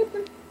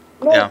nopietni,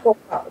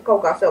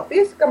 kaut kā sev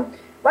piesakam,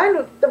 vai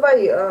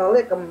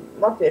liekam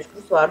latviešu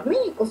krustvārdu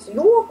mīklas,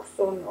 jokus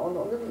un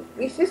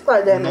visu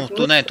izklaidējumu.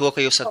 To, ka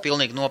jūs esat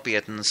pilnīgi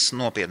nopietnas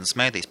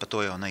mēdīs, par to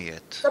jau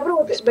neiet.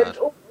 Saproti, bet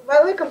vai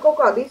liekam kaut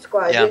kādu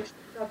izklaidu,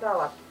 tā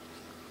tālāk.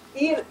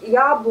 ir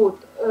jābūt,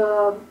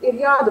 ir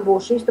jādabū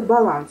šis te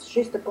balans,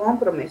 šis te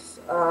kompromiss.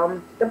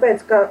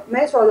 Tāpēc, ka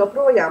mēs vēl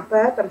joprojām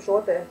pētam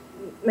šo te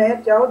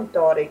mērķa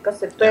auditoriju,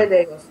 kas ir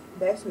pēdējos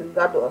 10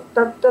 gados.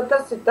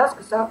 Tas ir tas,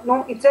 kas,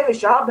 ir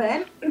sevišķi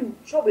ABN,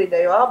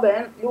 šobrīdējo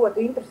ABN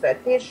ļoti interesē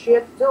tieši šie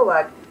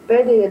cilvēki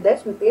pēdējie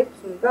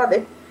 10-15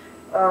 gadi.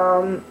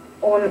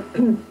 Un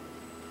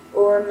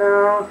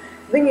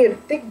viņi ir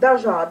tik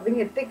dažādi,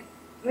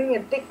 viņi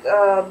ir tik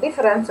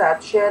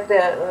diferencēti šie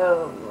te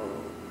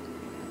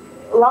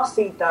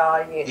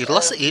lasītāji.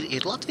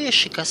 Ir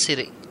latvieši, tas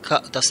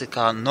ir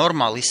kā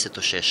normāli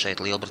izsitušies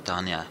šeit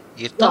Lielbritānijā.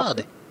 Ir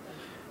tādi,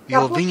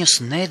 jo viņus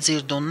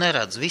nedzird un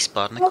neredz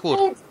vispār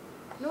nekur.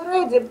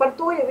 Redzi, par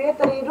to jau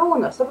iet arī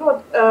runa.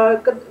 Saprot,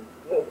 kad...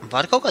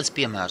 Var kaut kāds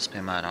piemērs,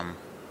 piemēram?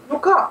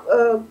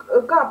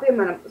 Kā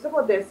piemēram,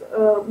 saproties,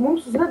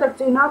 mums uz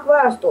redakciju nāk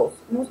vēstules.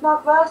 Mums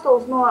nāk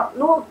vēstules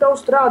no tavu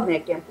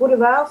strādniekiem, kuri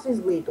vēlas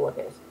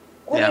izglītoties.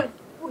 Kuri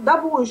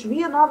dabūjuši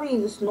vienu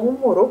avīzes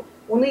numuru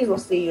un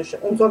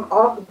izlasījuši. Un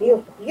saka,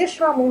 Dievs,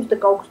 tiešām mums te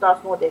kaut kas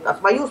tās notiekās.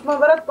 Vai jūs man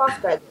varat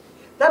paskaidrot?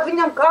 Tad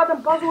viņam kādam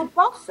pazūd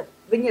pase.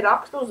 Viņi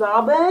raksta uz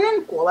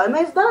ABN, ko lai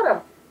mēs daram?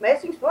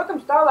 Mēs viņus,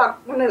 protams,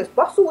 tālāk, nevis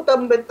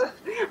pasūtam, bet...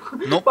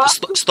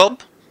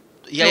 Stop!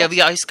 Ja jau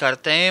aizskara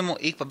tēmu,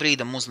 ik pa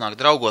brīdam uznāk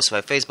draugos vai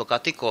Facebookā,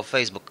 tikko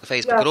Facebook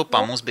grupā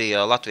mums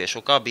bija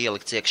latviešu, kā bija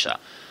ielikts iekšā.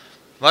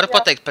 Varu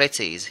pateikt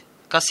precīzi,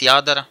 kas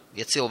jādara,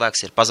 ja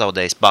cilvēks ir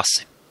pazaudējis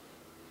pasi?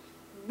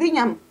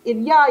 Viņam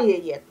ir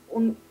jāieiet,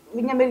 un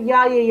viņam ir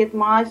jāieiet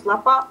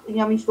mājaslapā,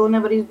 ja viņš to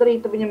nevar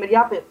izdarīt, tad viņam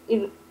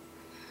ir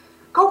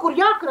kaut kur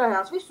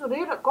jākrājās, visur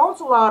ir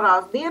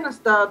konsulārās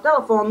dienesta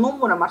telefona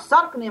numuram ar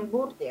sarkaniem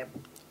burtiem.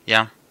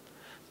 Jā.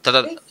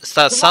 Tad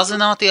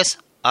sazināties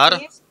ar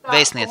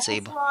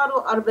vēstniecību.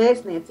 Ar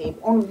vēstniecību.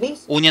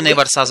 Un ja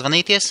nevar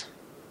sazvanīties?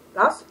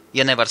 Kas?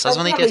 Ja nevar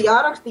sazvanīties? Tad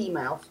jāraksta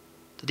e-mails.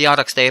 Tad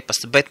jāraksta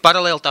e-pasts, bet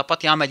paralēli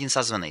tāpat jāmēģina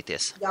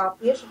sazvanīties. Jā,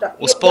 tieši tā.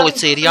 Uz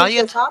policiju ir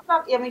jāiet?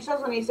 Ja viņš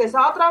sazvanīsies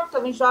ātrāk,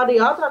 tad viņš arī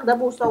ātrāk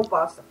dabūs savu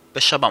pasi.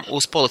 Bez šabām,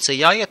 uz policiju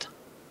jāiet?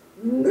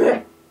 Nē.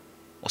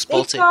 Uz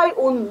policiju? Tikai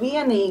un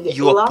vienīgi.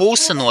 Jo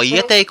puse no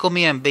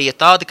ieteikumiem bija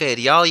tādi, ka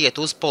ir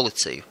jāiet uz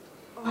policiju.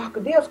 Ka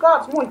Dievs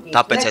kāds muļķīs.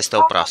 Tāpēc es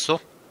tev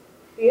prasu.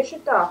 Tieši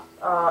tā.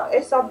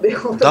 Es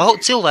atbildu.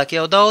 Cilvēki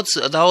jau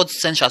daudz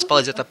cenšas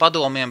palīdzēt ar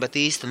padomiem, bet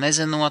īsti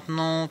nezinot,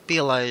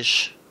 pielaiž.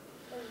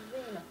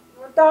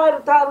 Tā ir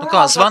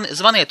kā,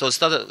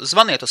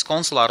 zvaniet uz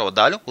konsulāro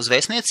daļu, uz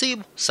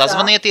vēstniecību,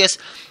 sazvanieties.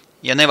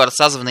 Ja nevarat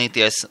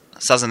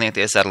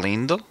sazanieties ar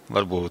Lindu,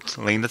 varbūt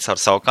Linda caur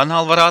savu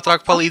kanālu var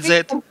ātrāk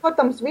palīdzēt.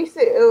 Protams,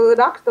 visi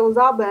raksta uz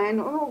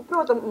ABN.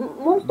 Protams,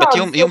 mums bet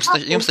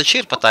jums taču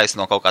ir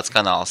pataisno kaut kāds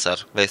kanāls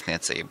ar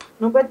vēstniecību.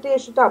 Bet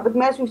tieši tā, bet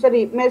mēs viņus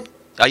arī...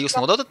 Jūs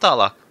nododat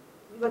tālāk?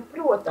 Bet,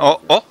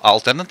 protams.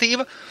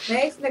 Alternatīva?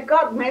 Mēs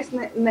nekad,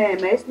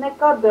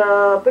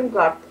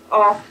 pirmkārt,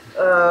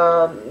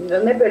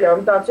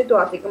 nepieļaujam tādu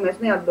situāciju, ka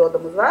mēs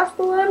neatbildam uz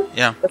vēstulēm.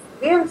 Jā. Tas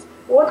viens.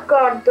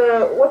 Otrkārt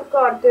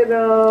ir,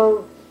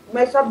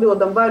 mēs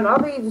atbildam vai no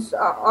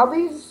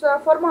avīzes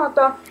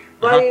formātā,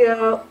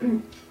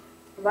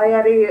 vai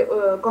arī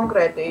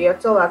konkrēti, ja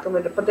cilvēkam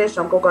ir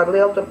patiešām kaut kāda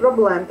liela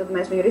problēma, tad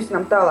mēs viņu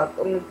risinām tālāk.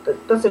 Un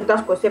tas ir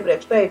tas, ko es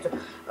iepriekš teicu.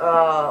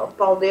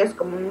 Paldies,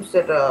 ka mums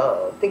ir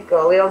tik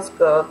liels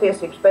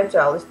tiesību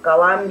speciālisti kā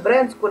Laima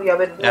Brents, kur jau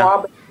ir no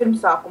ABN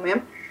pirmsākumiem,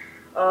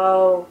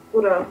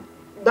 kura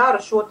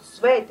dara šo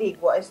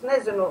svētīgo, es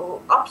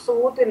nezinu,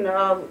 absolūti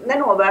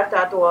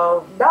nenovērtēto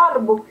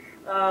darbu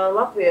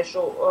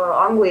latviešu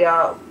Anglijā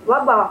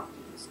labā,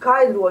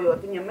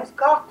 skaidrojot viņam, mēs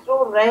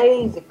katru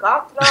reizi,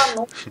 katrā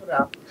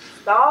numurā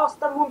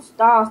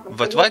stāstam.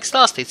 Bet vajag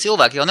stāstīt,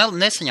 cilvēki jau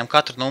nesaņem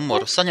katru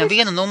numuru, saņem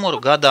vienu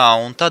numuru gadā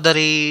un tad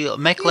arī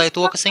meklē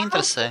to, kas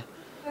interesē.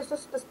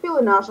 Tas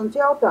pilināšanas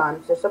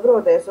jautājums ir,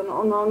 saproties,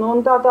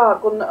 un tā.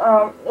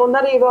 Un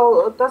arī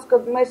vēl tas, ka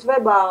mēs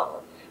webā,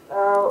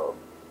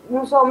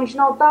 mums vēl viņš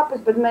nav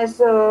tapis, bet mēs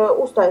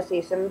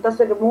uztaisīsim. Tas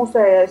ir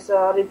mūsējais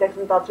arī,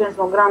 teiksim, tāds viens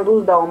no grandu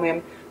uzdevumiem.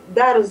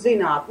 Dara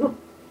zināt.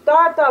 Tā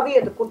ir tā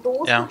vieta, kur tu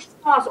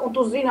uztikšanās un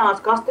tu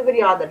zinās, kas tev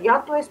ir jādara. Ja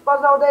tu esi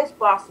pazaudējis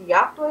pasi,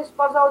 ja tu esi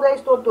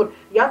pazaudējis to tur,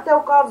 ja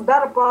tev kāds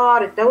dara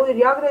pāri, tev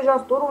ir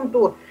jāgriežās tur un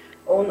tur.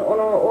 Un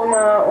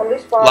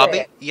vispār.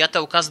 Labi, ja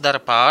tev kas dara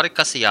pāri,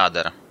 kas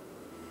jādara?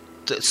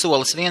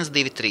 Solis 1,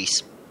 2,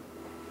 3.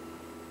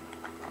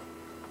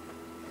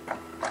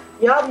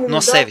 No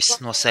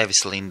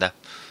sevis, Linda.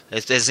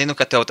 Es zinu,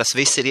 ka tev tas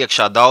viss ir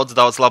iekšā daudz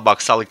labāk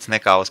salikts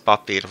nekā uz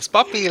papīra. Uz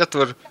papīra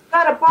tur...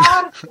 Ja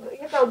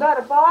tev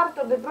dara pāri,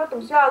 tad,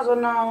 protams,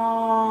 jāzvana...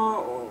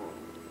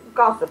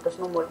 Kāds ir tas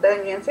numurs?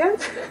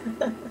 911?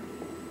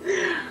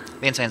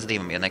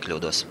 112, ja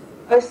nekļūdos.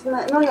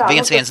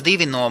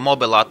 112 no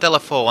mobilā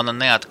telefona,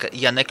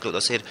 ja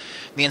nekļūdos, ir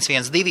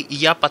 112,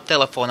 ja pat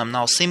telefonam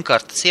nav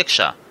simkartes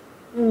iekšā.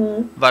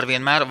 Var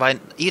vienmēr, vai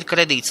ir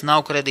kredīts,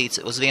 nav kredīts,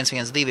 uz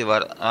 112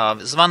 var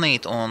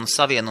zvanīt un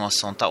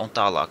savienos un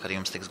tālāk ar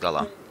jums tiks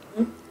galā.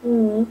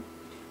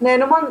 Nē,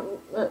 man,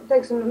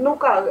 teiksim,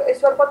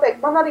 es varu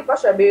pateikt, man arī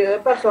pašai bija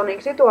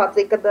personīga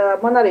situācija,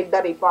 kad man arī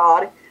darīja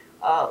pāri.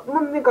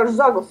 Man vienkārši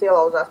zaglis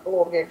ielauzās pa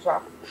logu iekšā.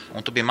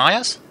 Un tu biji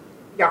mājās?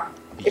 Jā.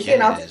 Es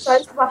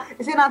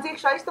ienācu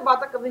iekšā istabā,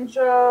 tā, ka viņš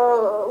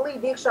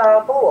līd iekšā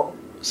pa logu.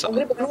 Un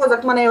gribēju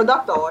nozagt manējo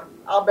datoru,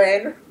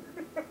 ABN.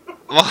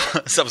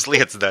 Savas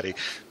lietas darīja.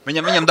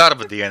 Viņam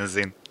darba diena,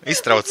 zina.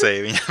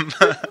 Iztraucēja viņam.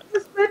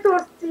 Es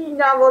metos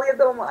cīņā vēl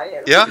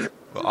iedomājies. Jā?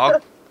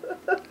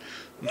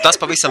 Tas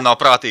pavisam nav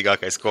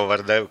prātīgākais, ko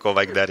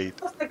vajag darīt.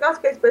 Tas nekas,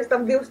 ka es pēc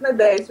tam 2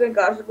 nedēļas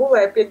vienkārši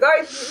gulēju pie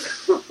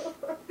gaisa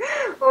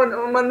un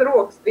man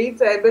rokas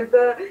trīcēja,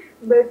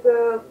 bet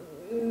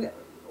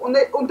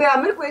un tajā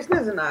mirklī es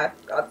nezināju,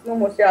 kāds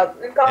numurs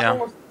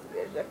numurs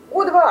spiež.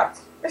 Goda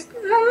vārds. Es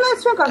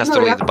vienkārši kas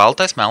tur līdz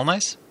baltais,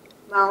 melnais?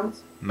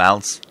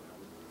 Melns.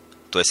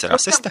 Tu esi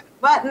rasiste?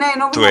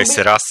 Tu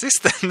esi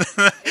rasiste?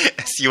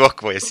 Es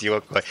jokoju.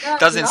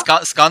 Tas, zin,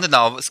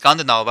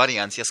 skandināvu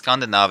variants, ja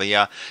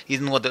Skandināvijā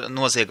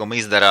noziegumu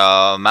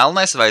izdara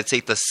melnais vai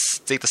citas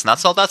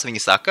nacionalitātes,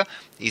 viņi saka,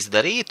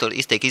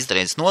 tiek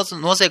izdarīts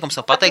noziegums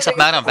un pateiks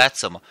apmēram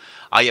vecumu.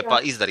 Ja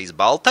izdarīs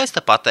baltais,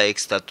 tad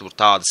pateiks, tad tur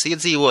tādas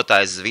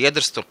iedzīvotājs,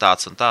 Zviedrs, tur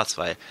tāds un tāds,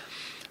 vai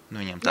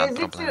viņam tāda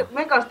problēma.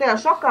 Vienkārši tajā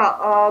šokā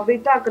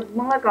bija tā, ka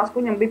man liekas,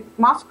 ka viņam bija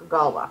maska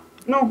galvā.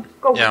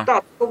 Kaut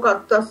kā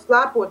tas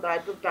slēpotāji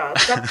tur tā.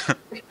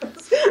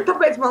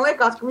 Tāpēc man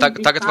liekas, ka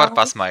viņš Tagad var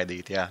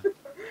pasmaidīt, jā.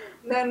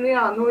 Nē,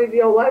 ir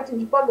jau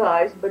laiciņš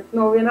pagājis, bet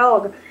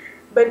vienalga.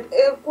 Bet,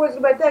 ko es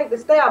gribēju teikt,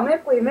 es tajā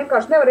mirklī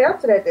vienkārši nevarēju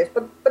atcerēties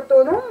par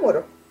to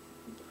numuru.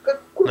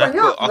 Kur man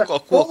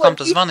jāatver? Kam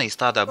tas zvanīs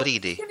tādā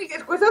brīdī?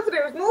 Vienīgais, ko es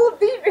atcerējos,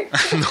 02.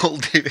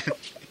 02.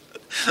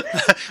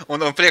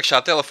 un priekšā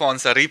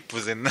telefons ar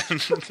ripu, zin.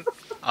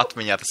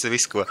 Atmiņā tas ir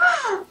viss, ko.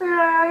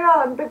 Jā,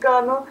 tā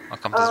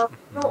kā,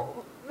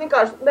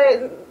 vienkārši,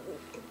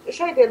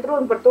 šeit iet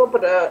runa par to,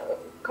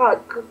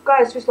 kā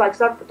es visu laiku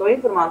saku par to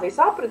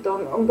informācijas apritu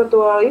un par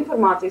to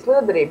informācijas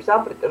liederības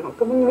apritu,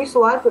 ka viņu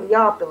visu laiku ir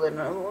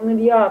jāpilina un ir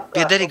jāatkārt.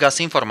 Pie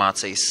derīgās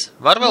informācijas.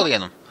 Var vēl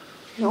vienu?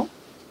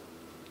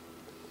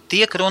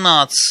 Tiek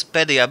runāts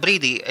pēdējā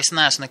brīdī, es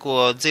neesmu neko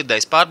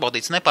dzirdējis,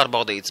 pārbaudīts,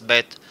 nepārbaudīts,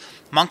 bet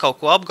man kaut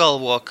ko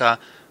apgalvo, ka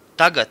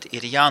tagad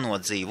ir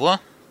jānodzīvo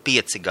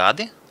 5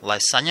 gadi, lai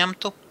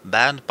saņemtu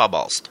bērnu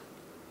pabalstu.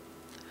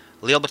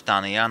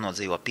 Lielbritānijā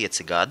jānodzīvo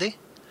 5 gadi.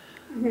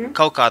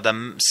 Kaut kāda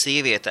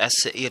sieviete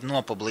ir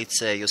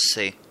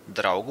nopublicējusi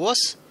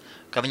draugos,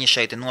 ka viņa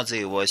šeit ir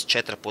nodzīvojusi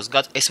 4,5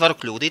 gadus. Es varu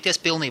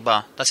kļūdīties pilnībā.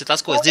 Tas ir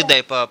tas, ko es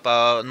dzirdēju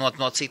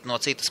no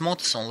citas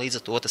mutes, un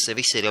līdz ar to tas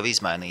viss ir jau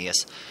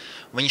izmainījies.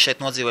 Viņa šeit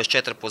nodzīvojusi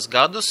 4,5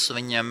 gadus,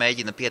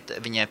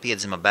 viņai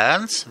piedzima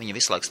bērns, viņa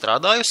visu laiku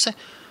strādājusi,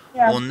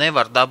 un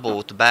nevar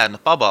dabūt bērnu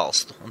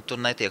pabalstu. Un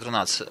tur netiek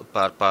runāts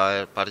par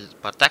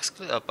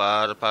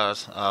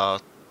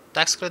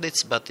tax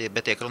credits, bet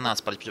tiek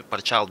runāts par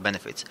child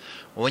benefits.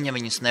 Un viņa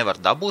viņus nevar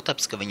dabūt,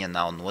 tāpēc, ka viņa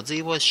nav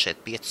nodzīvojusi šeit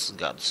 5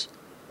 gadus.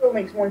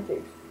 Pilnīgs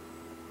muļķības.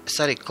 Es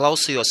arī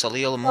klausījos ar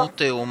lielu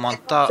muti, un man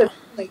tā... Tas ir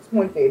pilnīgs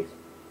muļķības.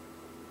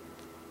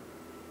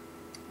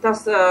 Tas,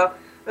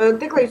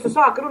 tiklīdz tu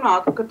sāki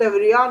runāt, ka tev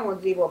ir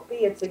jānodzīvo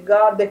 5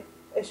 gadi,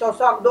 es jau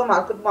sāku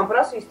domāt, ka tu man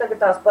prasīs tagad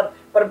tās par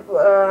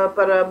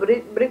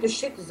British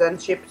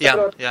citizenship. Jā.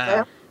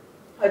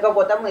 Vai kaut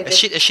ko tam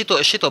līdzīgi.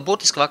 Es šito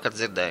burtiski vakar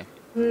dzirdēju.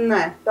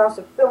 Nē, tas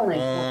ir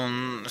pilnīgi. Un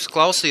es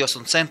klausījos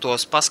un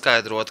centos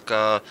paskaidrot,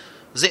 ka,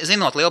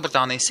 zinot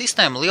Lielbritānijas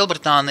sistēmu,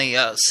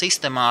 Lielbritānija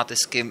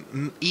sistemātiski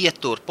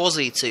ietur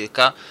pozīciju,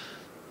 ka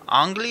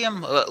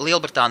Angļiem,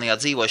 Lielbritānijā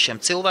dzīvojušiem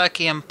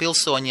cilvēkiem,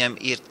 pilsoņiem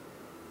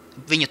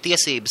viņu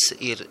tiesības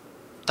ir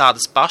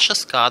tādas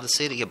pašas, kādas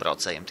ir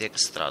iebraucējiem, tie,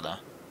 kas strādā.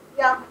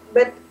 Jā,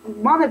 bet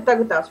man ir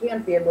tagad tās viena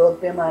piebilde,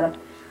 piemēram.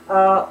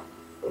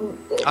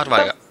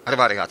 Ar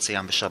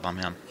variācijām bez šabām,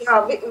 jā. Jā,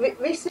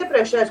 viss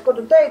iepriekšējais, ko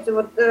tu teici,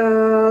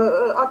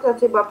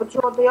 attiecībā par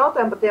šo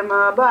jautājumu, par tiem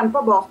bērnu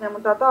pabalstiem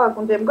un tā tālāk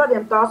un tiem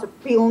gadiem, tās ir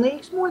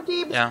pilnīgs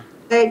muļķības. Jā.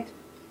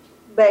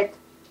 Bet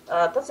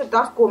tas ir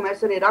tas, ko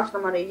mēs arī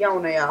rakstam arī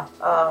jaunajā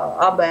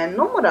ABN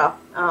numurā,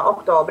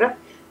 oktobra,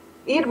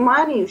 ir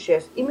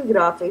mainījušies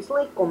imigrācijas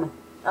likumi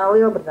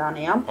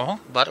Lielbritānijā.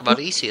 Var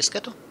īsi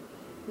ieskatu?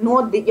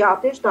 Jā,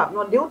 tieši tā.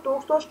 No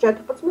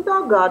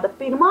 2014. gada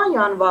 1.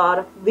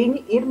 janvāra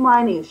viņi ir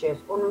mainījušies,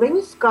 un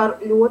viņi skar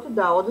ļoti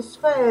daudzas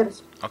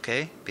sfēras.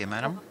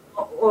 Piemēram?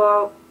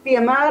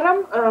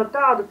 Piemēram,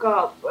 tādu kā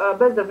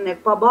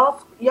bezdarbnieku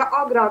pabalsts. Ja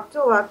agrāk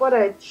cilvēki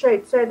varēja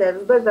šeit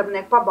sēdēt uz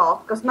bezdarbnieku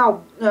pabalstu,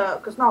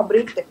 kas nav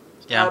briti,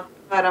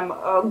 piemēram,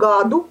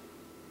 gadu,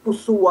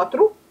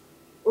 pusotru,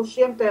 uz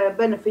šiem te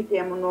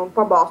benefitiem un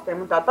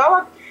pabalstiem un tā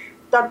tālāk,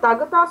 tad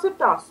tagad tās ir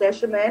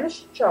 6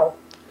 mēneši, čau.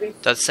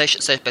 Tad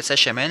pēc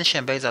 6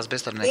 mēnešiem beidzās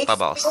bezdarbnieku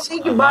pabalsts.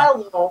 Pilnīgi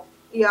bailo,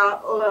 jā,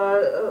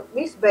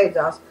 viss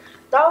beidzās.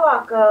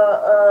 Tālāk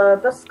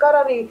tas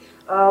skar arī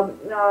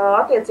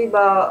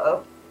attiecībā,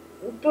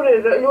 tur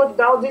ir ļoti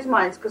daudz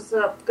izmaiņas,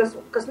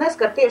 kas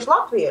neskar tieši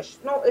latviešus.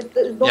 Es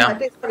domāju,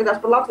 tieši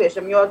tagadās par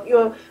latviešiem,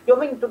 jo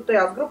viņi tur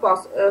tajās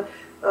grupās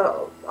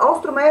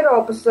Austrum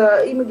Eiropas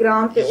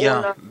imigranti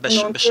Jā, bez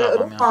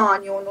šaubām,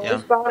 rumāņi un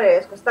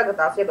vispārējais, kas tagad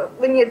tās ir.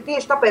 Viņi ir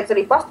tieši tāpēc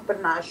arī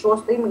pastiprinājuši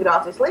šos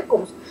imigrācijas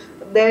likumus,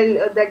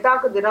 dēļ tā,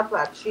 kad ir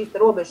atvērta šīs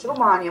robežas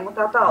rumāņiem un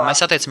tā tālāk.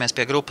 Mēs attiecamies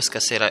pie grupas,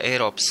 kas ir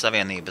Eiropas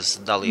Savienības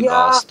dalība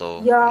valstu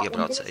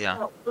iebraucēji. Jā,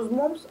 uz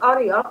mums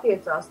arī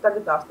attiecās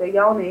tagad tās tie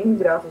jaunie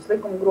imigrācijas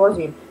likuma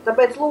grozījumi.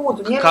 Tāpēc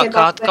lūdzu,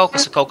 ņemiet...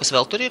 Kaut kas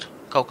vēl tur ir?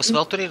 Kaut kas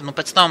vēl tur ir? Nu,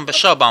 pēc tam bez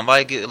šaubām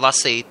vajag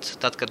lasīt,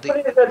 tad, kad...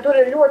 Tur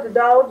ir ļoti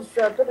daudz,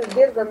 tur ir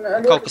diezgan...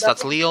 Kaut kas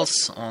tāds liels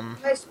un...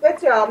 Mēs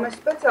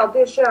speciāli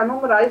tieši šajā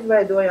numurā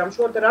izveidojām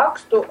šo te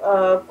rakstu,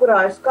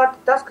 kurā ir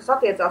skati tas, kas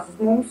attiecās uz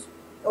mums,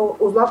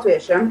 uz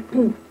latviešiem.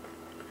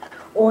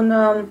 Un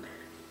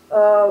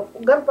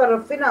gan par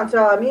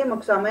finansiālām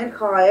iemaksām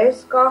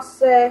NHS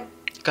kasē.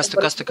 Kas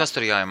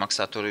tur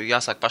jāiemaksā? Tur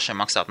jāsāk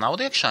pašiem maksāt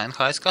naudu iekšā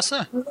NHS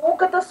kasē? Nu,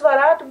 ka tas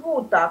varētu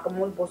būt tā, ka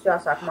mums būs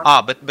jāsāk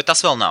maksāt. Bet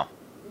tas vēl nav.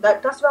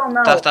 Tas vēl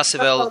nav. Tas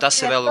ir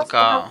vēl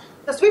kā...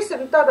 Tas viss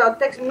ir tādā,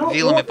 teiksim,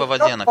 Vilmi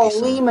pavadienakas.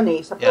 Līmenī,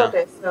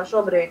 saproties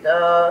šobrīd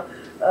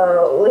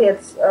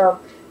lietas.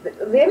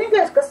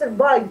 Vienīgais, kas ir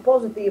baigi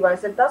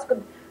pozitīvais, ir tas, ka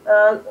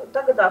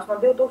tagad tās no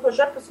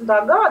 2014.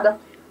 gada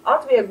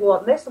atvieglo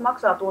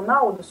nesamaksāto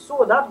naudas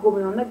sodu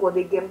atguvi no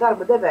negodīgiem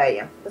darba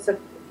devējiem.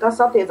 Tas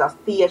attiecās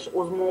tieši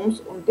uz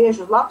mums un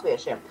tieši uz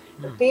latviešiem.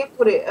 Tie,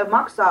 kuri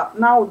maksā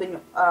naudiņu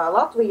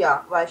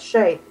Latvijā vai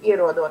šeit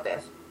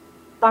ierodoties,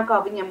 tā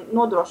kā viņiem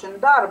nodrošina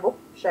darbu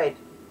šeit.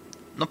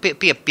 Nu,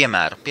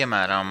 piemēram,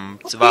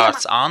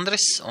 vārds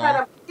Andris.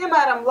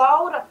 Piemēram,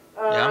 Laura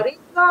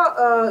Rīgā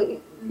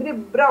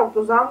grib braukt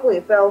uz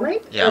Angliju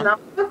pelnīt,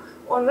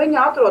 un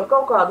viņa atrod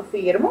kaut kādu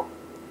firmu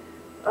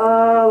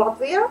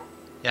Latvijā.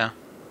 Jā.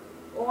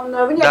 Un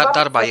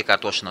darbā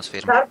iekārtošanās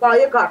firma. Darbā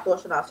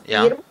iekārtošanās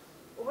firma.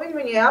 Un viņi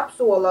viņai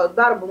apsola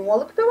darbu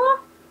noliktavā,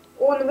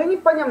 un viņi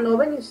paņem no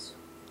viņas,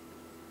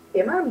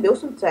 piemēram,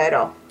 200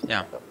 eiro.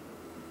 Jā.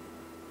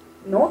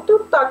 Nu,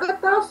 tur tagad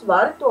tās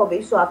vari to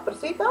visu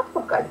atprasīt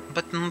atpakaļ.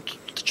 Bet,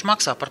 taču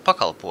maksā par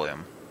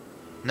pakalpojumu.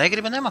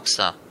 Negribi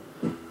nemaksā.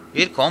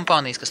 Ir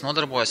kompānijas, kas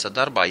nodarbojas ar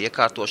darbā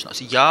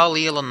iekārtošanos. Jā,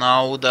 liela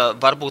nauda,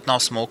 varbūt nav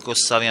smuki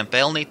uz saviem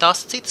pelnīt,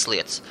 tās citas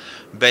lietas.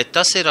 Bet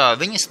tas ir,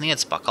 viņi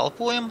sniedz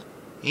pakalpojumu,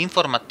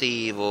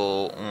 informatīvu,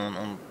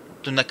 un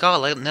tu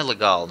nekā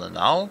nelegāli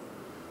nav.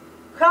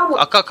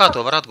 Kā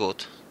to var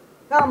atgūt?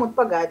 Helmut,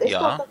 pagaidi, es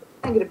to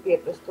negribu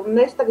piekrist, un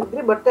es tagad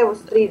gribu ar tevi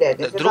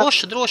strīdēties.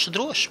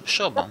 Droši,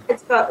 šaubām.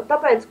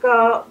 Tāpēc, ka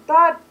tā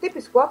ir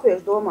tipiski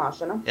latviešu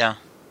domāšana. Jā.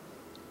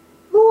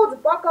 Lūdzu,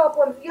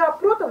 pakalpojums, jā,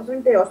 protams,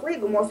 viņi tajos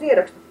līgumos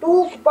ieraksta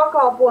tulku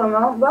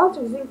pakalpojumu, vēl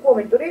cik zinu, ko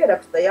viņi tur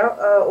ieraksta, ja,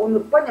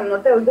 un paņem no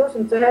tevis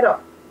 200 eiro.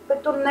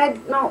 Bet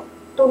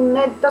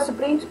tas ir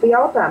principi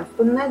jautājums,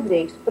 tu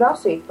nedrīkst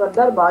prasīt par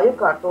darbā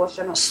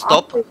iekārtošanu.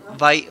 Stop,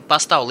 vai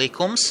pastāv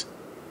likums,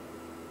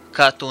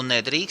 ka tu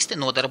nedrīksti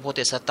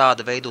nodarboties ar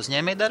tādu veidu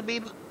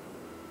uzņēmējdarbību?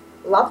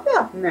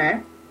 Latvijā? Nē.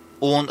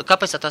 Un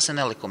kāpēc tas ir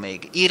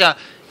nelikumīgi? Ir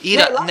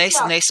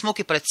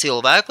nesmuki pret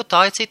cilvēku,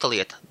 tā ir cita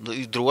lieta.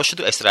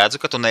 Droši, es redzu,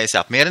 ka tu neesi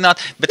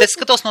apmierināta, bet es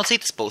skatos no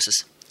citas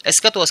puses. Es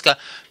skatos, ka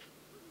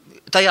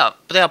tajā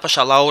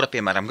pašā Laura,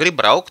 piemēram, grib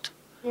braukt,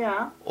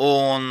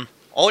 un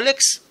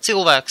Oļeks,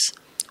 cilvēks,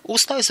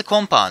 uztaisa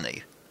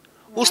kompāniju.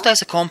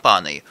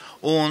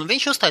 Un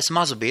viņš uztaisa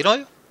mazu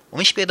biroju, un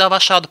viņš piedāvā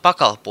šādu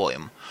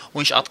pakalpojumu. Un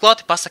viņš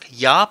atklāti pasaka,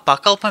 jā,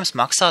 pakalpojums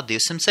maksā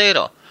 200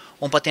 eiro.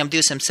 Un par tiem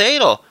 200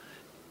 eiro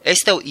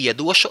es tev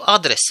iedošu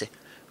adresi.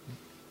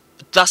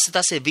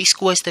 Tas ir viss,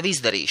 ko es tev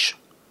izdarīšu.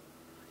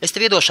 Es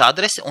tev iedošu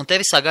adresi, un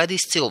tevi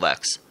sagaidīs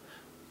cilvēks.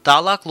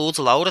 Tālāk,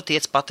 lūdzu, Laura,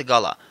 tiec pati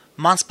galā.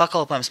 Mans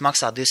pakalpojums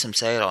maksā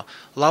 200 eiro.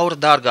 Laura,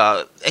 dārgā,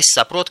 es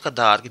saprotu, ka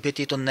dārgi, bet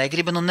ja tu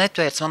negribi,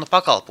 netvērc manu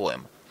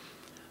pakalpojumu.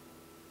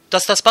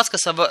 Tas pats,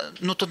 kas,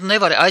 tu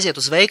nevari aiziet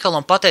uz veikalu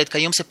un pateikt, ka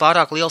jums ir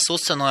pārāk liels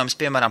uzcenojums,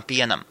 piemēram,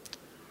 pienam.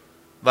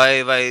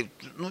 Vai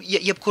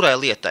jebkurai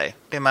lietai.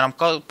 Piemēram,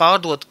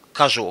 pārdot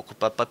kažoku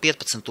par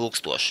 15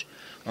 000.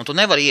 Un tu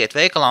nevari iet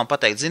veikalā un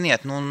pateikt,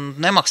 ziniet,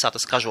 nemaksā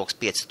tas kažoks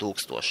 5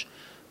 000.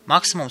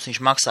 Maksimums viņš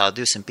maksā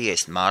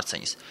 250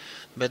 mārciņas.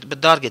 Bet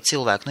dārgie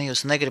cilvēki,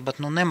 jūs negribat,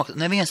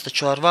 neviens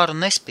taču ar varu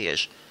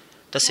nespiež.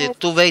 Tas ir,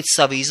 tu veic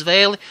savu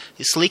izvēli,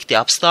 slikti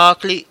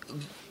apstākļi,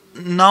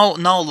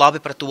 nav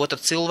labi pret otru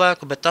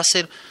cilvēku, bet tā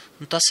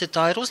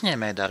ir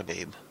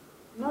uzņēmējdarbība.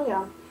 Nu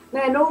jā.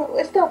 Nē,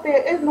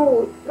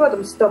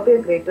 protams, es tev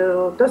piekrītu.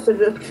 Tas ir,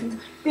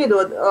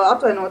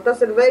 atvainot,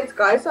 tas ir veids,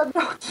 kā es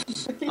atbraucu.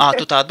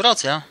 Tu tā atbrauc,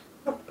 jā?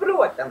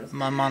 Protams.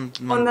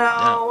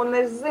 Un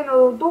es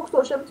zinu,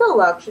 1000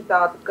 cilvēku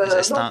šitādi, ka...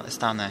 Es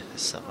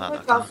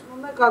savādāk.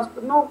 Kad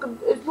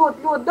es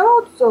ļoti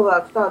daudz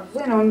cilvēku tādu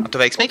zinu.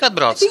 Tu veiksmīgi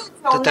atbrauc?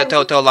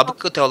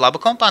 Tev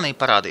laba kompānija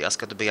parādījās,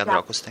 kad tu biji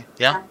atbraukusi?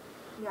 Jā?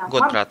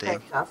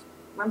 Godprātīgi.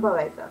 Man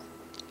paveicās.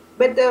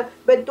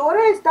 Bet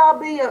toreiz tā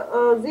bija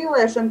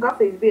zīlēšana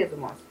kafijas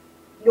biezumos.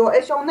 Jo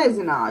es jau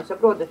nezināju,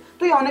 saproti.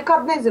 Tu jau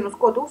nekad nezini, uz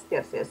ko tu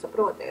uzķersies,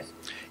 saproties.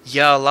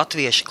 Ja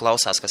latvieši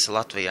klausās, kas ir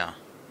Latvijā,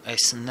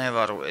 es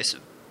nevaru,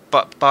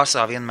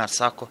 pārsvarā vienmēr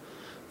saku,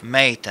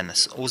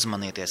 meitenes,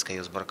 uzmanieties, kad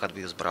jūs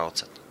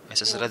braucat.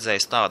 Es esmu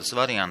redzējis tādus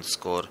variantus,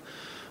 kur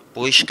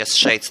puiši, kas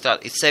šeit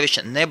strādā, it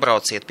sevišķi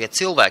nebrauciet pie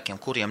cilvēkiem,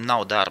 kuriem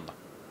nav darba.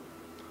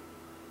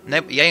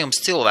 Ja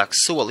jums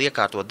cilvēks soli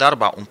iekārtot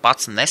darbā un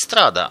pats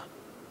nestrādā,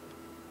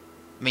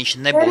 viņš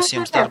nebūs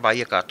jums darbā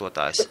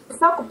iekārtotājs. Es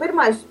saku,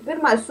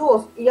 pirmais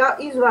solis, ja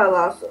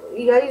izvēlās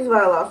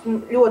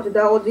ļoti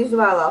daudz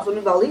izvēlās un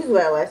vēl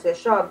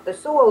izvēlēsies šādu te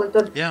soli,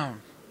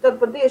 tad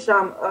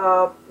patiešām,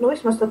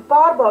 vismaz tad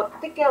pārbaud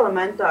tik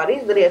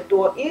elementāri, izdariet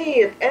to,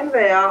 ieiet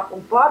NVA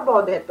un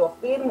pārbaudiet to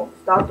firmu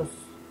statusu.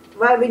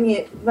 Vai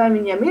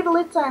viņiem ir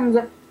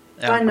licence,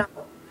 vai nav.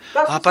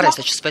 Pareizi,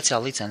 taču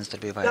speciāla licence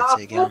tur bija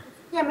vajadzīga, jā.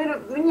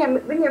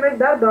 Viņiem ir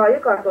darbā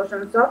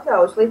iekārtošanas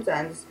atļaujas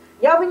licences.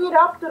 Ja viņi ir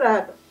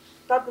apturēti,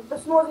 tad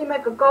tas nozīmē,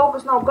 ka kaut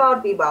kas nav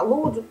kārtībā.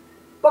 Lūdzu,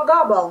 pa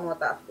gabalu no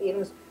tās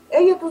firmas.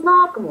 Ejiet uz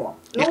nākamo.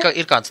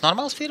 Ir kādas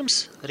normālas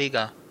firmas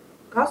Rīgā?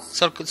 Kas?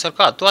 Ar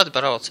kādu tu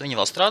atbrauc? Viņi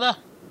vēl strādā?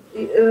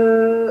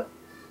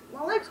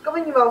 Man liekas, ka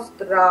viņi vēl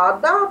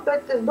strādā,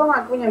 bet es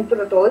domāju, ka viņiem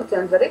tur to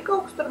licenci arī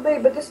kaut kas tur bija,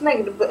 bet es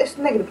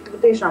negribu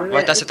tiešām...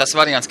 Vai tas ir tas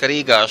variants, ka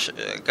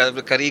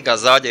Rīgā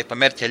zāģēja pa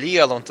Merķeļa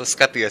ielu un tu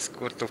skaties,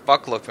 kur tu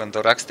paklopi un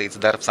tu rakstīts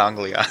darbs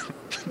Anglijā?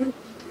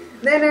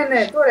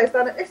 Nē, toreiz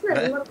tā, es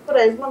nezinu,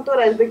 man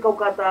toreiz bija kaut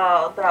kā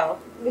tā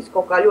viss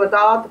kaut kā ļoti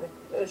ātri,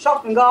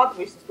 šausmīgi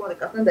ātri viss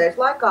notikās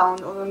nedēļas laikā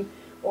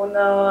un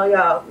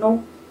jā,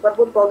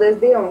 varbūt paldies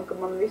Dievam, ka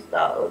man viss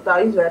tā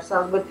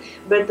izvērsās,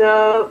 bet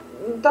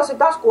tas ir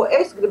tas, ko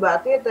es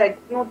gribētu ieteikt,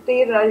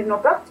 tīri arī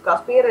no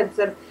praktiskās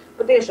pieredzes,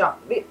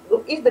 patiešām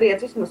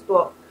izdariet vismaz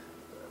to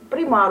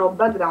primāro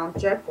background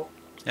checku.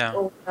 Jā.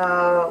 Un,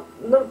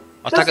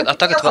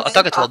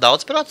 tagad vēl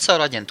daudz brauc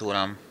caur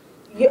aģentūrām?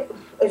 Ja,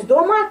 es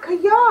domāju, ka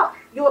jā,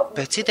 jo...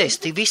 Pēc idejas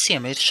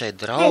visiem ir šeit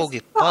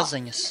draugi,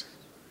 paziņas.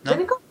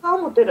 Zini, kā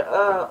Helmut ir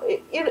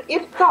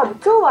tādi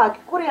cilvēki,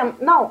 kuriem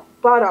nav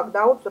pārāk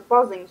daudz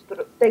paziņas,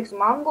 tur,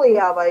 teiksim,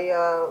 Anglijā vai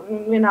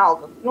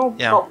vienalga,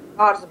 kaut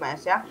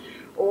ārzemēs, ja.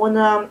 Un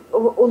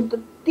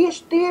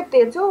tieši tie ir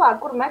tie cilvēki,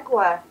 kur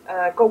meklē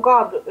kaut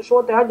kādu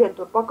šo te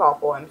aģentūru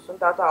pakalpojumus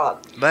un tā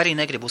tālāk. Vai arī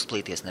negrib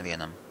uzplīties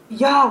nevienam?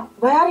 Jā,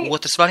 vai arī...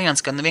 Otrs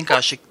variants, ka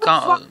vienkārši...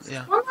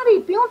 Man arī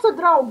pilns ar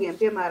draugiem,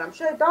 piemēram,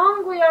 šeit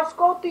Anglijā,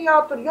 Skotijā,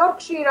 tur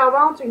Yorkshīrā,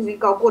 Valcīgzī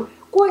kaut kur.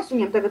 Ko es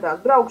viņiem tagad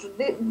braukšu,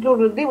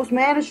 tur 2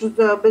 mēnešus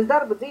bez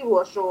darba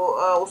dzīvošu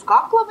uz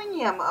kakla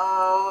viņiem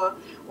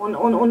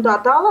un tā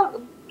tālāk.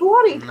 To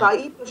arī kā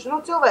īpaši,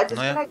 cilvēks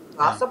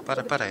negribās.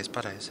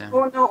 Pareizi, jā.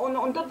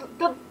 Un tad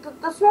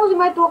tas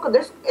nozīmē to, ka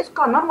es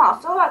kā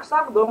normāls cilvēks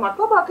sāku domāt,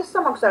 labāk es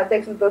samaksāju,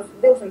 teiksim, tos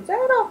 200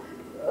 eiro,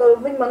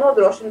 viņi man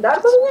nodrošina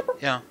darba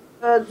vieta,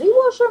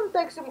 dzīvošanu,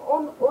 teiksim,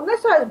 un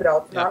es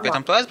aizbraucu. Jā, pēc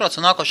tam tu aizbrauc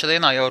un nākošā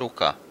dienā jau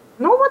rukā.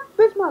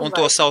 Un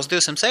to savus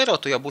 200 eiro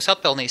tu jau būsi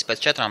atpelnījis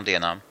pēc 4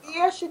 dienām.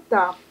 Tieši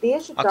tā.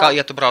 Kā,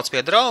 ja tu brauc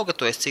pie drauga,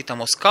 tu esi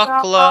citam uz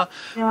kakla,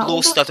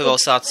 plus tad tu vēl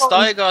sāc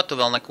staigāt, tu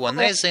vēl neko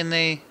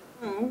nezini.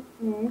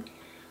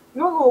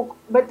 Lūk,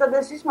 bet tad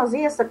es vismaz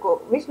iesaku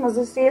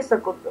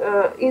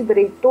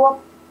izdarīt to,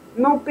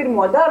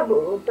 pirmo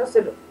darbu, tas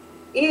ir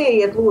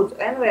ieiet lūdzu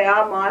NVA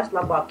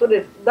mājaslapā, tur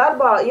ir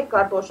darbā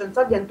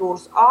iekārtošanas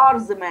aģentūras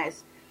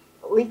ārzemēs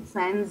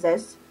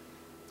licenzes.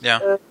 Jā.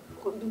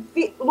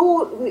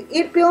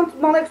 Ir pilns,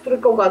 man liekas, tur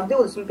ir kaut kāds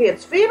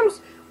 25 firmas,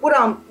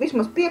 kurām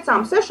vismaz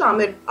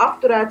 5-6 ir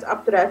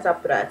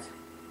apturēts.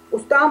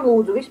 Uz tām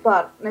lūdzu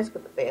vispār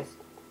neskatāties.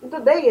 Un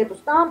tad ejiet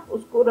uz tām,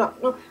 uz kurām,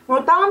 no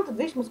tām tad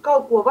vismaz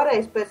kaut ko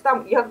varēs pēc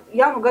tam,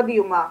 ja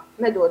gadījumā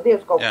nedod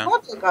Dievs kaut kas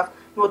nociekās,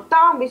 no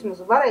tām vismaz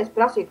varēs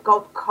prasīt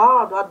kaut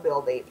kādu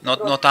atbildību.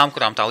 No tām,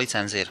 kurām tā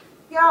licence ir.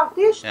 Jā,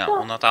 tieši tā.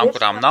 Un no tām,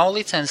 kurām nav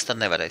licences,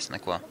 tad nevarēs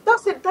neko.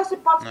 Tas ir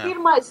pats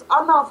pirmais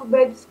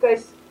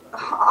analfabētiskais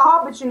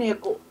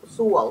ābečinieku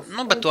solis.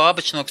 Bet to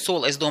ābečinieku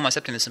soli, es domāju,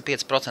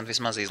 75%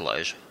 vismaz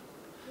izlaižu.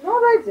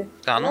 Redzi.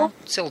 Kā,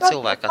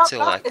 cilvēki kā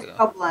cilvēki.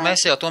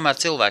 Mēs jau tomēr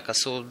cilvēki, kas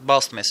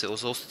balstamies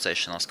uz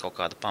uzticēšanos kaut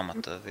kāda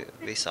pamata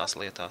visās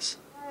lietās.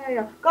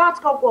 Jā.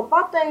 Kāds kaut ko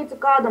pateica,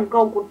 kādam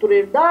kaut kur tur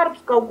ir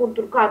darbs, kaut kur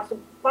tur kāds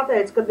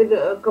pateica,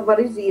 ka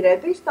var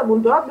izīrēt istabu,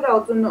 un tu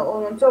atbrauc,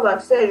 un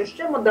cilvēks sēž uz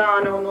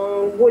čemodāna un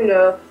guļ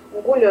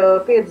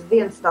 5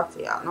 dienas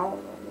stacijā.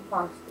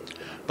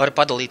 Fantastiski. Var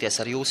padalīties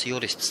ar jūsu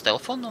juristas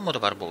telefonu numuru,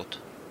 varbūt?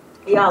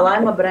 Jā,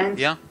 Laima Brents.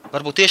 Jā,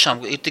 varbūt tiešām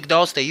ir tik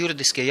daudz tie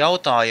juridiskie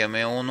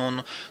jautājumi un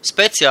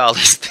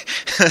speciālisti,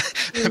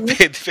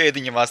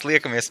 pēdiņamās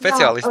liekamies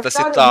speciālisti, tas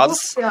ir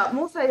tādas...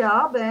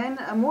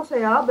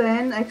 Mūsējā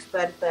ABN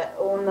eksperte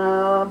un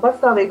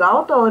patstāvīga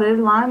autora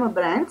ir Laima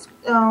Brents,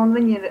 un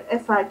viņa ir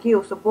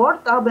FIQ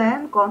support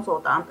ABN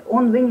konsultante,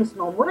 un viņas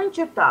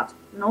numuriņš ir tāds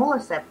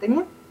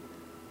 07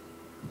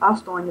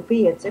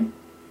 85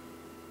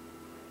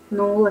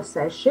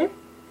 06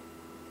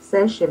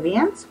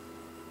 61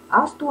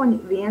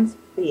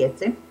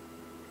 815.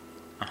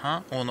 Aha,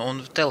 un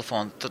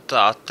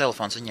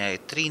telefons viņai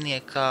ir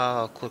trīniekā,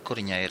 kur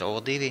viņai ir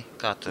O2,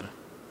 kā tur?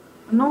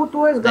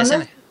 To es gan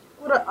nezinu,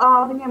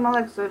 viņai, man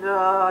liekas, ir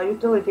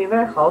Utility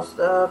Warehouse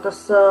tas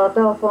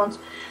telefons,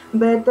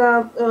 bet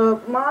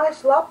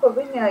mājaslapa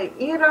viņai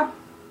ir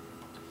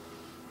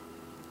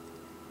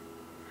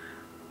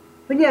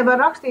Viņai var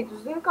rakstīt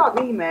uz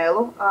kādu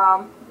e-mailu,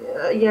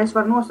 ja es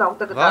varu nosaukt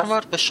tagad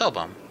Var, bez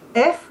šaubām.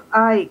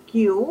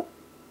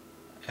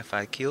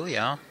 FIQ,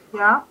 jā.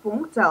 Jā,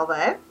 .lv.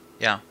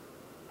 Jā.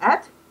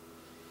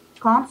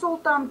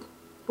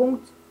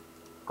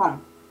 @consultant.com.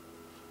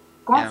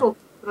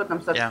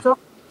 Protams, Jā.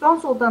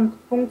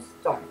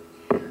 consultant.com.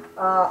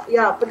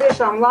 Jā,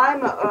 patiešām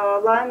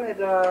laime ir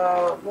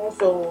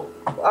mūsu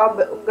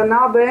gan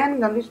ABN,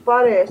 gan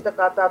vispārējais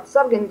tāds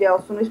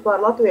sargeņģēls un vispār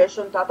latvieši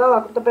un tā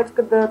tālāk, un tāpēc,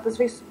 kad tas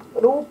viss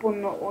rūp un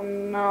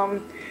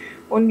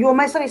jo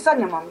mēs arī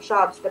saņemam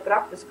šādus te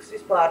praktiskas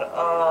vispār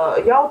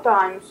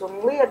jautājumus un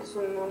lietas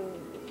un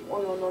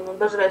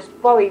dažreiz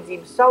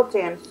palīdzības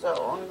saucienus.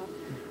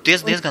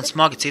 Diezgan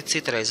smagi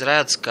citreiz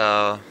redz,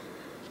 ka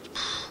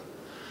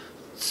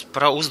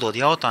uzdod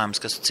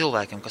jautājumus, kas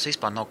cilvēkiem, kas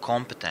vispār nav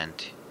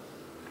kompetenti.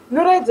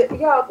 Nu, redzi,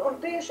 jā,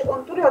 un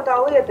tur jau tā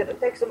lieta ir,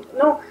 teiksim,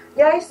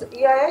 ja es,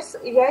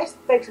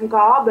 teiksim,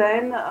 kā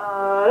ABN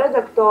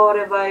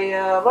redaktori vai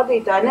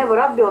vadītāji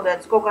nevaru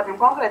atbildēt uz kaut kādiem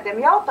konkrētiem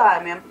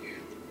jautājumiem,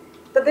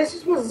 tad es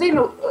vismaz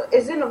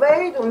zinu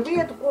veidu un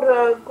vietu,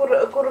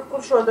 kur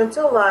šo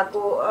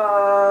cilvēku,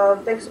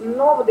 teiksim,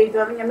 novadīt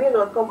vai viņam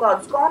iedot kaut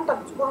kādus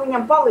kontaktus, kur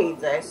viņam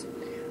palīdzēs.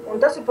 Un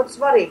tas ir pats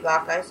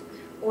svarīgākais.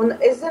 Un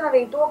es zinu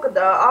arī to, ka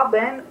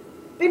ABN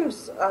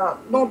pirms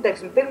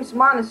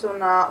manis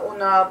un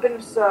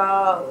pirms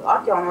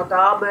atjaunotā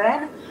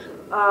ABN,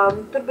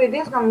 tur bija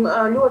diezgan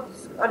ļoti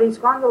arī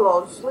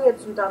skandalozas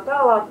lietas un tā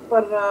tālāk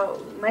par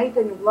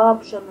meiteņu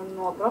glābšanu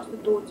no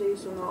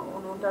prostitūcijas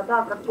un tā tā,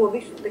 ka to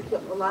visu tika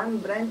Laima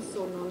Brents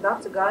un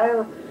Dace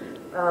Gaila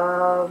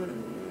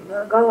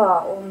galā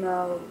un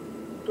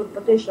tur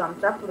patiešām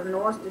cepura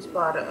nost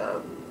vispār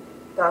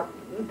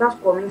tas,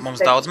 ko viņas Mums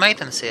daudz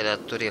meitenes ir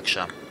tur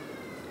iekšā.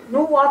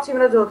 Nu, acīm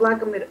redzot,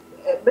 laikam ir.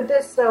 Bet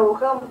es savu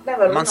Helmut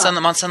nevaru runāt.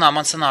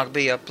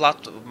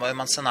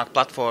 Man sanāk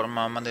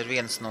platforma, man ir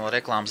viens no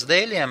reklāmas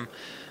dēļiem,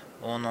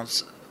 un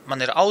man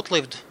ir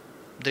Outlived,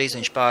 drīz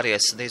viņš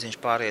pāries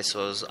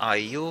uz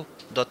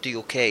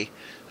IU.UK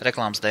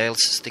reklāmas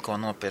dēļas, es tikko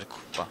nopirku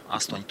pa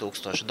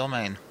 8000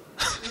 domēnu.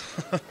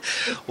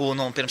 un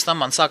pirms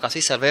tam man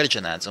sākās viss ar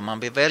Virgin Ads, un man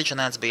bija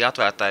Virgin Ads, bija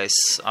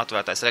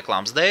atvērtais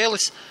reklāmas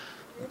dēļas,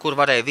 kur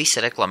varēja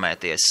visi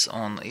reklamēties,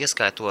 un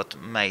ieskaitot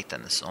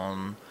meitenes,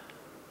 un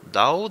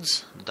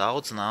daudz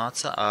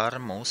nāca ar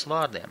mūsu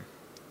vārdiem.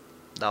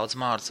 Daudz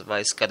mārca,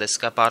 vai kad es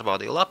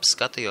pārbaudīju lapas,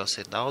 skatījos,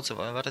 ir daudz,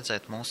 vai var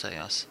redzēt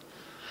mūsējās.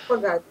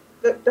 Pagaid,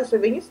 tas ir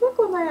viņas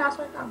reklamējās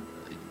vai kā?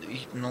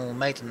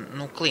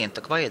 Klienti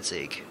tak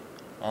vajadzīgi.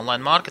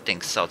 Online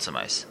marketings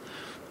saucamais.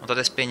 Un tad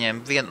es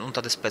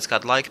pēc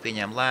kāda laika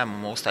pieņēmu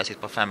lēmumu uztaisīt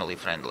pa family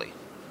friendly.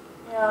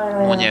 Jā.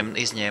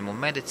 Izņēmu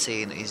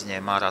medicīnu,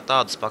 izņēmu ārā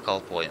tādus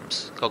pakalpojumus.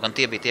 Kaut gan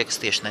tie bija tie,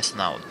 kas tieši nesa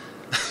naudu.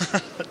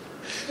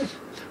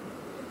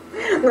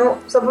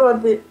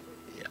 Saproti,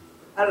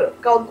 ar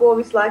kaut ko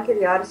visu laiku ir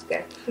jāriskē.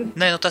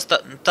 Nē,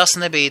 tas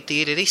nebija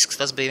tīri risks,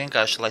 tas bija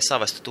vienkārši, lai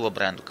savestu to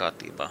brendu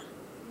kārtībā.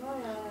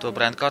 To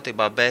brendu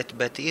kārtībā, bet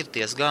ir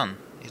diezgan,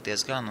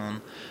 un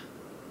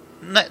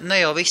ne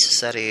jau visas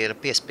arī ir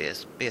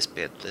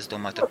piespiedu. Es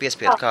domāju, tur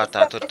piespiedu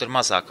kārtā, tur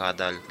mazākā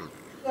daļa.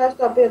 Jā, es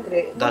tā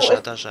piekrītu.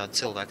 Dažādi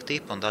cilvēku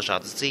tipi un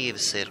dažādas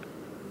dzīves ir.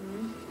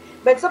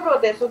 Bet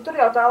saproties, tur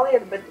jau tā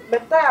lieta, bet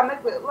tajā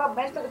meklē, labi,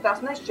 mēs tagad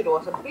tās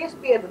nešķiros ar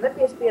piespiedu,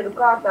 nepiespiedu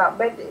kārtā,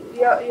 bet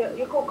ja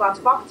kaut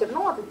kāds fakts ir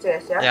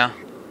noticies, Jā.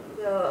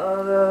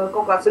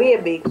 Kaut kāds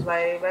riebīgs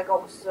vai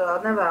kaut kas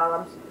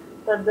nevēlams,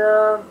 tad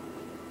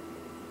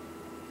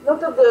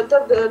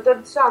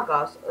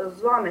sākās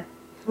zvani.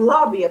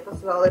 Labi, ja tas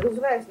vēl ir uz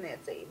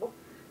vēstniecību,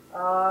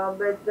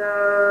 bet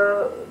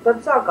tad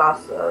sākās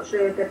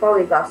šie tie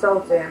palīgā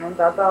saucieni un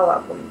tā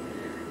tālāk.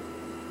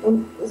 Un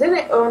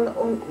zini, un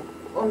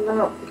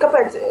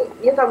kāpēc,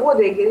 ja tā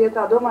godīgi ir, ja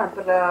tā domājat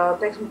par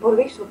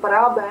visu, par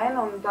ABN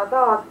un tā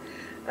tālāk,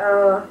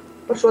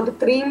 par šo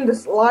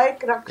trimdas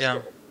laikrakstu.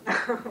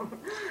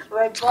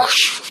 Vai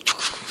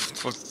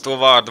To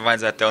vārdu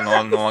vajadzētu tev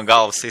no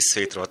galvas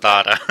izsvītrot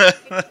ārā.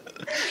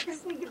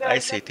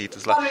 Aizsītīt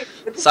uz labi.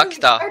 Saki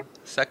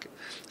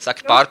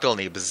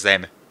pārpilnības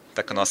zeme,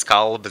 tā kā no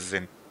skalbas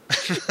zina.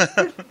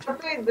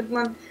 bet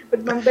man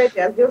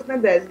pēdējās 2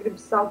 nedēļas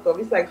gribas saukt to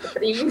visu laiku par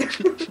trimdu.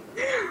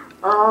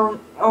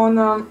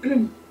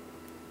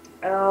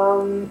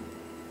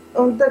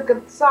 Un tad, kad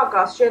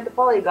sākās šie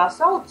palīgā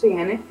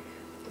saucieni,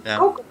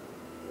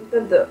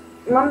 tad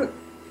man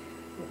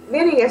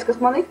vienīgais, kas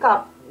man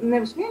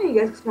nevis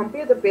vienīgais, kas man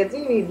pietur pie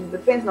dzīvības,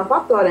 bet viens no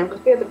faktoriem,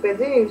 kas pietur pie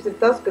dzīvības, ir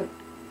tas, ka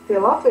tie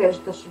latvieši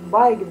taču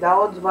baigi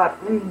daudz var.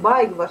 Viņi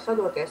baigi var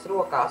sadoties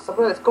rokās.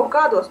 Saprotiet, kaut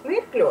kādos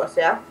mirkļos,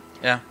 ja?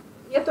 Jā.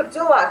 Ja tur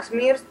cilvēks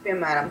mirst,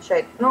 piemēram,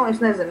 šeit, es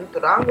nezinu,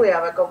 tur Anglijā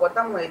vai kaut ko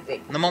tam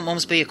līdzīgi.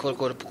 Mums bija,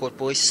 kur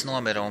puisis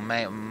nomira un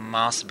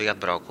māsa bija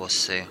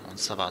atbraukusi un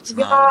savāca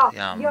naudu.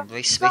 Jā,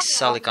 visi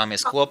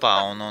salikāmies kopā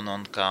un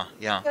kā,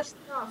 jā. Jā,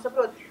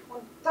 saprot.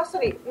 Un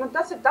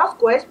tas ir tas,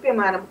 ko es,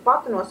 piemēram,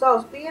 pati no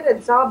savas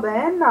pieredzes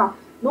ABN-ā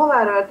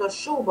novērojot tos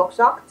šūboks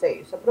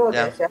akciju,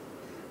 saproties, ja?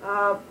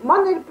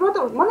 Man ir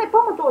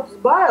pamatotas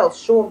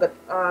bailes šogad,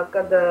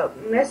 kad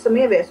mēs esam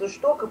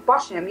ieviesuši to, ka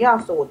pašiem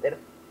jāsūta ir.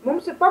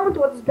 Mums ir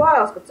pamatotas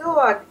bailes, ka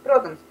cilvēki,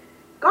 protams,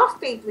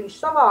 kastīt viņš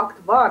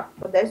savākt var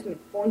pa 10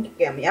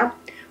 puņķikiem, ja?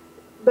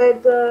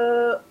 Bet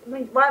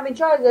vai viņš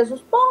aizies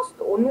uz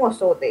pastu un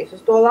nosūtīs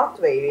uz to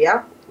Latviju,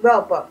 ja?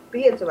 Vēl pa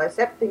 5 vai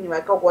 7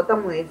 vai kaut ko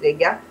tam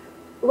līdzīgi, ja?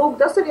 Lūk,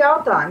 tas ir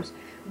jautājums.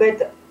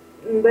 Bet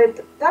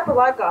tāpat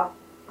laikā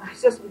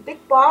es esmu tik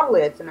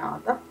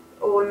pārliecināta,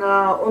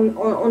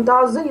 un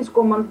tās ziņas,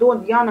 ko man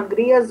dod Jana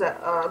Grieze,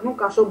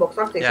 kā Šūboks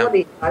akcijas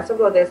vadītāji,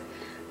 saproties,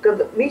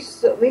 kad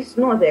viss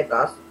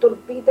notiekās. Tur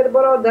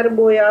Pīterboro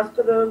darbojās,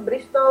 tur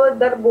Bristole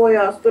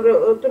darbojās, tur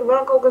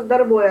vēl kaut kas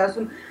darbojās,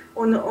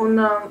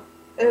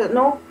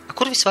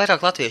 Kur visvairāk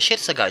latvieši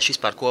ir sagājuši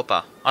vispār kopā?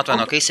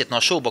 Atvaino, ka izsiet no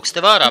Šūboks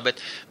te vārā,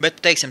 bet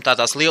teiksim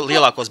tādās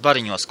lielākos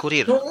bariņos, kur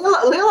ir?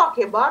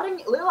 Lielākie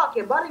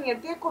bariņi ir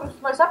tie, kurus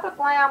mēs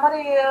apmeklējām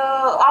arī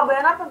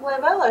ABN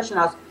apmeklēja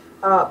vēlēšanās.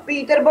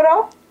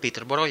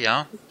 Pīterboro, jā.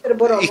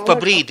 Ik pa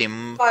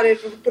brīdim.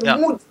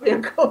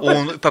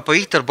 Un pa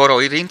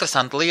Pīterboro ir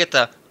interesanta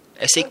lieta.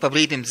 Es ik pa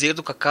brīdim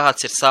dzirdu, ka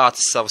kāds ir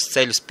sācis savus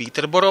ceļus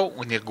Pīterboro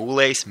un ir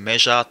gulējis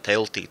mežā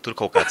teltī. Tur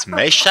kaut kāds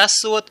mežs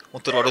esot,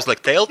 un tur var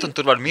uzlikt telti, un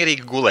tur var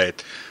mierīgi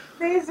gulēt.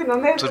 Nezinu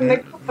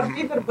neko par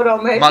Pīterboro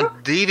mežu. Man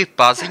 2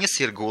 paziņas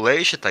ir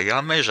gulējuši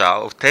tajā mežā,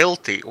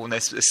 teltī, un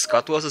es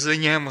skatos uz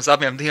viņiem, uz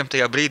abiem diviem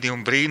tajā brīdī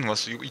un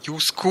brīnos.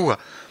 Jūs ko?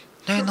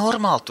 Nē,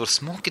 normāli, tur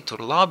smuki,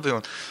 tur labi,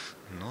 un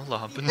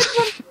labi.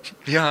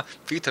 Jā,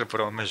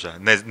 Pīterboro mežā,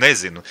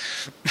 nezinu.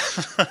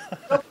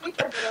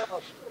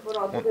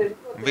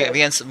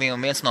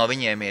 Viens no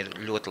viņiem ir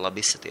ļoti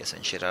labi izsaties,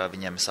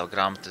 viņiem savu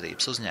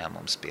grāmatvedības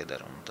uzņēmums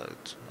pieder, un tad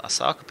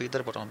sāka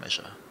Pīterboro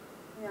mežā.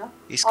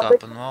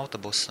 Izkāpa no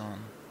autobusa.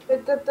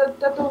 Tad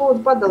tu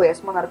lūdzu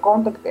padalies man ar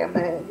kontaktiem,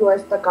 jo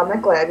es tā kā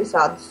meklēju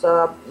visādas,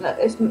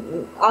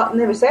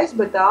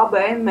 bet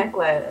ABN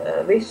meklē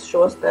visus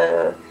šos te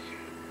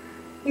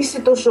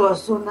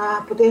izsitušos un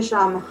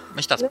patiešām...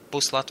 Viņš tāds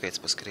puslatvietis,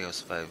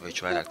 puskrievs, vai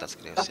viņš vairāk tāds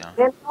krievs, jā?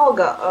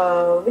 Vienalga,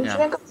 viņš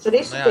vienkārši ir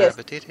izsities. Jā,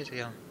 bet ir,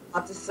 jā.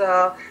 Es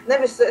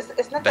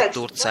neteikšu... Bet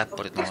tur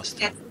cepuri nost.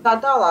 Tā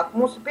tālāk,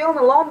 mūsu pilna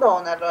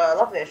Londona ar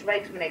latviešu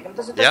veiksminīgam.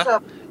 Tas ir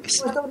tas, es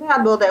tev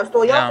neatbildēju uz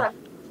to jautājumu.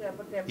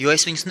 Jo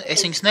es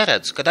viņus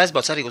neredzu. Kad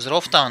aizbrauc arī uz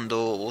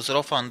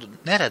Rofandu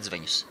neredzu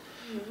viņus.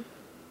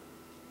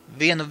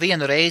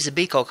 Vienu reizi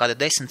bija kaut kādi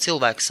 10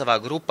 cilvēki savā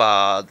grupā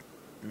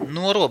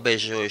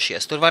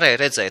norobežojušies. Tur varēja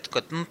redzēt, ka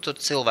tur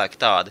cilvēki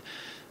tādi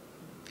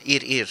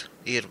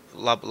ir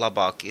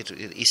labāk, ir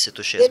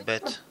izsitušies,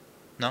 bet...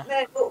 No?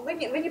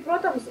 Viņi,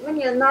 protams,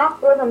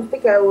 nāk,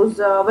 tikai uz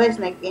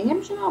vēstnieku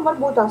ieņemšanām,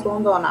 varbūt tās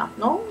Londonā.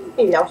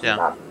 Pieļausim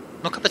tādu.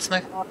 Kāpēc ne?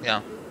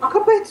 Jā.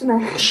 Kāpēc ne?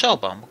 Uz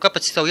šaubām.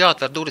 Kāpēc tev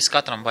jāatver duris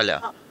katram vaļā?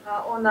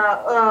 Un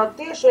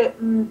tieši,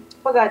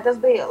 tas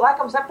bija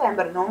laikam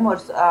septembra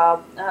numurs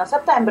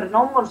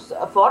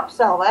Forbes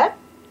LV,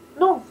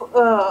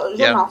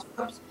 žurnāls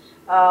Forbes,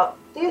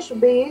 tieši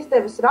bija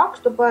izdevis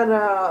rakstu par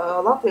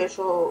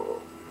latviešu,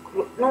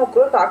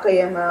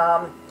 krūtākajiem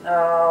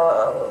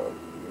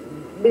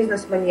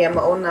biznesmeņiem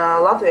un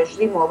latviešu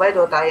zīmolu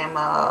veidotājiem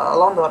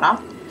Londonā.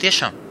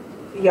 Tiešām?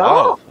 Jā.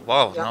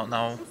 Wow, jā.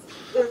 Nav.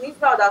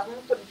 Izrādās,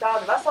 mums tur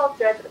tāda vesela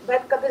 4,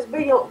 bet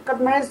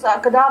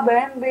kad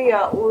ABN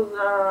bija uz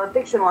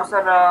tikšanos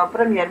ar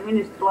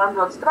premjerministru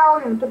Lemzonu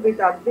Strauju, tur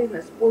bija tādas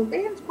biznesa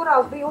pusdienas,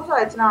 kurās bija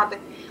uzaicināti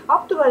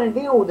aptuveni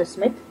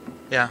 20.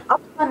 Jā.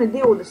 Aptuveni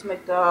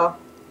 20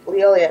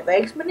 lielie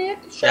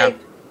veiksminieki šeit.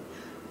 Jā.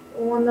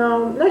 Un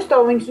es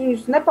tev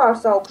viņus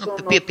nepārsaukšu.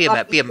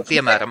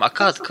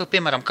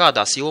 Piemēram,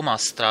 kādās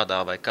jomās strādā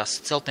vai kas?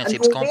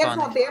 Celtniecības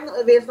kompānija?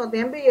 Viens no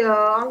tiem bija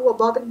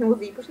Anglo-Baltikņūs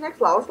īpašnieks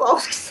Lauris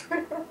Lauskis.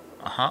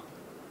 Aha.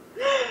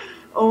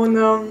 Un,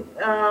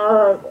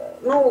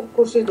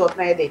 kurš izdot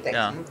mēdī,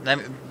 teiksim.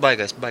 Jā,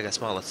 baigais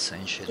malacis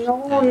viņš ir.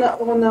 Un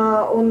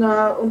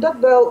tad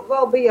vēl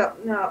bija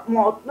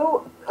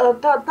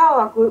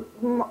tālāk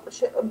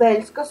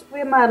Beļs, kas,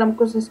 piemēram,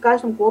 kas ir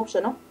skaistuma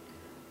kopšanu.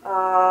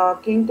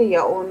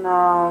 Kintija un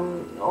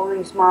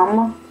viņas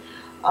mamma.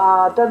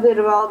 Tad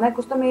ir vēl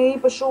nekustamie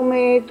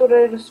īpašumi, tur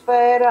ir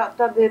sfēra,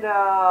 tad ir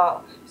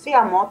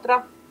Sijā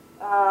Motra,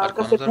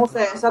 kas ir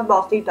mūsējais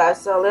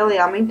atbalstītājs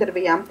lielajām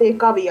intervijām, tie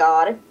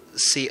kaviāri.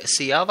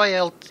 Sijā vai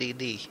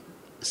LTD?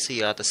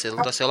 Sijā, tas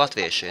jau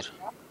latvieši ir.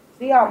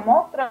 Sijā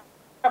Motra,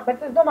 bet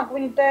es domāju, ka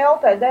viņi te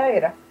LTD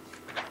ir.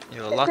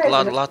 Jo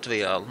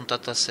Latvijā,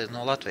 tad tas ir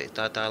no Latvijas,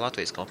 tā ir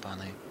Latvijas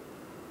kompānija.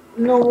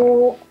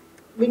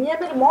 Viņiem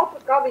ir Motra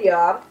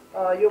kaviāra,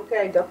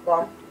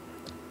 UK.com.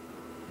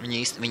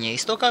 Viņi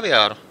īsto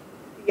kaviāru?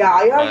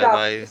 Jā.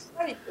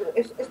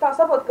 Es tā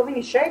saprotu, ka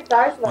viņi šeit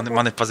taisa.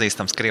 Man ir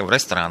pazīstams krievu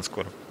restorāns,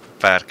 kur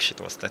pērk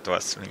šitos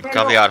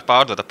kaviāru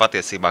pārdota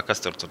patiesībā, kas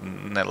tur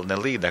ne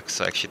līdeks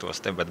vajag šitos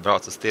te, bet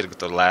brauc uz tirgu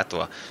tur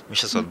lēto.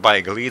 Viņš esot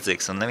baiga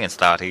līdzīgs un neviens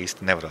tā arī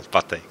īsti nevarot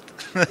pateikt.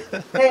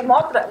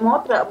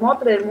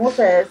 Motra ir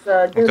mūsējais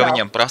ģenerāls. Ka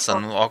viņam prasa,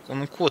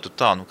 ko tu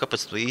tā,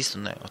 kāpēc tu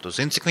īsti ne? Tu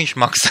zini, cik viņš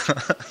maksā?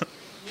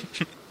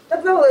 Tad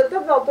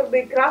tad vēl tur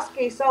bija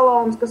Kraskī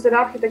salons, kas ir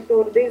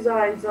arhitektūra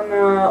dizains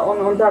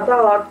un tā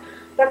tālāk.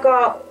 Tā kā,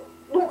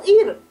 nu,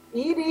 ir.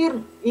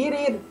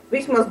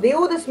 Vismaz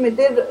 20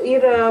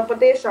 ir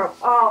patiešām.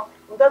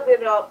 Un tad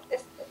ir,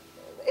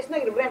 es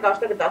negribu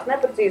vienkārši tagad tās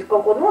neprecīzi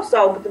kaut ko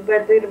nosaukt,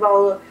 bet ir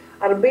vēl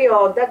ar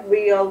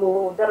biodegvielu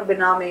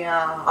darbināmie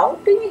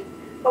autiņi,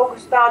 kaut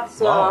kas tāds.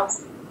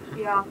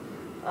 Jā.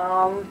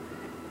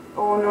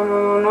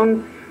 Un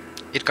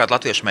Ir kāda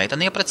latviešu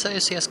meitene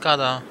ieprecējusies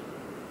kādā?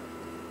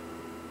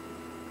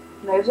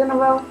 Nezinu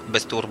vēl.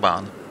 Bez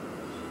turbāna.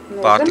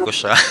 Nezinu.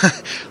 Pārtikušā.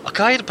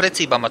 Kā ir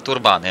precībām ar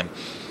turbāniem?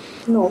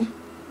 Nu.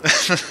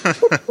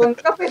 Un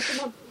kāpēc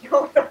man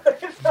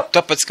jautājums?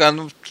 Tāpēc, ka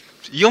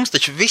jums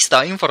taču viss tā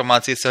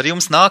informācijas ar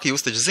jums nāk,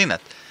 jūs taču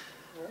zinat.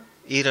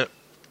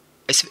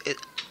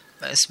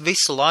 Es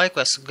visu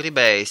laiku esmu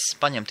gribējis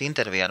paņemt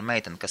interviju ar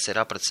meiteni, kas ir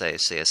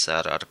apprecējusies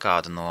ar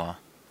kādu no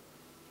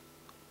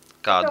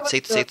kādu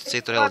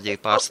citu reliģiju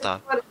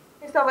pārstāvu.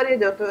 Es tā varu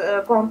iedot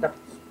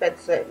kontaktus pēc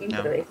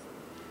intervijas.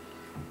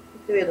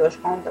 Es tev iedošu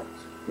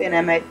kontaktus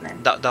vienai meitenei.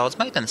 Daudz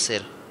meitenes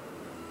ir?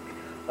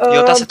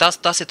 Jo tas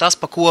ir tas,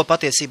 pa ko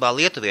patiesībā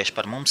lietuvieši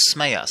par mums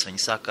smējās. Viņi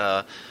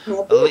saka,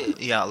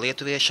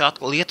 lietuvieši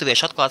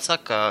atklāt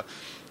saka, ka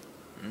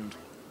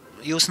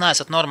jūs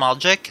neesat normāli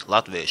džeki,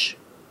 latvieši.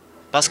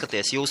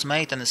 Paskaties, jūsu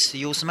meitenes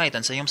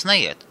ar jums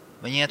neiet.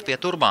 Viņi iet pie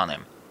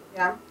turbāniem.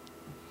 Jā.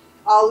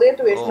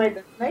 Lietuvieši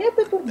meitenes neiet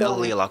pie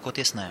turbāniem?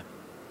 Lielākoties nē.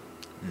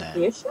 Nē.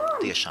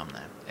 Tiešām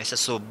nē. Es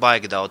esmu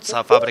baigi daudz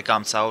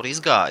fabrikām cauri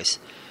izgājis.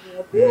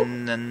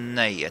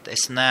 Neiet.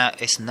 Es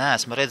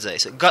neesmu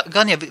redzējis.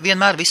 Gan ja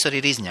vienmēr visur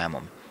ir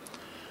izņēmumi.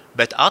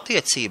 Bet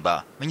attiecībā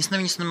viņas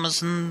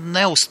nemaz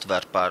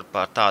neuztver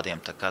par tādiem,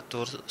 tā kā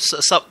tur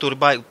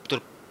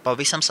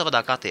pavisam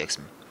savādāk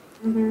attieksmi.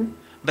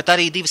 Bet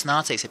arī divas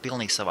nācijas ir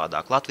pilnīgi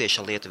savādāk.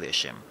 Latvieši ar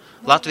lietuviešiem.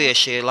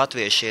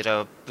 Latvieši ir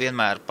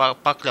vienmēr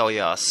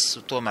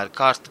pakļaujās tomēr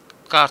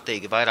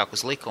kārtīgi vairāk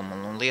uz likumu,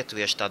 un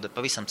lietuvieši tāda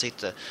pavisam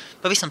cita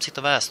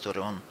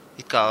vēsture, un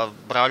it kā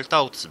brāļu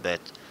tautas,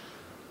 bet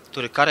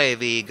tur ir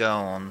kareivīga,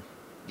 un,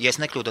 ja es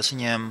nekļūdos,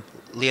 viņiem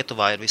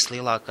Lietuvā ir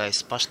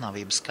vislielākais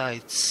pašnāvības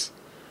skaits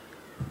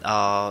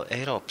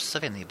Eiropas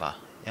Savienībā.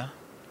 Ja?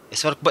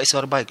 Es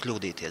varu baigi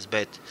kļūdīties,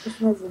 bet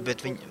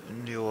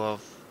jo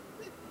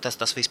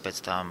tas viss pēc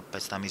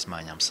tām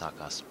izmaiņām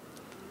sākās.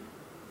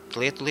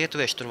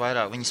 Lietuvieši tur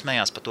vairāk, viņi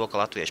smējās par to, ka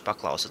latvieši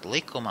paklausat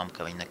likumam,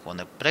 ka viņi neko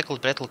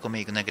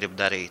pretlikumīgu negrib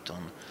darīt,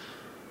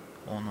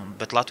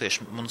 bet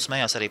latvieši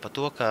smējās arī par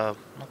to, ka,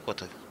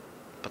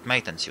 pat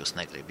meitenes jūs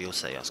negrib,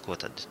 jūsējās, ko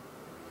tad?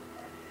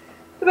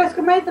 Tāpēc,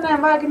 ka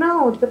meitenēm vajag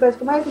naudu, tāpēc,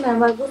 ka meitenēm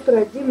vajag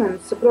uzturēt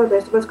ģimenes,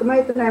 saproties, tāpēc, ka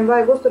meitenēm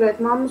vajag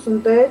uzturēt mammas un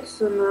tētis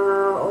un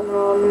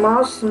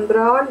māsas un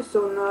brāļus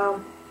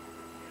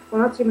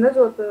un acīm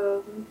redzot,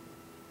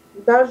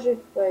 daži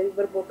vai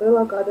varbūt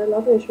lielākā daļa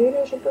latviešu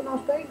vīrieši tur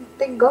nav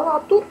tik galā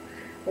tur,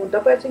 un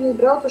tāpēc viņi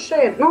brauc uz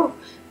šeit.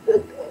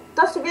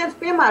 Tas ir viens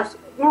piemērs,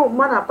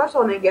 manā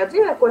personīgajā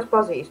dzīvē, ko es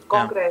pazīstu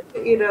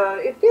konkrēti, ir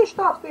tieši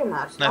tāds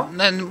piemērs.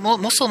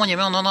 Musulmaņiem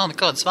vēl nav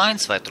nekādas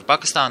vainas, vai tur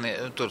Pakistāni,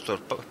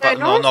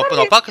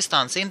 no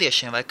Pakistānas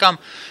indiešiem vai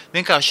kam,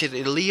 vienkārši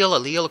ir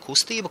liela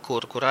kustība,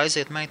 kur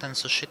aiziet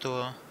meitenes uz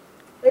šito.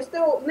 Es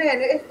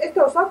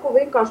tev saku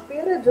vienkārši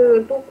pieredzi,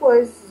 to, ko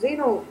es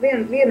zinu,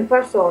 vienu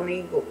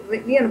personīgu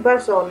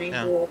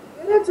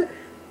pieredzi,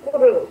 kur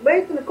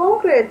meitene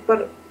konkrēti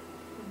par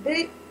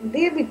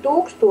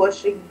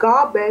 2000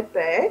 GBP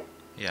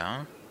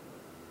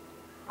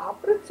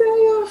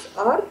apprecējās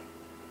ar...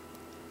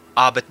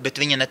 Bet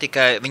viņa ne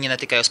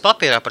tikai uz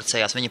papīra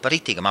apprecējās, viņa par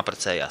ritīgam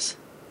apprecējās.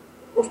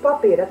 Uz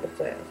papīra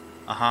apprecējās.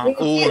 Aha.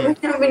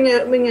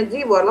 Viņa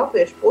dzīvo ar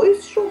latviešu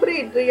puisi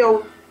šobrīd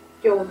jau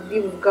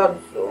 2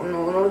 gadus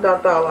un tā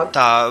tālāk.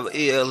 Tā,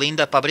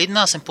 Linda,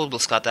 pabrīdināsim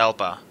publiskā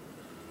telpā.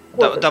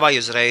 Davai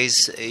uzreiz,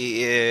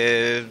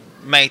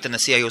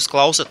 meitenes, ja jūs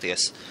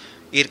klausaties,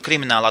 ir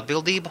krimināla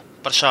atbildība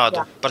par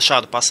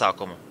šādu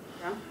pasākumu.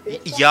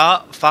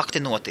 Ja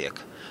fakti notiek.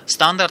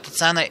 Standarta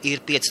cena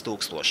ir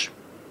 5000.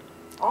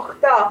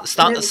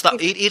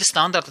 Ir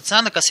standarta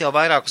cena, kas jau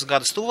vairākus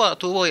gadus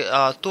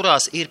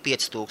turās, ir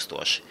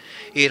 5000.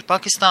 Ir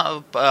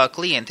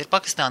klienti, ir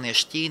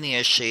pakistānieši,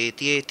 ķīnieši,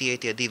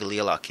 tie 2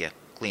 lielākie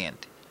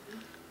klienti.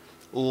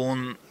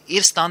 Un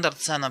ir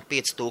standarta cena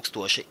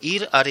 5000.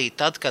 Ir arī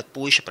tad, kad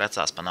puiši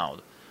precās pa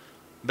naudu.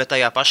 Bet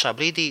tajā pašā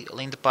brīdī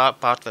Linda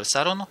pārtver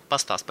sarunu,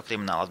 pastāst par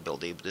kriminālu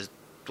atbildību.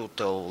 Tur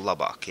tev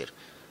labāk ir.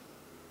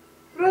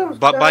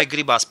 Baigi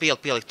gribās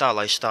pielikt tā,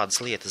 lai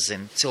tādas lietas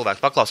zina. Cilvēki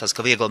paklausās,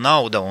 ka viegla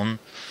nauda un...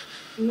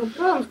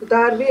 Protams, ka tā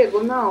ir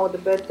viegla nauda,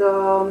 bet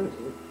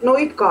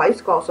it kā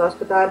izklausās,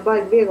 ka tā ir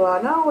baigi vieglā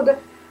nauda,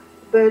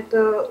 bet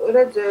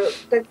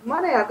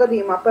manējā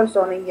gadījumā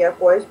personīgajā,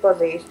 ko es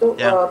pazīstu,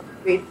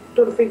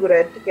 tur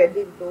figurē tikai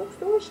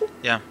 2000.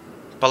 Jā,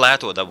 pa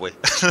lēto dabūja.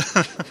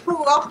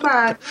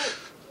 Apmēr.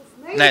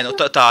 Nē,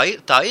 tā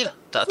ir.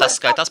 Tas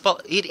skaitās,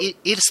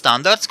 ir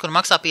standarts, kur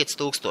maksā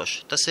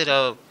 5000. Tas ir...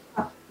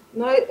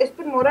 Nu, es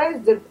pirmo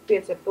reizi dzirdu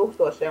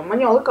 5000. Man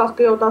jau likās,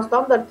 ka jau tā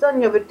standarta cena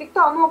jau ir tik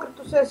tā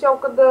nokritusies, jau,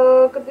 kad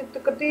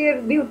tie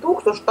ir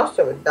 2000, tas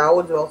jau ir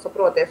daudz vēl,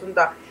 saproties. Un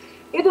tā.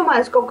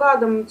 Iedomājies kaut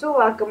kādam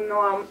cilvēkam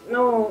no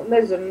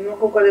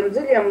kaut kādiem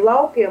dziļiem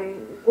laukiem,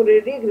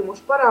 kuri ir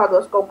iegrimuši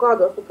parādos kaut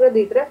kādos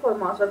kredīta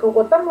reformās vai kaut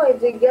ko tam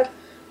līdzīgi, ja,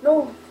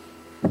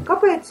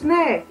 kāpēc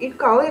nē? It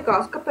kā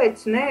liekas, kāpēc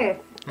nē?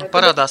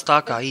 Parādās tā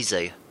kā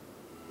izeja.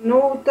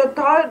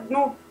 Tā ir,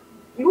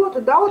 ļoti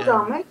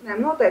daudzām meitenēm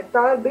noteikti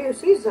tā ir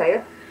bijusi izeja,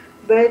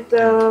 bet,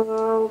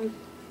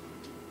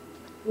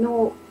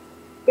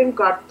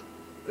 pirmkārt,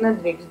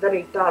 nedrīkst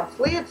darīt tādas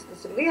lietas,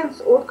 tas ir viens,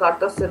 otrkārt,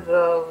 tas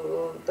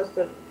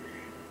ir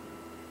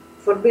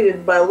forbidden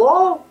by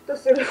law,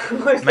 tas ir...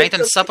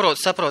 Meitenes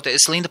saprot,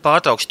 es Linda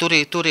pārtraukšu,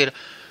 tur ir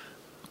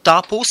tā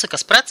puse,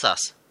 kas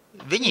precās,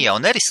 viņi jau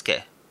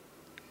neriskē.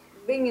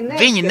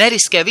 Viņi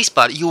neriskē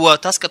vispār, jo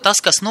tas,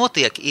 kas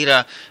notiek,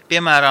 ir,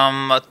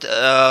 piemēram,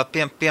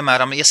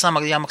 ja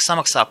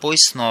samaksā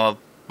puisis no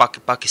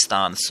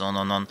Pakistānas,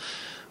 un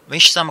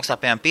viņš samaksā,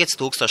 piemēram,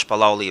 5000 pa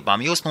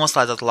laulībām, jūs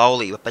noslēdzat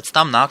laulību, pēc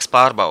tam nāks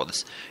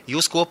pārbaudas,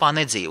 jūs kopā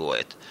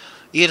nedzīvojat.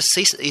 Ir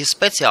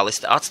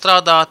speciālisti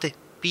atstrādāti,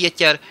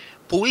 pieķer,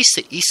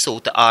 puisi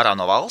izsūta ārā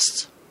no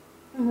valsts,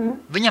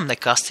 viņam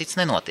nekas cits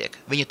nenotiek,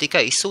 viņu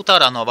tikai izsūta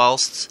ārā no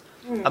valsts.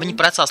 Viņi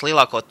precās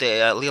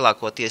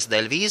lielākoties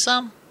dēļ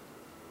vīzām.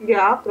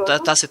 Jā,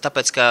 protams. Tas ir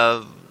tāpēc,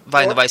 ka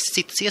vai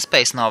citas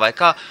iespējas nav, vai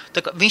kā.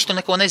 Tā, viņš tu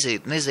neko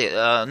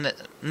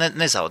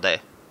nezaudē.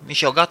 Viņš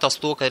jau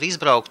gatavs to, ka ir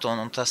izbraukt,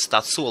 un tas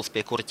tāds solis,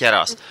 pie kura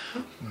ķerās.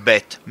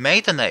 Bet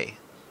meitenei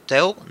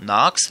tev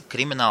nāks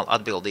krimināla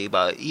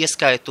atbildībā,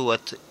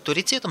 ieskaitot, tur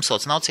ir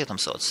cietumsods, nav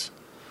cietumsods.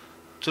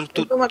 Es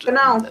domāju, ka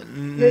nav.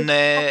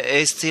 Nē,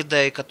 es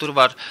dzirdēju, ka tur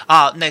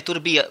tur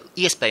bija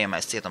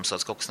iespējamais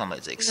cietumsods, kaut kas tam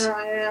līdzīgs.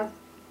 Jā.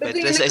 Bet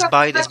es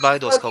baidos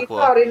kaut ko.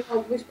 Tā arī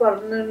nav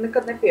vispār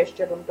nekad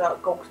nepiešķir un tā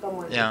kaut kas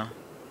tam līdzīgs. Jā.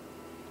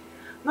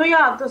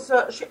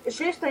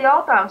 Šis te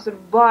jautājums ir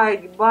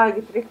baigi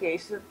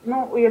trikījis,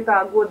 ja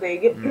tā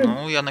godīgi.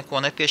 Ja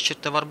neko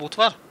nepiešķir, te varbūt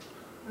var.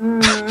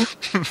 Bet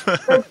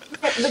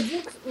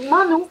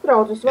mani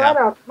uztraucas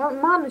vairāk,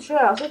 mani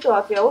šajā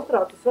situācijā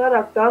uztraucas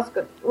vairāk tas,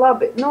 ka,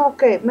 labi,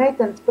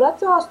 meitenes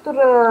precās tur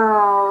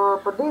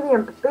pa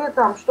 2, pa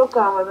 5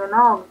 štukām vai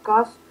vienalga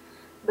kas,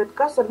 bet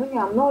kas ar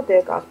viņām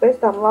notiekās pēc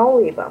tām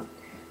laulībām?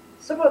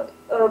 Saprot,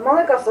 man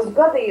liekas tas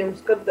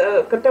gadījums, kad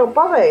tev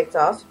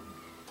paveicās,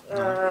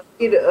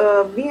 ir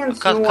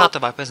viens no... Kā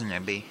tavai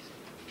paziņai bija?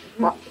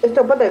 Es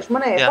tev pateikšu,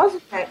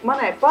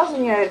 manai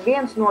paziņai ir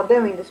viens no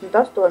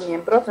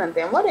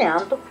 98%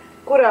 variantu,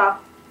 kurā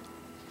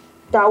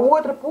tā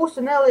otra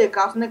puse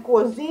neliekās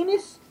neko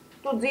zinis,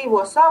 tu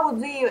dzīvo savu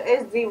dzīvi,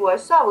 es dzīvoju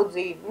savu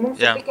dzīvi.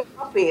 Mums ir tikai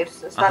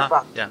papīrs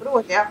starpā.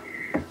 Proti, ja?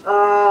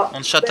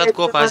 Un tad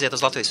kopā aiziet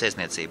uz Latvijas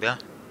vēstniecību, ja?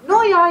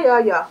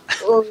 Jā.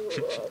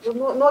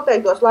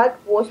 Noteiktos laika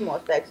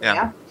posmos, teiksim,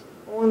 ja?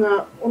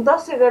 Un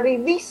tas ir arī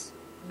viss,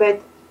 bet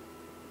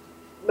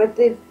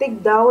ir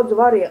tik daudz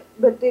variantu,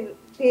 bet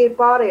tie ir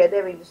pārējie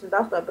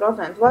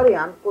 98%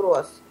 varianti,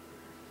 kuros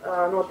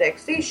notiek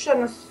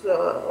sišanas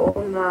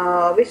un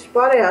visas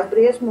pārējās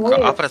briesmu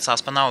lietas.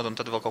 Aprecās pa naudu un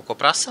tad vēl kaut ko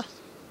prasa?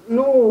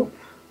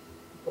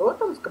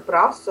 Protams, ka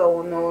prasa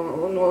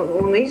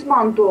un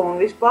izmanto un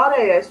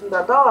vispārējais un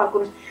tā tālāk.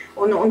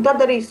 Un tad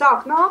arī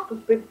sāk nākt,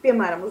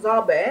 piemēram, uz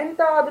ABN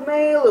tādi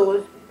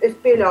meili, es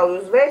pieļauju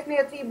uz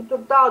vēstniecību,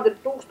 tur tādi ir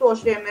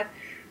tūkstošiem ir.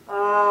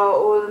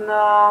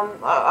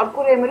 Ar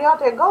kuriem ir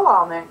jātiek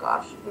galā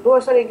vienkārši. To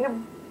es arī gribu,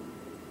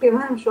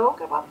 piemēram,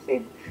 šokar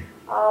apsīt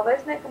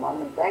vēstniekam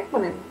Andrim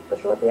Teikmanim par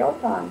šo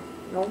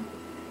jautājumu.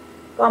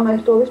 Kā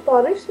mēs to vispār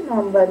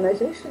risinām, vai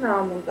mēs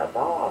risinām un tā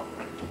tālāk.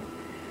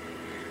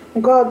 Un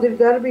kādi ir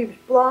darbības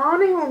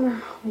plāni un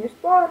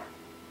vispār.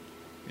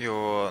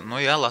 Jo,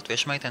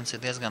 latviešu meitenes ir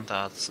diezgan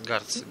tāds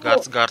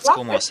gards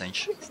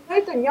kumosiņš.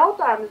 Meiteņu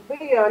jautājums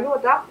bija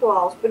ļoti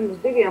aktuāls pirms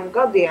 2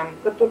 gadiem,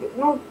 kad tur,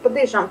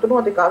 patiešām tur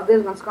notikās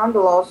diezgan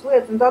skandalozas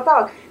lietas un tā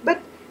tālāk. Bet,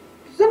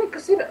 zini,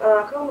 kas ir,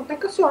 ka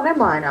nekas jau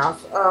nemainās.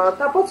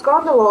 Tāpat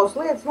skandalozas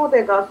lietas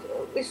notiekās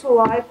visu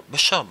laiku.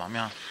 Bez šaubām,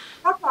 jā.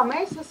 Tā kā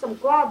mēs esam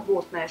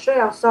klātbūtnē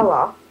šajā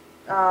salā,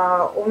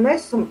 un mēs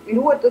esam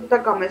ļoti, tā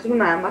kā mēs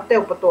runājam ar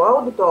tevi par to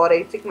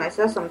auditoriju, cik mēs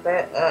esam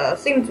te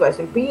 100 vai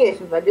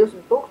 150 vai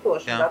 200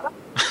 tūkstoši. Jā,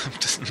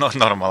 tas nav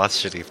normāla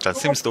atšķirība,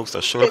 tāds 100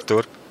 tūkstoši šur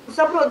tur.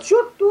 Saprotu,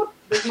 šur tur,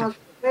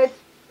 bet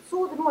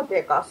sūdi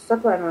notiekās, es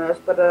atvainojos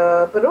par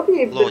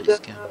rupjību,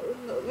 Loģiski,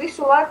 bet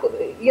visu laiku,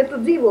 ja tu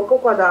dzīvo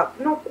kaut kādā,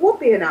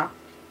 kopienā,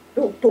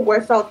 tu ko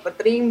es sauc par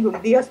trimdu,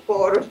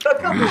 diasporu, bet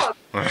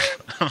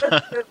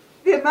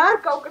vienmēr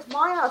kaut kas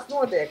mājās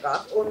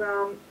notiekās, un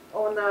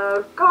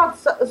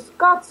kāds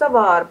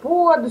savāra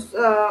podus,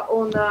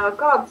 un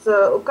kāds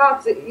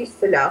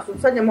izceļās un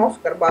saņem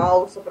Oskara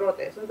balvu,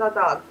 saproties, un tā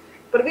tālāk.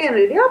 Par vienu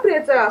ir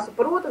jāpriecājās,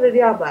 par otru ir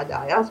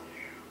jābēdājās.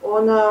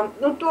 Un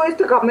to es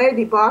tā kā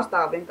mēdī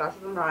pārstāvu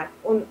vienkārši runāju.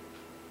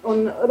 Un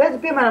redzi,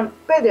 piemēram,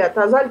 pēdējā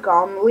tā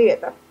Zaļkalna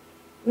lieta,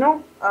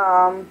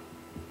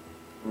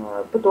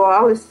 par to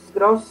Alises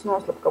Grosas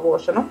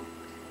noslapkavošanu.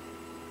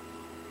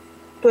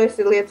 Tu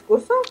esi lietas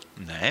kursā?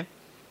 Nē.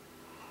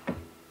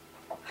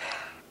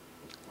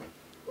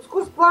 Uz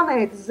kuras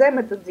planētas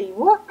Zeme tu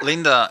dzīvo?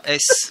 Linda,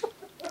 es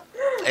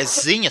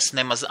ziņas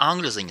nemaz,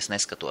 angļu ziņas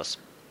neskatos.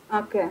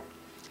 Okay.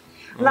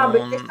 Man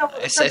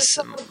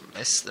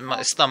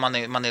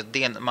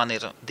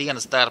ir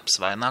dienas darbs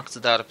vai nakts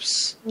darbs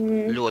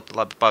ļoti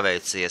labi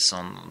paveicies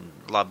un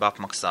labi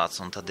apmaksāts,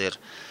 un tad ir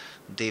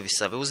 2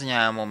 savi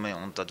uzņēmumi,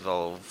 un tad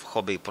vēl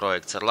hobija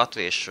projekts ar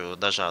latviešu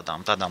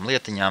dažādām tādām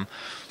lietiņām.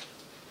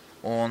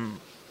 Un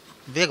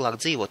vieglāk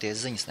dzīvoties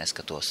ziņas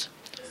neskatos.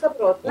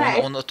 Saprotu,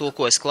 un to,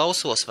 ko es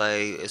klausos,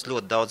 vai es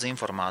ļoti daudz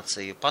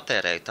informāciju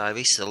patērēju, tā ir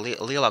visa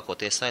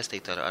lielākoties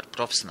saistīta ar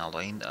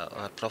profesionālo,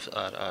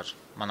 ar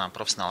manām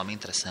profesionālām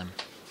interesēm.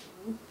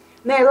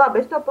 Nē, labi,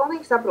 es to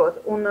pilnīgi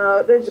saprotu. Un,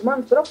 redz,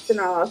 manas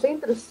profesionālās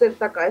intereses ir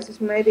tā, kā es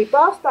esmu mēdī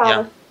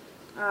pārstāve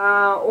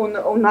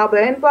un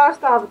ABN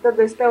pārstāve, tad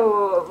es tev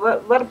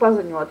varu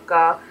paziņot,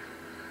 ka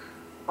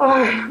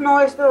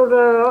es tur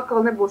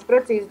atkal nebūšu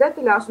precīzi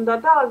detaļās un tā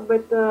tālāk,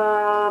 bet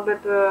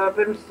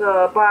pirms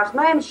pāris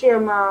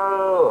mēnešiem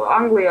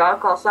Anglijā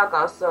atkal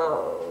sākās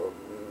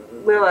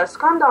lielais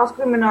skandāls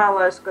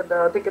kriminālais, kad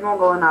tika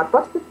nogalināta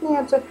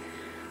patsmitniece.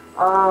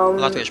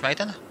 Latviešu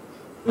meitene?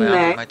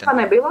 Nē, tā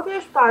nebija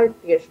latviešu, tā ir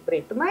tieši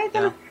britu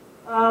meitene.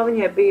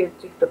 Viņai bija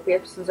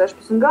 15,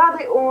 16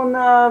 gadi, un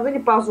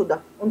viņa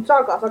pazuda. Un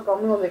sākās atkal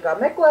milzīgā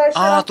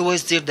meklēšana. To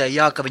es dzirdēju,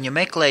 jā, ka viņa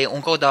meklēja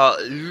un kaut kādā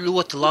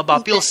ļoti labā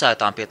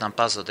pilsētā pie tam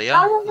pazuda, jā?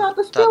 Jā,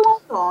 tas pie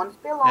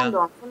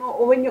Londonas.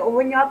 Un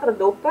viņu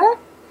atrada upē,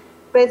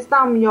 pēc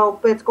tam jau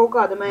pēc kaut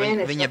kāda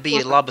mēneša. Viņa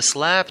bija labi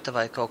slēpta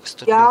vai kaut kas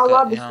tur? Jā,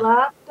 labi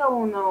slēpta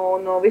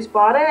un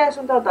vispārējais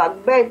un tā,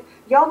 bet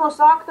jau no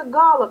sākta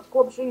gala,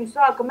 kopš viņu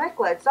sāka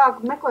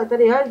meklēt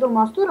arī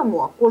aizdomās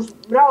turamo, kurš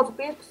brauca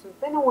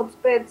 15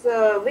 minūtes pēc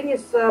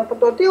viņas pa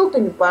to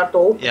tiltiņu pār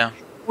to upi. Jā.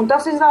 Un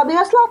tas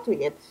izrādījās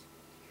latvietis,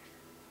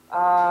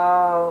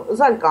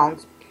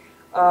 Zaļkalns.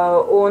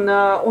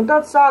 Un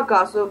tad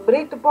sākās,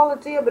 Britu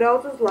policija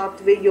brauc uz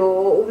Latviju,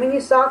 un viņi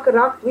sāka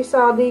rakt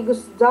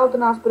visādīgus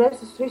dzeltenās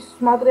preses,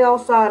 visus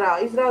materiālus ārā.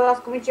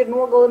 Izrādās, ka viņš ir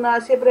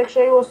nogalinājis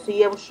iepriekšējo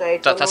sievu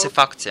šeit. Tas ir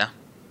fakts, jā?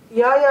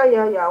 Jā,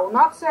 un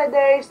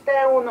atsēdējis te,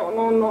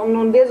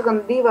 un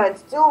diezgan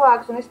dīvains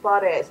cilvēks un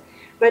vispārējais.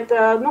 Bet,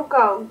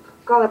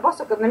 kā lai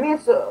pasaka,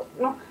 neviens,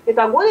 ja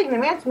tā godīgi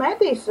neviens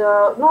mētīs,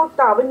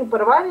 tā viņu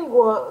par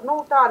vainīgo,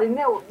 tā arī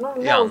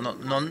Jā,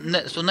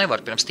 tu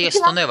nevari, pirms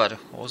tiesas tu nevari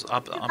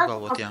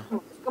apgalvot, jā.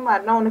 Kamēr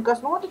nav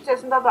nekas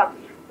noticies un tā.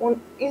 Un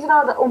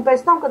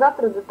pēc tam, kad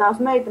atrada tās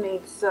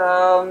meitenītes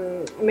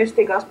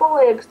mirstīgās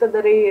paliekas, tad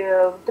arī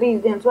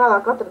 3 dienas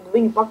vēlāk atrada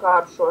viņu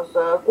pakārušos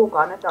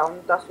kokā netālu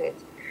un tas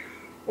vietas.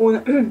 Un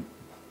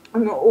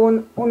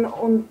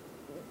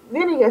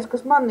vienīgais,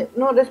 kas man,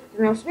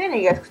 respektīvi nevis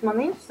vienīgais, kas man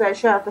interesē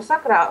šajā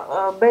sakrā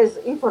bez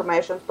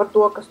informēšanas par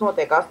to, kas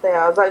notiekās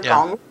tajā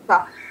Zaļkalnā,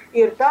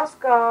 ir tas,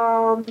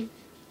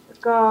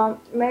 ka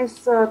mēs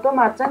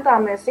tomēr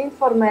centāmies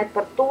informēt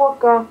par to,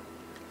 ka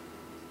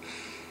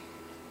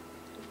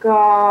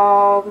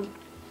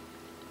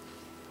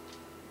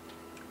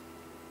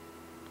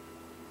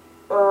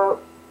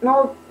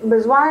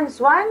bez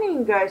vainas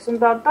vainīgais un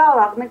tā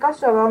tālāk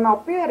nekas jau vēl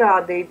nav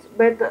pierādīts,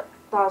 bet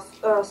tās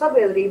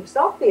sabiedrības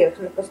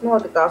attieksme, kas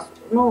notikās,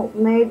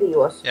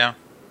 mēdījos. Jā.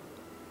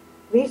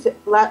 Visi,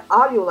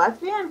 are you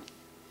Latvian?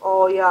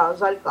 Jā,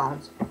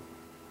 Zaļkalns.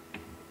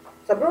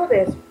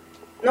 Saproties?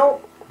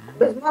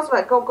 Bez maz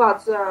vai kaut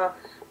kāds,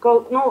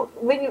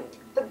 viņu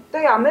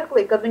tajā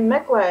mirklī, kad viņi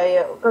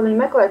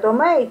meklēja to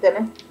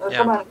meiteni,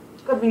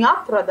 kad viņi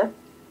atrada,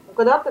 un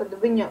kad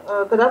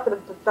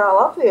atrada tā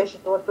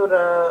latvieši, tur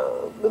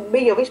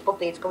bija jau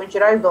izplatīts, ka viņš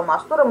ir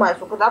aizdomās turamais,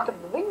 un kad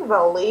atrada viņu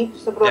vēl līdzi,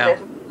 saproties,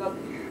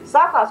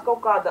 sākās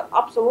kaut kāda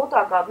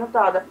absolūtākā,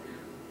 tāda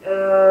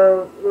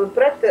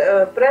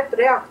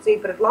pretreakcija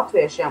pret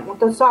latviešiem, un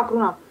tad sāk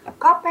runāt,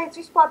 kāpēc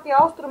vispār tie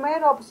Austrum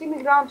Eiropas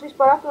imigranti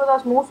vispār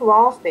atrodās mūsu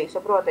valstī,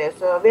 saproties,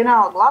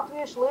 vienalga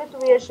latvieši,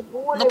 lietuvieši,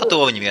 poļi. Pa to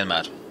viņi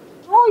vienmēr.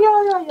 Jā.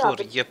 Tur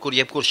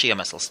jebkurš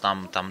iemesls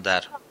tam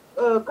der.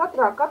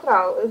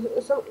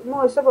 Es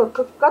saprotu,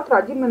 ka katrā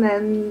ģimenē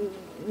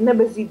ne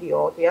bez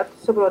idioti, ja,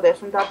 saproties,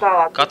 un tā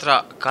tālāk.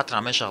 Katrā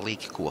mežā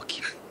līki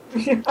koki.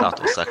 Tā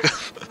to saka.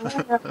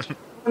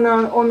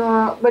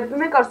 Bet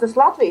vienkārši tas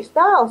Latvijas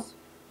tēls,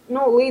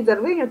 līdz ar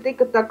viņu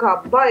tika tā kā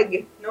baigi.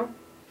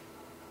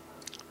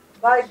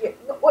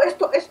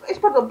 Es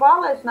par to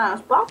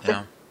pārliecinājos pati,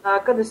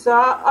 kad es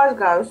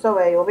aizgāju uz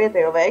savējo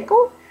vietējo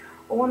veikalu,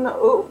 un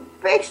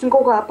pēkšņi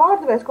kaut kā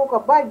pārdevējs, kaut kā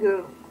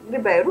baigi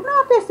gribēja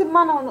runāties ar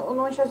mani, un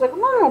viņš saka,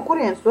 no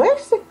kurienes tu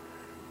esi?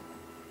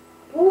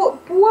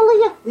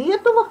 Polija,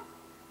 Lietuva?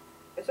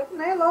 Es saku,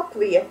 nē,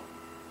 Latvija.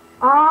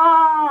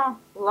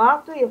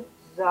 Latvija,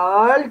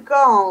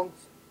 Zaļkalns.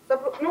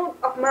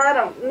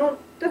 Apmēram,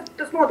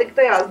 tas notika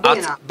tajās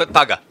dienās.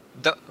 Paga,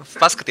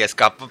 paskaties,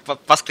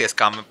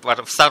 kā var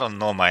sarunu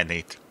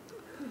nomainīt.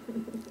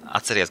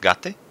 Atceries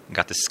Gati?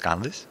 Gatis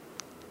Skandis?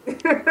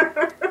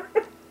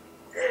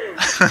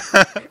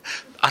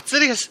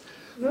 Atceries?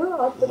 Jā,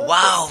 atceros.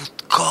 Wow,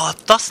 kā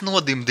tas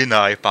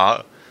nodimdināja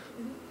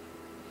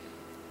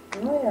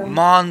Nu, jā.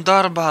 Man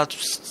darbā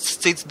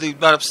cits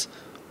darbs.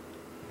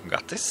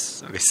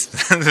 Gatis?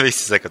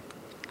 Visi saka,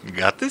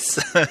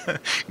 gatis?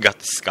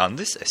 Gatis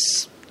skandis?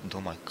 Es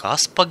domāju,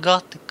 kas pa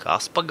gati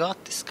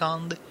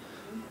skandi?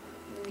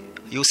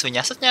 Jūs viņu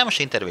esat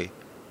ņēmuši interviju?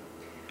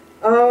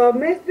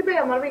 Mēs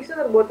gribējām ar viņu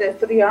sadarboties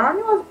tur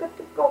Jāņos, bet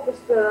tur kaut kas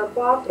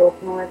pārtrūk,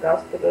 man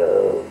liekas, tur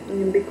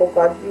viņam bija kaut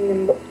kāda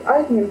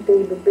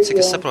aizņemtība. Cik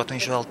es saprotu,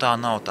 viņš vēl tā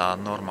nav tā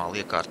normāli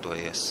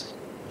iekārtojies.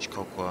 Viņš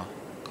kaut ko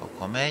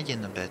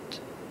mēģina, bet...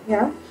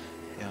 Jā.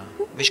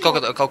 Viņš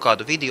kaut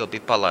kādu video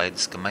bija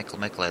palaidis, ka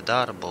meklē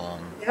darbu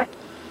un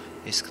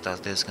izskatās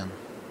diezgan...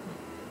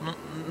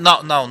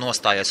 Nav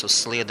nostājies uz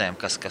sliedēm,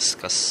 kas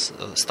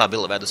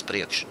stabili ved uz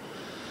priekšu.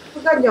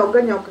 Gan jau,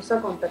 ka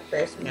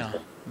sakontaktēs.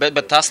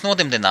 Bet tas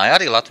nodimdināja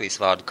arī Latvijas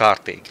vārdu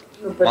kārtīgi.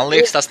 Man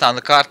liekas, tas tā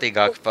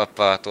kārtīgāk pa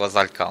to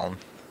Zaļkalnu.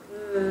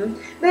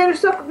 Nē, viņš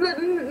saka,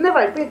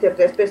 nevajag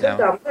pieķerties pie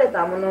sliktām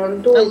lietām.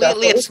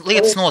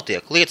 Lietas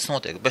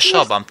notiek. Bez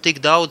šaubām, tik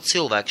daudz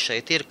cilvēku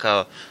šeit ir,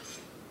 ka...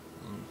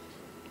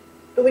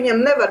 Tu viņam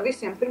nevar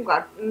visiem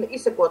pirmkārt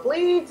izsekot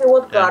līdzi,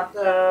 otrkārt,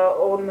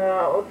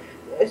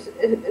 es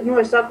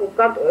saku,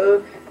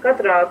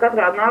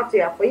 katrā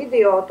nācijā pa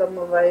idiotam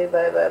vai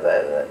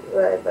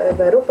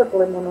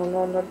rupeklim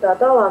un tā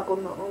tālāk,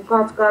 un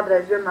kāds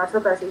kādreiz vienmēr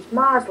sataisīs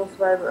māslas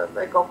vai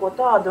kaut ko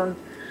tādu,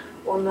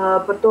 un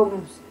par to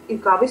mums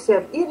kā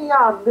visiem ir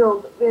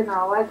jāatbild vienā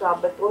laikā,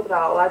 bet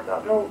otrā laikā,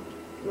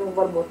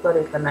 varbūt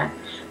arī, ka nē.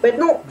 Bet,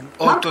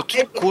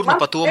 kur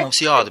pa to mums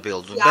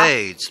jāatbild?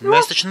 Beidz.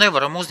 Mēs taču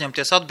nevaram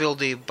uzņemties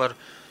atbildību par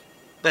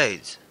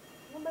beidz.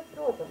 Bet,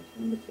 protams.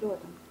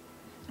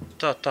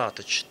 Tā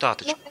taču.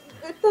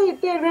 Te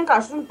ir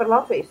vienkārši runa par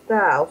Latvijas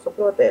tēlu,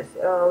 saproties,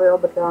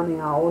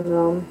 Lielbritānijā, un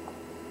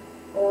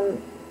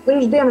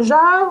viņš,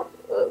 diemžēl,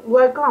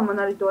 lai kā man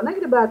arī to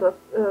negribētos,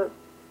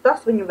 tas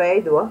viņu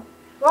veido.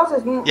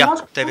 Klausies,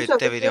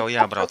 tev ir jau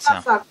jābrauc,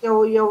 jā.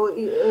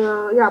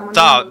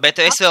 Tā,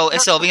 bet es vēl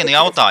vienu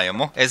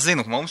jautājumu. Es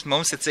zinu,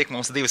 mums ir cik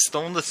mums 2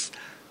 stundas.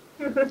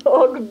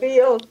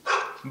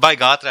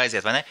 Baigā ātri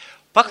aiziet, vai ne?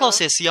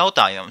 Paklausies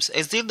jautājums.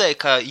 Es dzirdēju,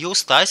 ka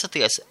jūs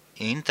taisaties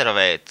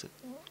intervēt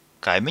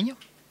kaimiņu?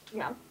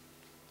 Jā.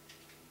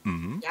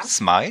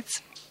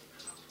 Smaids?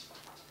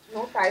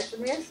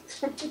 Taisamies.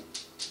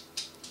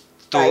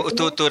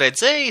 Tu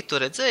redzēji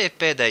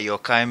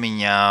pēdējo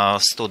kaimiņa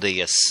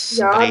studijas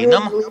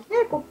brīnumu?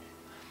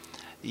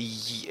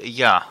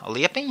 Jā,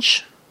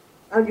 Liepiņš?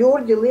 Ar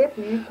Jurģi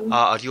Liepnieku.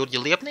 Ar Jurģi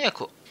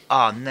Liepnieku?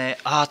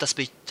 Nē, tas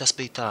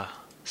bija tā.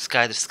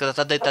 Skaidrs, ka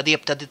tad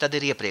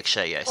ir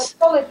iepriekšējais. Ar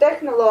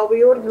politehnologu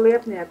Jurģi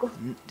Liepnieku.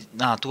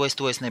 To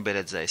es nebiju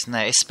redzējis.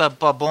 Nē, es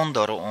pa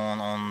Bondoru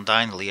un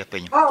Dainu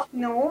Liepiņu.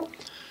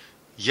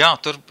 Jā,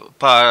 tur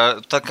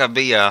tā kā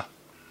bija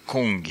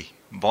kungi,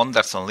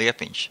 Bondars un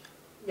Liepiņš.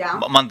 Jā.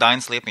 Man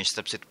Dainis Liepiņš,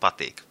 starp citu,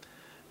 patīk.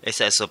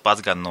 Es esmu pats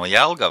gan no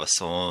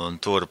Jelgavas,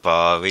 un tur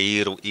pa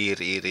vīru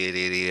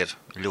ir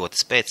ļoti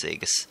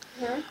spēcīga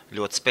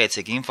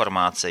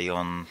informācija,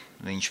 un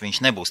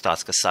viņš nebūs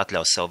tāds, kas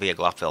atļaus sev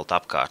viegli apvelt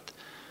apkārt.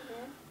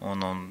 Un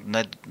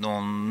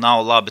nav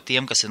labi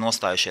tiem, kas ir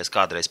nostājušies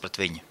kādreiz pret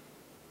viņu.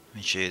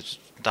 Viņš ir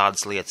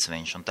tādas lietas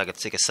viņš, un tagad,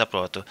 cik es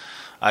saprotu,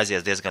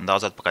 aizies diezgan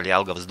daudz atpakaļ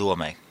Jelgavas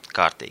domē,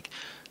 kārtīgi.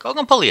 Kaut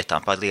gan pa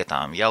lietām.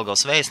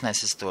 Jelgavas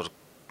vēstnesis tur...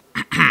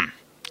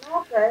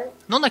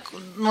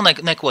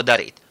 Neko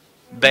darīt.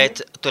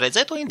 Bet tu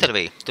redzēji to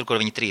interviju, tur, kur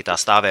viņi trītā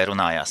stāvēja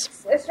runājās?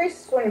 Es visu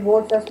suņu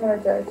būtu esmu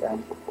redzējis, jā.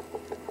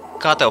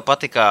 Kā tev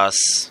patikās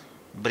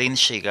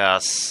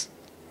brīnišķīgās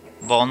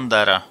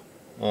Bondara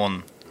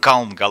un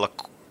Kalngala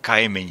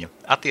kaimiņu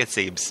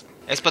attiecības?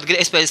 Es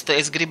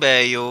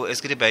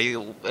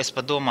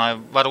domāju,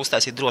 varu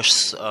uztaisīt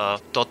drošs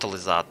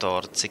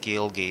totalizātoru, cik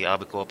ilgi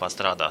abi kopā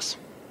strādās.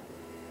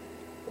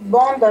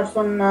 Bondars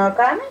un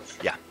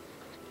kaimiņš? Jā.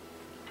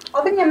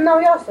 Viņiem nav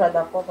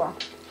jāstrādā kopā.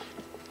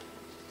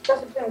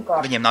 Tas ir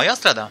pirmkārt. Viņiem nav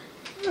jāstrādā?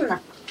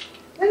 Ne.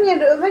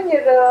 Viņi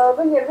ir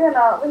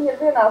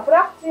vienā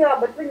frakcijā,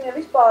 bet viņi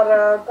vispār,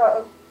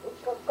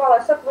 kā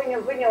lai saka,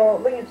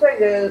 viņu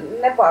ceļi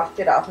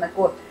nepāršķirās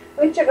nekur.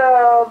 Viņš ir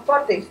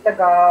partijas tā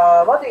kā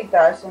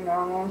vadītājs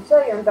un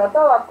seja un tā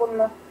tālāk,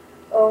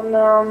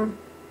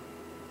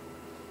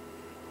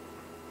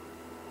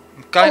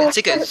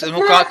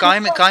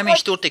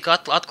 Kaimiņš tur tik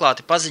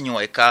atklāti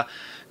paziņoja, ka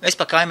es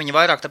pa kaimiņu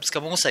vairāk, tāpēc,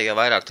 ka mūsējie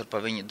vairāk tur pa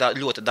viņu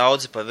ļoti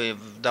daudzi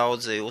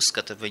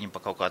uzskata viņu pa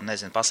kaut kādu,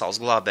 pasaules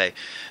glābēju,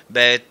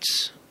 bet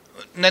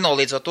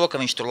nenolīdzot to,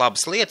 ka viņš tur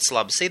labas lietas,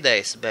 labas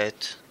idejas,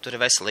 bet tur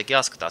ir veselīgi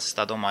jāskatās, es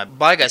tā domāju,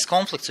 baigais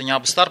konflikts viņu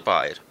abu starpā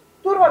ir.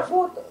 Tur var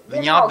būt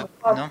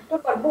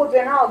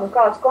vienalga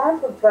kāds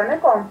konflikts vai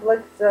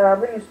nekonflikts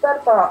viņu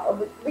starpā,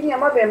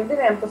 viņiem abiem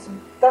diviem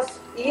tas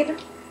ir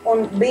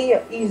un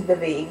bija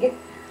izdevīgi.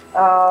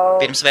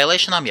 Pirms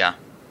vēlēšanām, jā.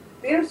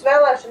 Pirms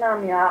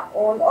vēlēšanām, jā,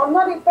 un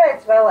arī pēc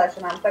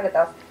vēlēšanām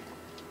tagadās.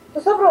 Tu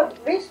saproti,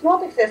 viss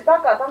notiksies tā,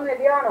 kā tam ir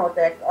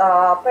jānotiek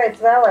pēc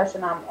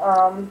vēlēšanām.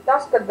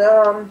 Tas, kad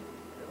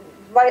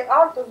vai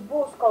Arturs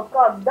būs kaut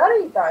kāds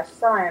darītājs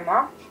Saeimā,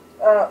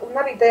 un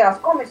arī tajās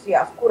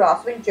komisijās,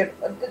 kurās viņš ir,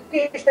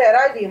 tieši tajā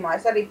raidījumā,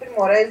 es arī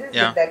pirmo reizi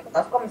izdzirdēju,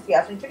 kurās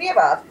komisijās viņš ir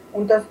ievēlēts,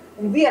 un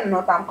viena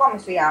no tām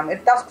komisijām ir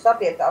tas, kas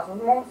attiecās uz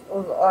mums,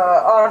 uz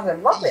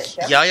ārzemju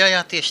latviešiem.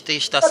 Jā,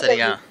 tieši tas ir,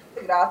 jā.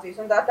 Integrācijas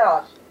un tā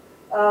tālāk.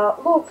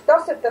 Lūk,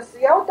 tas ir tas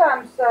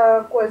jautājums,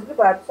 ko es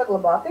gribētu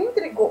saglabāt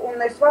intrigu,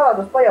 un es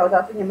vēlētos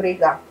pajautāt viņam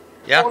Rīgā.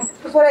 Jā. Un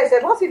jūs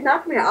varēsiet lasīt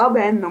nākamajā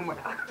ABN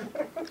numurā.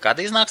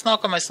 Kad iznāks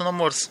nākamais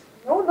numurs?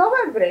 Nu,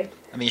 novembrī.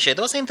 Viņš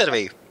iedos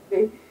interviju?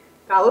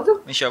 Kā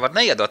lūdzu? Viņš jau var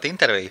neiedot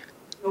interviju.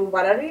 Nu,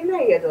 var arī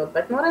neiedot,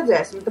 bet nu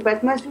redzēsim. Tāpēc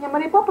mēs viņam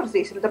arī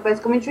paprasīsim,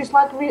 tāpēc, ka viņš visu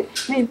laiku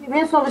viņš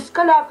viens no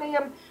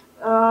viskaļākajiem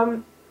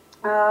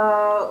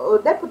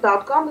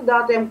deputātu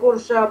kandidātiem,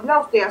 kurš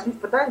bļaustījās, viņš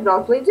pat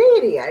aizbrauc līdz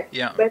īrijai.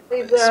 Jā,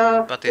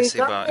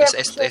 patiesībā,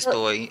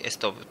 es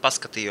to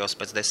paskatījos,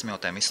 pēc 10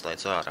 minūtēm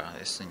izslēdzu ārā.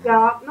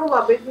 Jā, nu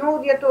labi,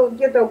 nu, ja tev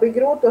bija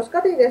grūti to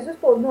skatīties, es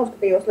to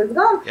noskatījos līdz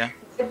galam,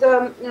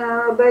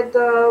 bet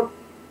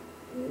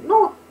nu,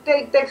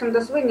 teiksim,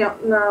 tas viņa,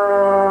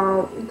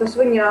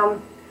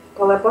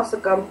 kā lai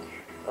pasaka,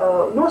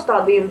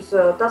 nostādījums,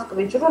 tas, ka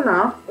viņš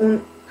runā, un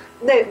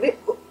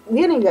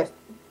vienīgais,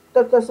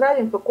 tas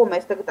raidījums, par ko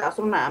mēs tagad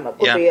tās runājam,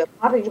 kur bija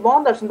Mārtiņš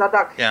Bondars un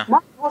tā, man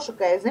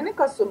nošokēja, zini,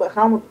 kas,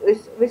 Helmut,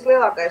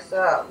 vislielākais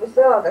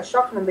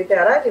šoks man bija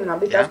tajā raidījumā,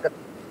 bija tas, ka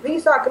viņi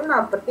sāk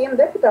runāt par tiem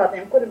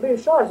deputātiem, kuri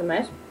bijuši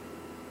ārzemēs,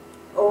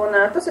 un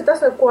tas ir tas,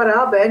 ar ko ar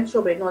ABN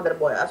šobrīd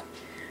nodarbojās.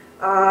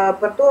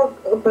 Par to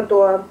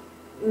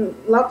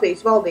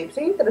Latvijas valdības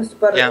interesi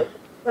par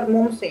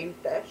mums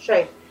interesē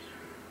šeit.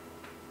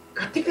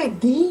 Ka tikai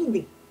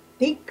divi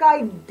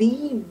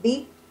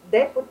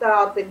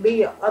deputāti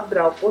bija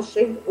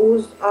atbraukuši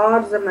uz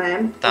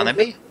ārzemēm. Tā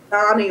nebija?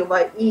 Dāniju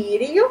vai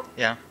Īriju.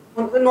 Jā.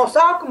 Un no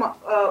sākuma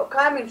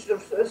kaimiņš tur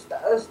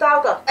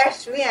stāvot,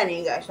 es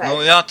vienīgais.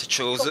 Nu jā,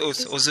 taču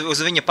uz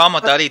viņa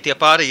pamata arī tie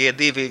pārējie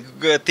divi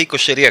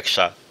tikuši ir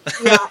iekšā.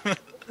 Jā.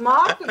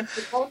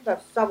 Mārtiņš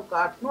Bondars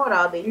savukārt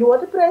norādīja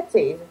ļoti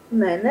precīzi.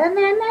 Nē,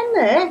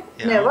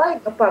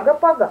 nevajag,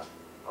 paga.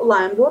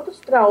 Laimdota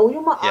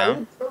straujuma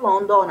arī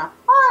Londonā.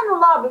 Nu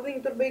labi,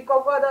 viņi tur bija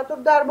kaut kādā tur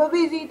darba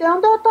vizītē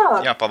un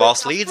tā. Jā, pa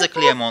valsts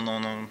līdzekļiem un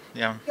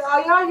jā.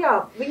 Jā,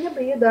 viņa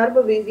bija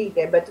darba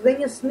vizītē, bet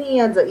viņa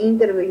sniedza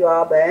interviju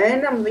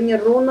ABN-am, viņa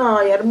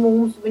runāja ar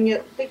mums, viņa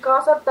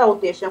tikās ar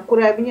tautiešiem,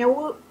 kurai viņai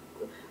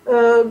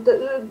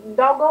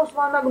Daugavas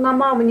Vanagu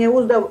namā viņai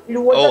uzdeva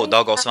ļoti...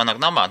 Daugavas Vanagu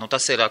namā, nu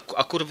tas ir,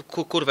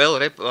 kur vēl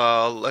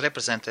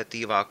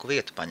reprezentatīvāku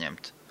vietu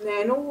paņemt? Nē,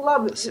 nu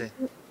labi,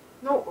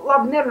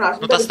 nerunāsim.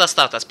 Nu tas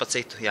pa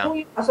citu, jā. Nu,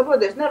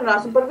 saproties,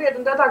 nerunāsim par vietu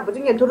un tā, bet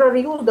viņai tur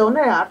arī uzdeva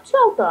neārts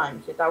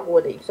jautājums, ja tā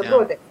godīgi,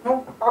 saproties. Nu,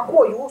 ko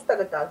jūs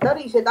tagad tās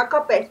darīsiet,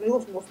 kāpēc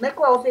jūs mūs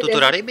neklausieties? Tu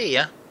tur arī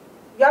bija, ja?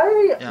 Jā,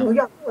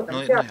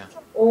 protams, jā.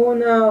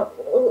 Un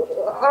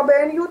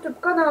ABN YouTube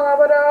kanālā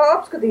var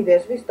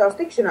apskatīties visu to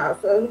tikšanos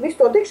un visu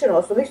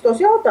tos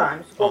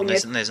jautājumus.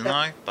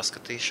 Nezināju,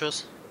 paskatīšos.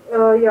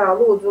 Jā,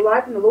 lūdzu,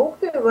 laipni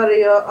lūgti, var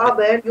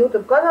ABN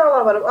YouTube kanālā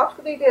var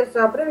apskatīties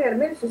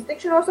premjerministras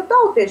tikšanos ar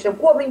tautiešiem,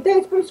 ko viņi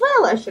teica pirms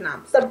vēlēšanām,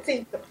 starp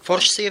citu.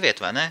 Forša sieviete,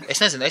 vai ne? Es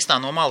nezinu, es tā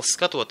no malas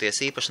skatoties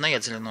īpaši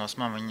neiedziļinos,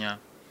 man viņa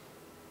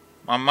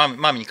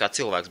kā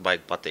cilvēks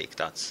baigi patīk,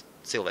 tāds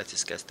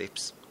cilvēciskais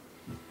tips.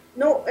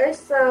 Nu,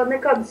 es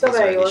nekad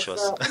savējos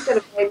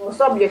intervējumos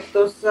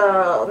objektus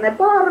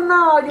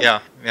nepārunāju.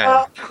 Jā.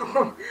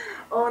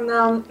 Un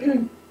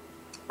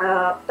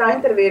tā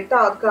intervija ir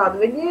tāda, kāda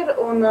viņi ir,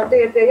 un tie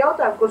ir tie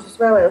jautājumi, kurus es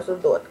vēlējos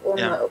uzdot. Un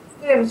uz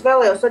tiem es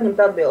vēlējos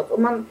saņemt atbildes.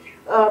 Un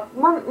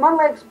man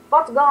liekas,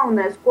 pats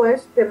galvenais, ko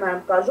es,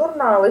 piemēram, kā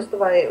žurnālistu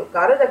vai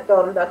kā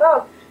redaktoru un tā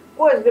tālāk,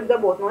 ko es gribu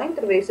dabūt no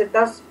intervijas, ir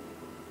tas,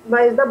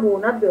 vai es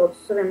dabūnu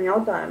atbildes uz saviem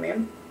jautājumiem.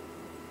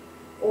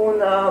 Un,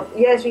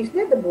 ja es viņus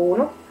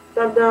nedabūnu,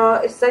 tad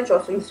es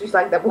cenšos viņus visu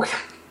laiku dabūt.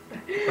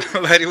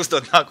 Vai arī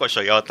uzdot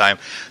nākošo jautājumu.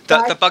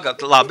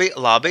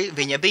 Labi,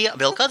 viņa bija,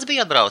 vēl kāds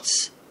bija atbraucis?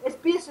 Es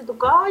piesitu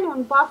kāju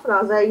un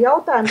pārfrāzēju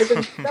jautājumu, bet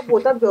es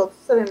dabūtu atbildes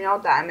uz saviem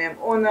jautājumiem.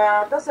 Un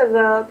tas ir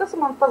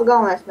mans pats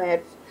galvenais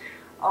mērķis.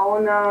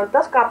 Un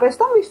tas, kā pēc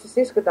tam viss tas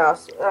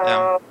izskatās,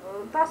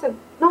 tas ir,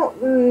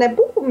 ne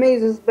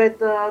pupumīzes, bet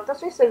tas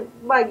viss ir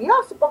baigi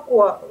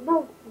jāsapako,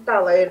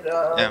 tā, lai ir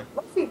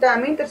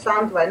lasītājiem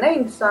interesanti vai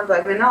neinteresanti vai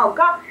vienalga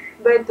kā,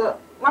 bet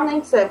man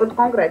interesē pat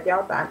konkrēti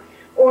jautājumi.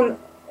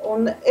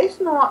 Un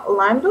es no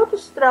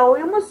Laimdotas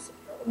straujumas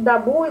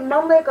dabūju,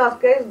 man liekas,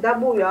 ka es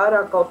dabūju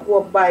ārā kaut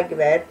ko baigi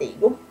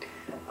vērtīgu.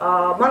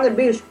 Man ir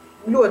bijuši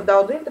ļoti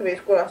daudz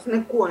intervijas, kurās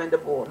neko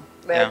nedabūnu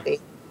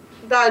vērtīgu.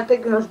 Tā ir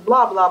tikai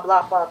blā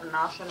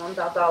pārunāšana un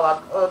tā tālāk,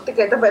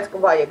 tikai tāpēc, ka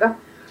vajag.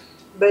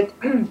 Bet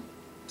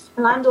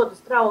Laimdotas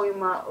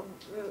straujuma,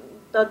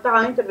 tā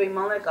intervija,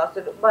 man liekas,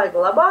 ir baigi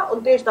labā, un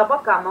tieši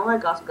tāpat kā man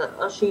liekas, ka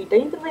šī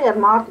intervija ar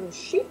Mārtiņu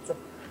Šicu,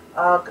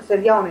 kas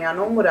ir jaunajā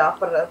numurā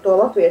par to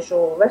latviešu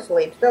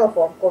veselības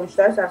telefonu, ko viņš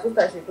taisās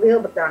uztaisīt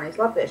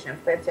Lielbritānijas latviešiem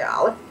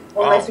speciāli.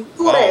 Un mēs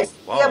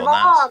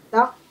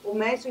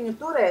viņu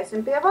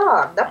turēsim pie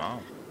vārda.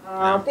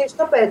 Tieši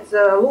tāpēc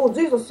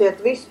lūdzu izlasiet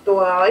visu to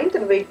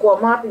interviju, ko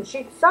Mārtiņš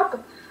Šits saka,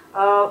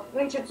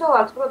 Viņš ir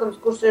cilvēks, protams,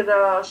 kurš ir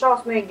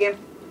šausmīgi,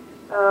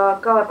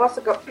 kā lai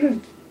pasaka,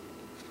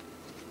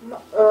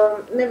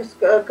 nevis,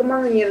 ka man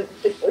viņi ir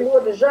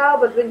ļoti žēl,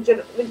 bet viņš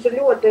ir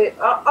ļoti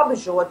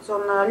apžots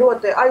un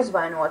ļoti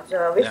aizvainots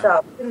visā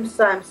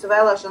pirmssaimnes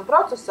vēlēšanu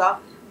procesā.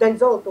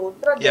 Zolotūda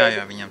traģēdija.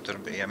 Jā, viņam tur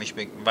bija, viņš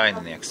bija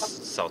vaininieks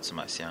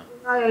saucamais, jā.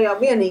 Jā,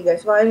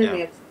 vienīgais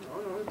vaininieks.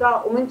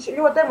 Un viņš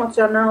ļoti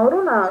emocionāli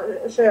runā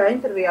šajā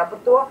intervijā par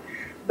to,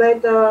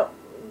 bet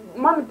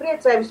mani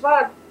priecē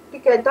visvairāk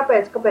tikai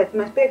tāpēc, kāpēc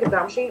mēs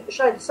piekritām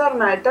šai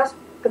sarunai, ir tas,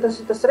 ka tas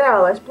ir tas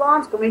reālais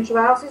plāns, ka viņš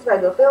vēlas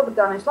izveidot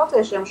Lielbritānijas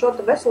latviešiem šo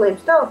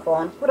veselības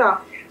telefonu, kurā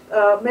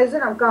mēs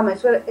zinām, kā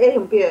mēs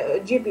ejam pie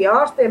GP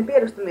ārstiem,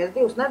 pierastamies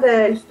 2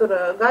 nedēļas, tur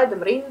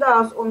gaidam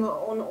rindās, un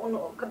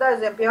kad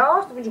aizējam pie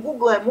ārsta, viņš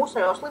googlē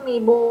mūsējo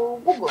slimību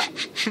googlē.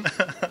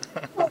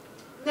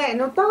 Nē,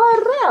 tā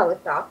ir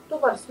realitāte. Tu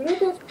vari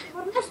smieties, tu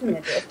vari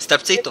nesmieties.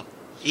 Starp citu,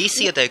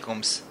 īsi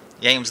ieteikums,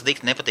 ja jums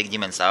dikti nepatīk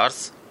ģimenes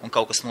ārsts un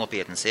kaut kas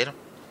nopietnas ir,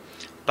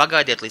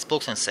 pagaidiet līdz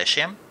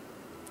 6:00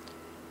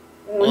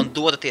 un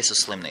dodaties uz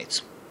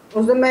slimnīcu.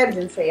 Uz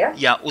emergency, ja?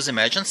 Jā, uz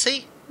emergency,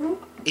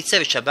 it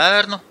sevišķi ar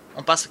bērnu,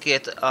 un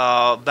pasakiet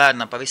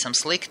bērnam pavisam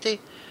slikti,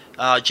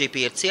 GP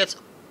ir ciets,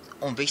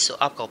 un visu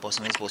apkalpos,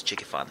 un viss būs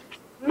čikifāni.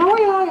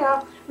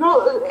 Jā.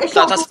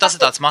 Tas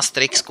ir tāds mazs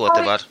triks, ko te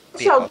var piekot.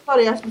 Es jau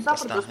arī esmu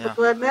sapratusi par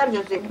to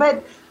emergency,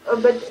 bet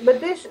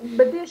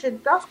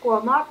tieši tas,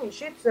 ko Mārtiņš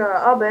Šits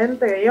ABN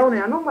tajā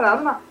jaunajā numurā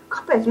runā,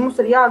 kāpēc mums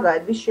ir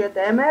jāgaida visi šie te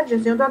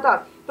emergency un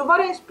tā. Tu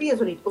varēsi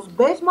piezvanīt uz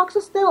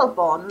bezmaksas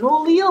telefonu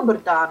no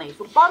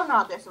Lielbritānijas un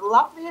parunāties ar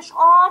latviešu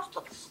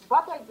ārstu,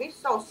 pateikt visus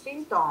savus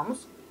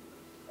simptomus.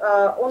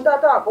 Un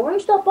un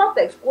viņš tev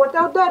pateiks, ko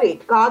tev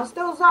darīt, kādas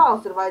tev zāles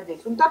ir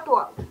vajadzīgas. Un tad to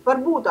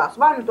varbūt tās,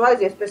 vai nu tu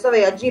aizies pie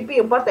savējā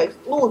GP un pateiks,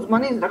 lūdzu,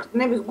 man izrakst,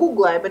 nevis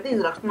googlē, bet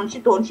izrakst man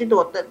šito un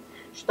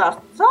šitās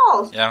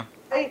zāles. Jā.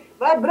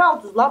 Vai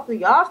brauc uz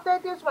Latviju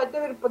ārstēties, vai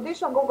tev ir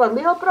patiešām kaut kāda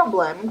liela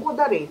problēma, un ko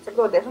darīt,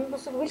 saproties, un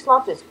tas ir viss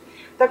latviski.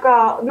 Tā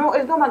kā,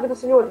 es domāju, ka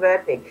tas ir ļoti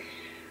vērtīgi.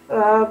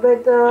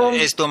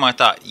 Es domāju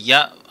tā,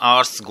 ja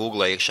ārsts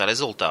googlē iekšā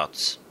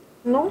rezultātus,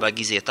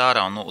 vajag iziet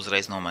ārā un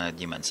uzreiz nomainīt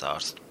ģimenes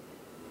ārstu.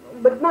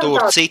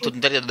 Tur citu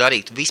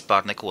darīt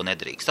vispār neko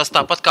nedrīkst. Tas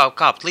tāpat kā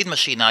kāpt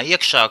lidmašīnā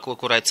iekšā,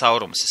 kurai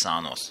caurums ir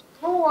sānos.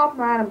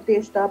 Apmēram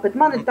tieši tā, bet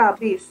man ir tā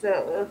bijusi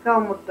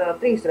Helmut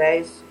 3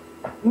 reizes.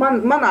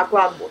 Manā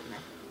klātbūtnē,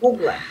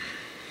 Googlē.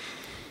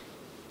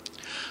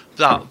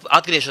 Tā,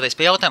 atgriežoties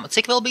pie jautājuma,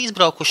 cik vēl bija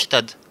izbraukuši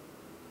tad?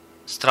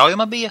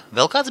 Straujuma bija?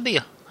 Vēl kāds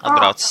bija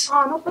atbraucis?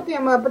 Pa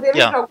tiem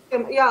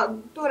izbraukusiem,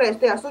 toreiz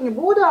tajā suņu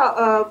būdā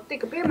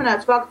tika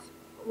pieminēts fakts,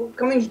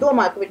 ka viņš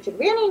domāja, ka viņš ir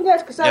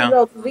vienīgais, kas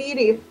aizbrauc uz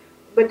īriju,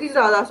 bet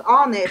izrādās,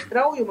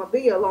 straujuma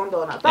bija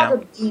Londonā.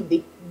 Tātad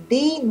 2.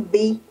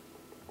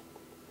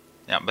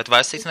 Jā, bet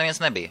vairs cits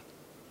neviens nebija.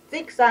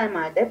 Cik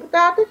saimā ir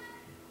deputāti,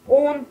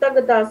 un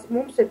tagad tās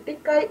mums ir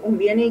tikai un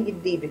vienīgi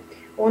 2.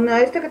 Un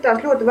es tagad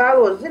tās ļoti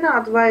vēlos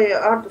zināt, vai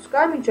Arturs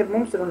Kaimiņš ar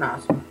mums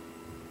runās.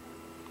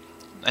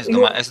 Es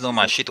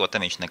domāju, šito te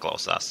viņš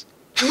neklausās.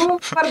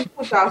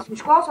 Varbūt tās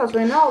viņš klausās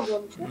vai nav,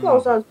 viņš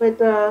neklausās,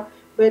 bet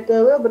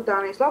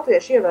Lielbritānijas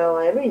latvieši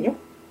ievēlēja viņu.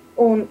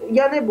 Un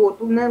ja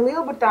nebūtu ne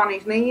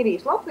Lielbritānijas, ne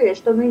īrijas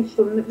latvieši, tad viņš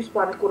tur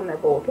vispār nekur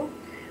nebūtu.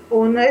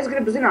 Un es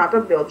gribu zināt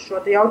atbildi šo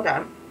te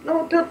jautājumu.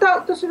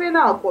 Tas ir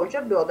vienalga, ko viņš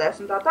atbildēs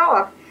un tā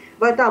tālāk.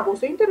 Vai tā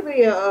būs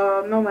intervija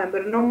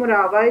novembra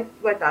numurā,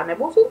 vai tā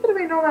nebūs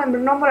intervija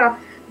novembra numurā,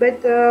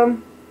 bet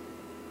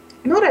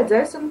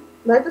redzēsim,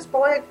 lai tas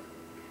paliek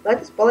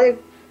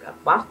kā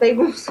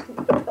pārsteigums.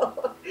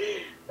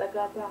 Tā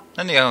kā tā.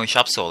 Ja viņš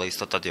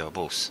apsolīs, tad jau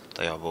būs.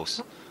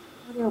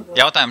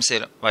 Jautājums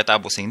ir, vai tā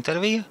būs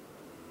intervija,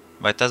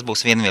 vai tas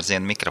būs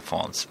vienvirziena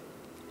mikrofons?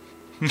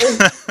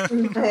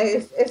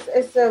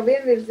 Es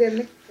vienvirziena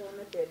mikrofonu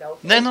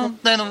nepieļautu.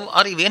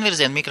 Arī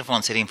vienvirziena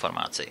mikrofons ir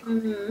informācija.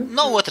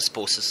 No otras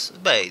puses,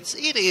 beidz,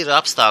 ir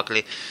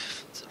apstākļi,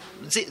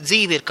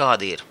 dzīve ir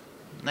kāda ir.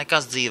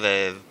 Nekas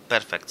dzīvē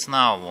perfekts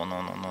nav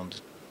un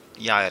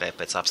jāierē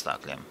pēc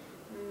apstākļiem.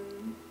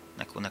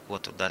 Neko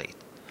tur darīt.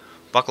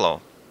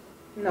 Paklau.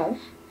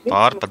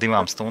 Pāri pa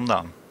 2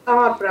 stundām.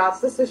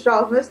 Ārprāts, tas ir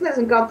šausmas. Es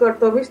nezinu, kā tu ar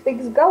to visu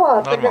tiks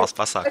galā. Normāls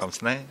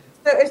pasākums, ne?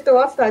 Es to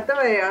atstāju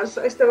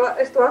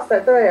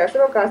tavējās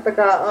rokās, tā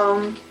kā,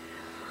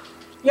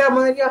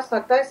 man ir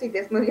jāsāk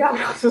taisīties, man ir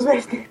jābrauc uz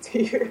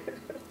vēstniecību.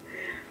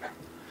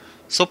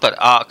 Super.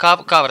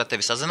 Kā varat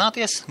tevi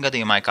sazināties?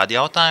 Gadījumā ir kādi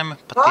jautājumi?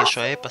 Pat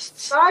tiešo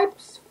e-pasts? Skype,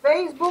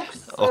 Facebook.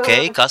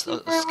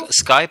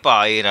 Skype'ā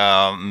ir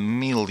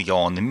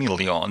miljoni.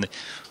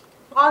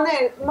 Nē,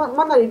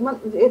 man arī,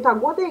 ja tā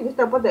godīgi, es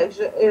tev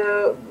pateikšu,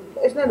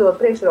 es nedodu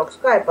priekšroku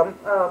Skype'am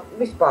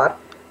vispār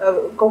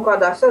kaut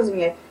kādā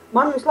saziņai.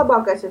 Man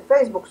vislabākais ir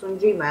Facebooks un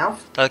Gmails.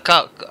 Tad kā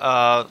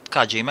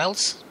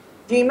Gmails?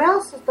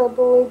 Gmails, es tev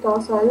tūlīt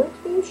tās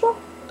aizrakstīšu.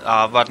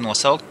 Var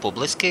nosaukt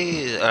publiski,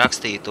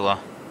 rakstīt to,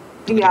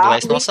 lai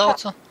es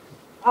nosaucu?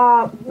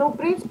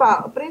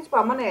 Principā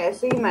manējais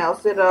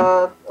e-mails ir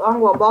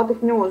Anglo Baltic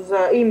News,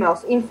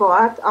 e-mails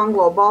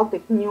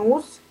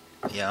info@anglobalticnews.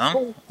 Jā,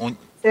 un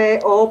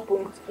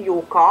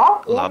co.uk.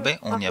 Labi,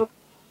 un ja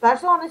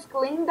personiski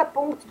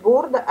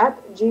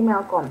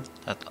linda.burda@gmail.com.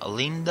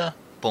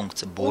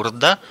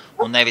 Linda.burda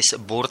un nevis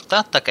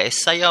burta, tā kā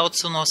es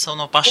sajaucu no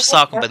paša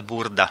sākuma, bet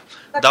burda.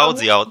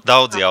 Daudz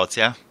jauc,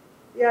 jā?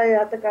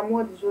 Jā, tā kā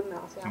modas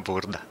žurnāls, jā.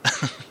 Burda.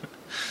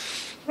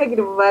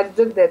 Negribu vairs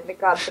dzirdēt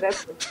nekādas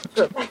replikas.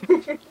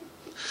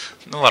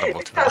 Nu,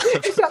 varbūt vēl.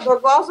 Es jau to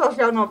klausos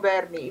jau no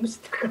bērnības.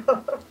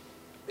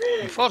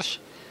 Forši.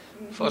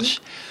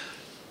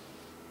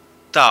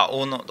 Tā,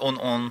 un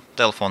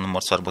telefona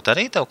numurs varbūt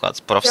arī tev kāds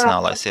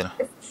profesionālais ir?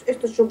 Es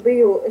taču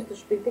biju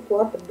tikko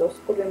atrados,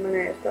 kur ir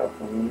manējais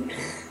telefona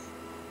numurs.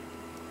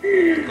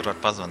 Kur var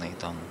pazvanīt?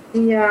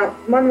 Jā,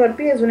 man var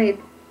piezvanīt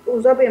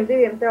uz abiem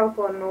diviem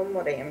telefona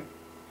numuriem.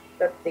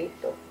 Starp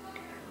citu.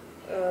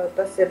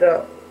 Tas ir,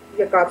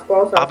 ja kāds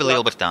klausās... Abi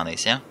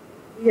Lielbritānijas, ja?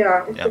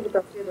 Jā, es tagad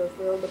tās iedos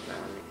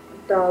Lielbritāniju.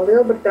 Tā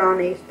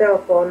Lielbritānijas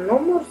telefona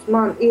numurs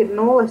man ir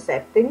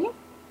 07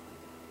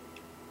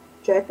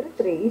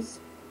 43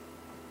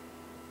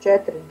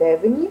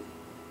 49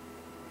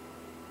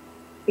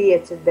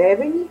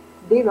 59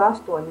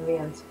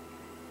 281.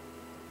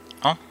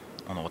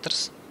 Un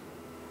otrs?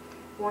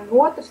 Un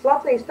otrs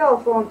Latvijas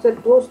telefons ir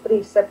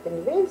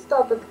 +371,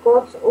 tātad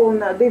kods, un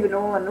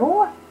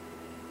 200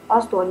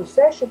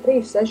 86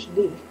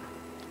 362.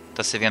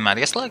 Tas ir vienmēr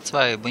ieslēgts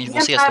vai viņš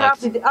būs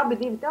ieslēgts? Abi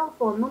divi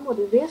telefonu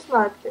numuri ir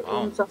ieslēgti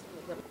un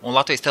sasniedzami. Un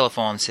Latvijas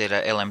telefons ir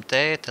LMT,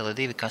 Tele2,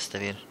 kas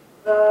tev ir?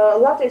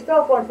 Latvijas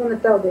telefons man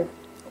ir Tele2.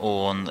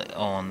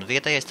 Un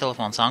vietējais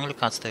telefons angļu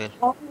kāds tev ir?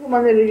 Angļu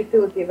man ir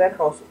Utility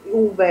Warehouse,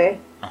 UV.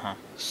 Aha,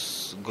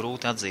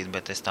 grūti atzīt,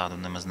 bet es tādu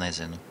nemaz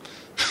nezinu.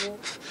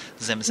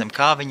 Zem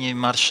kā viņi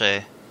maršē,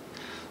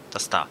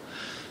 tas tā.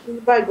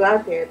 Viņi baigi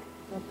lētiet.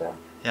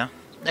 Ja?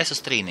 Es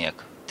uz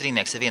Trīnieku.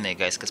 Trīnieks ir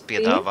vienīgais, kas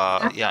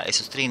piedāvā, jā, es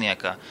uz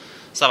Trīnieka,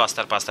 savā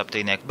starpā starp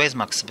Trīnieku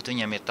bezmaksas, bet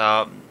viņiem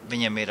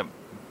ir,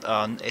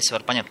 es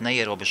varu paņemt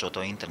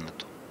neierobežoto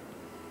internetu.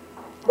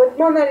 Bet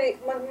man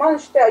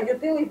šitā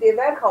Utility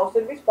Warehouse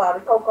ir vispār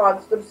kaut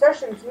kādas tur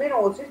 600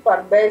 minūtes vispār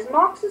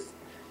bezmaksas,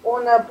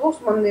 un plus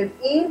man ir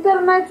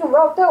internets un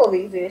vēl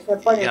televīzijas var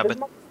paņemt. Jā, bet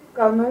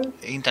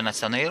internets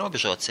tev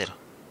neierobežots ir?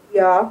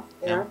 Jā.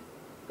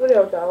 Tur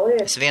jau tā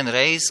lieta. Es vienu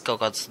reizi kaut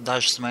kādus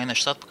dažus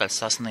mēnešus atpakaļ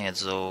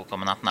sasniedzu, ka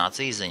man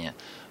atnāca īziņa.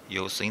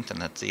 Jūsu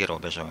internets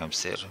ierobežojums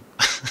ir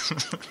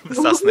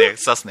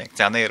sasniegts,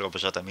 jā,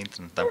 neierobežotam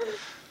internetam.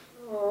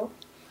 Nu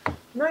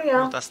jā.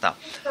 Nu, tas tā.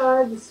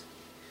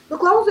 Nu,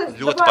 klausies.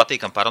 Ļoti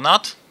patīkam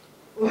parunāt.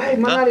 Vai,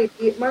 man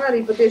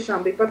arī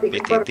patiešām bija patīkam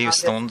parunāt. Bija 2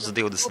 stundas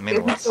 20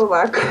 minūtes.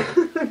 Cilvēku.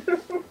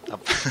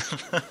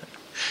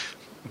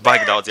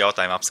 Baigi daudz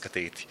jautājumu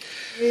apskatīti.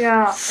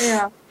 Jā.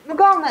 Nu,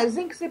 galvenais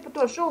zin, kas ir par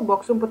to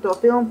Šūboks un par to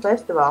filmu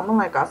festivālu. Man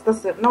liekas, tas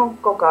ir,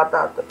 kaut kā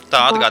tāda. Tā,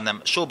 atgādinām,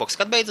 Šūboks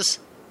kad beidzas?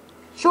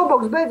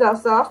 Šūboks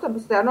beidzās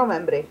 18.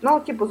 novembrī.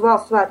 Ķip uz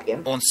valsts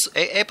svētkiem. Un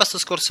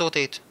e-pastus, kur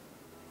sūtīt?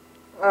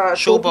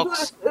 Šūboks.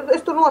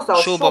 Es tur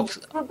nosaucu Šūboks.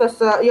 Tas,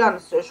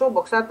 Jānis,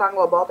 Šūboks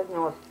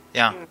 @anglo-baltic-news.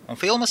 Jā, un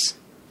filmas?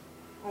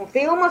 Un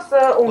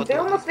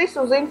filmas visu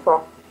uz info.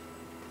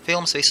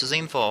 Filmas visu uz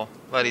info,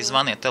 vai arī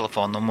zvaniet,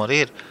 telefonu numuri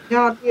ir.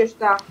 Jā, tieši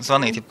tā.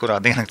 Zvanīt jebkurā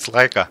diennakts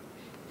laikā.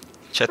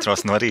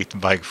 4 no rīta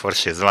baigi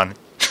foršie zvani.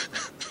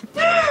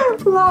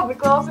 Labi,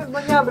 klausies,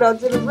 man jābrauc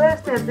ir uz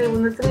vēstniecību,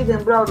 un es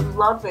rītdien braucu uz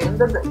Latviju. Un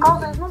tad,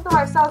 klausies,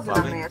 davai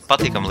sazinamies.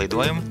 Patīkam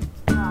lidojumu.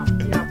 Jā.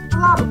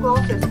 Labi,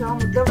 klausies,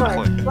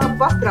 davai. Labi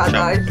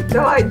pastrādājuši.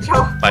 Davai,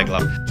 čau. Baigi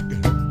labi.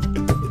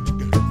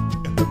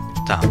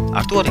 Tā,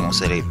 ar to arī mums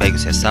arī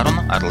beigusies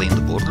saruna ar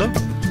Lindu Burdu.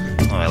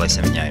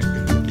 Novēlēsim viņai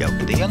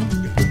jauku dienu,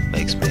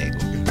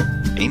 veiksmīgu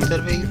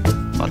interviju,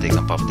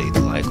 patīkam pavadītu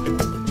laiku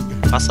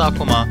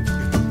pasākumā,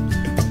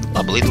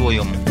 labu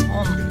lidojumu,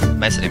 un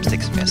mēs ar jums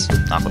tiksimies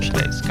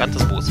nākošreiz. Kad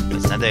tas būs?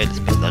 Pēc nedēļas,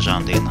 pēc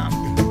dažām dienām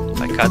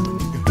vai kad?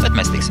 Bet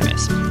mēs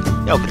tiksimies.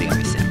 Jauku dienu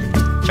visiem.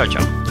 Čau,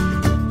 čau!